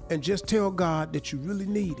and just tell God that you really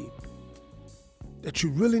need him, that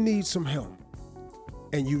you really need some help,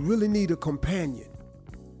 and you really need a companion,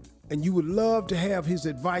 and you would love to have his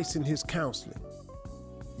advice and his counseling.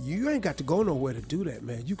 You ain't got to go nowhere to do that,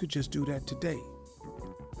 man. You could just do that today.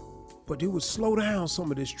 But it would slow down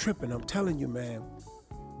some of this tripping. I'm telling you, man,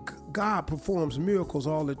 God performs miracles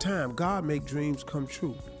all the time. God make dreams come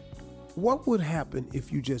true. What would happen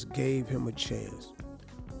if you just gave him a chance?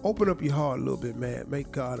 Open up your heart a little bit, man.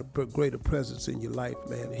 Make God a greater presence in your life,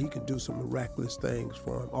 man. And he can do some miraculous things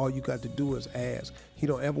for him. All you got to do is ask. He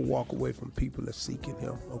don't ever walk away from people that's seeking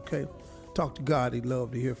him, okay? Talk to God. He'd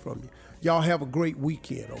love to hear from you. Y'all have a great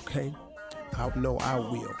weekend, okay? I know I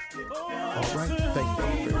will. All right? Thank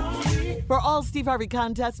you very much. For all Steve Harvey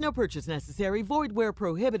contests, no purchase necessary, void where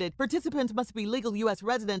prohibited. Participants must be legal U.S.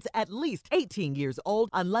 residents at least 18 years old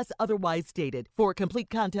unless otherwise stated. For complete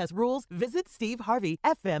contest rules, visit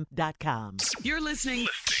SteveHarveyFM.com. You're listening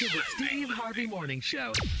to the Steve Harvey Morning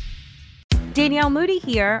Show. Danielle Moody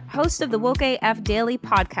here, host of the Woke AF Daily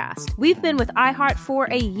podcast. We've been with iHeart for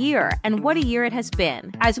a year, and what a year it has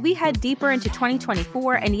been. As we head deeper into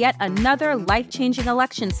 2024 and yet another life-changing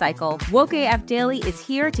election cycle, Woke AF Daily is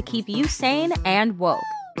here to keep you sane and woke.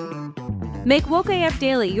 Make Woke AF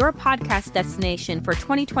Daily your podcast destination for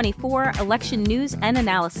 2024 election news and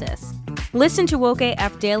analysis. Listen to Woke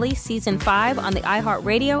AF Daily Season 5 on the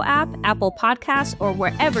iHeartRadio app, Apple Podcasts, or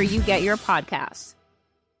wherever you get your podcasts.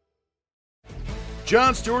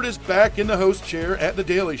 Jon Stewart is back in the host chair at The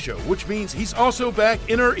Daily Show, which means he's also back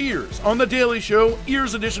in our ears on The Daily Show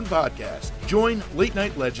Ears Edition podcast. Join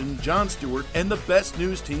late-night legend Jon Stewart and the best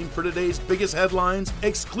news team for today's biggest headlines,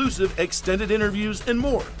 exclusive extended interviews, and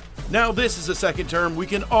more. Now this is a second term we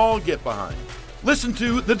can all get behind. Listen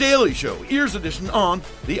to The Daily Show Ears Edition on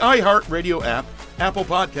the iHeartRadio app, Apple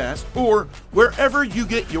Podcasts, or wherever you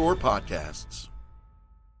get your podcasts.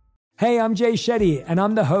 Hey, I'm Jay Shetty, and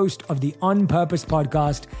I'm the host of the On Purpose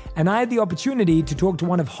podcast, and I had the opportunity to talk to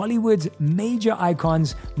one of Hollywood's major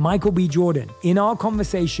icons, Michael B. Jordan. In our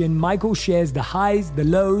conversation, Michael shares the highs, the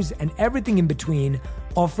lows, and everything in between,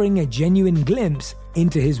 offering a genuine glimpse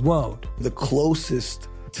into his world. The closest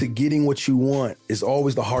to getting what you want is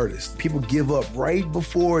always the hardest. People give up right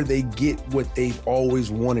before they get what they've always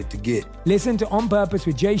wanted to get. Listen to On Purpose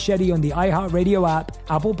with Jay Shetty on the iHeartRadio app,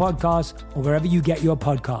 Apple Podcasts, or wherever you get your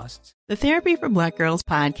podcasts. The Therapy for Black Girls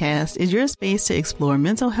podcast is your space to explore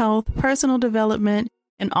mental health, personal development,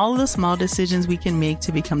 and all of the small decisions we can make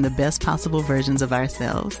to become the best possible versions of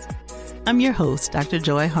ourselves. I'm your host, Dr.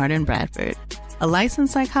 Joy Harden Bradford, a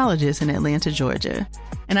licensed psychologist in Atlanta, Georgia,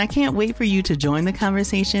 and I can't wait for you to join the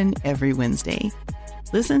conversation every Wednesday.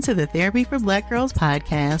 Listen to the Therapy for Black Girls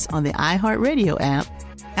podcast on the iHeartRadio app,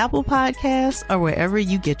 Apple Podcasts, or wherever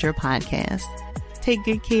you get your podcasts. Take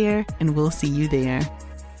good care, and we'll see you there.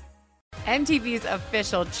 MTV's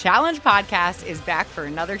official Challenge podcast is back for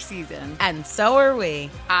another season. And so are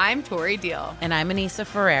we. I'm Tori Deal. And I'm Anissa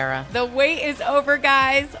Ferreira. The wait is over,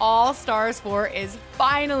 guys. All Stars 4 is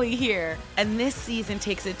finally here. And this season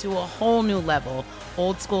takes it to a whole new level.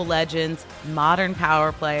 Old school legends, modern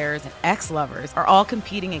power players, and ex-lovers are all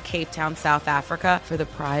competing in Cape Town, South Africa for the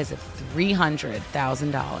prize of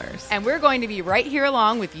 $300,000. And we're going to be right here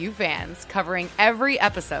along with you fans, covering every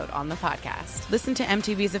episode on the podcast. Listen to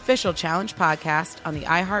MTV's official Challenge podcast on the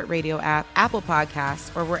iHeartRadio app, Apple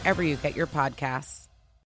Podcasts, or wherever you get your podcasts.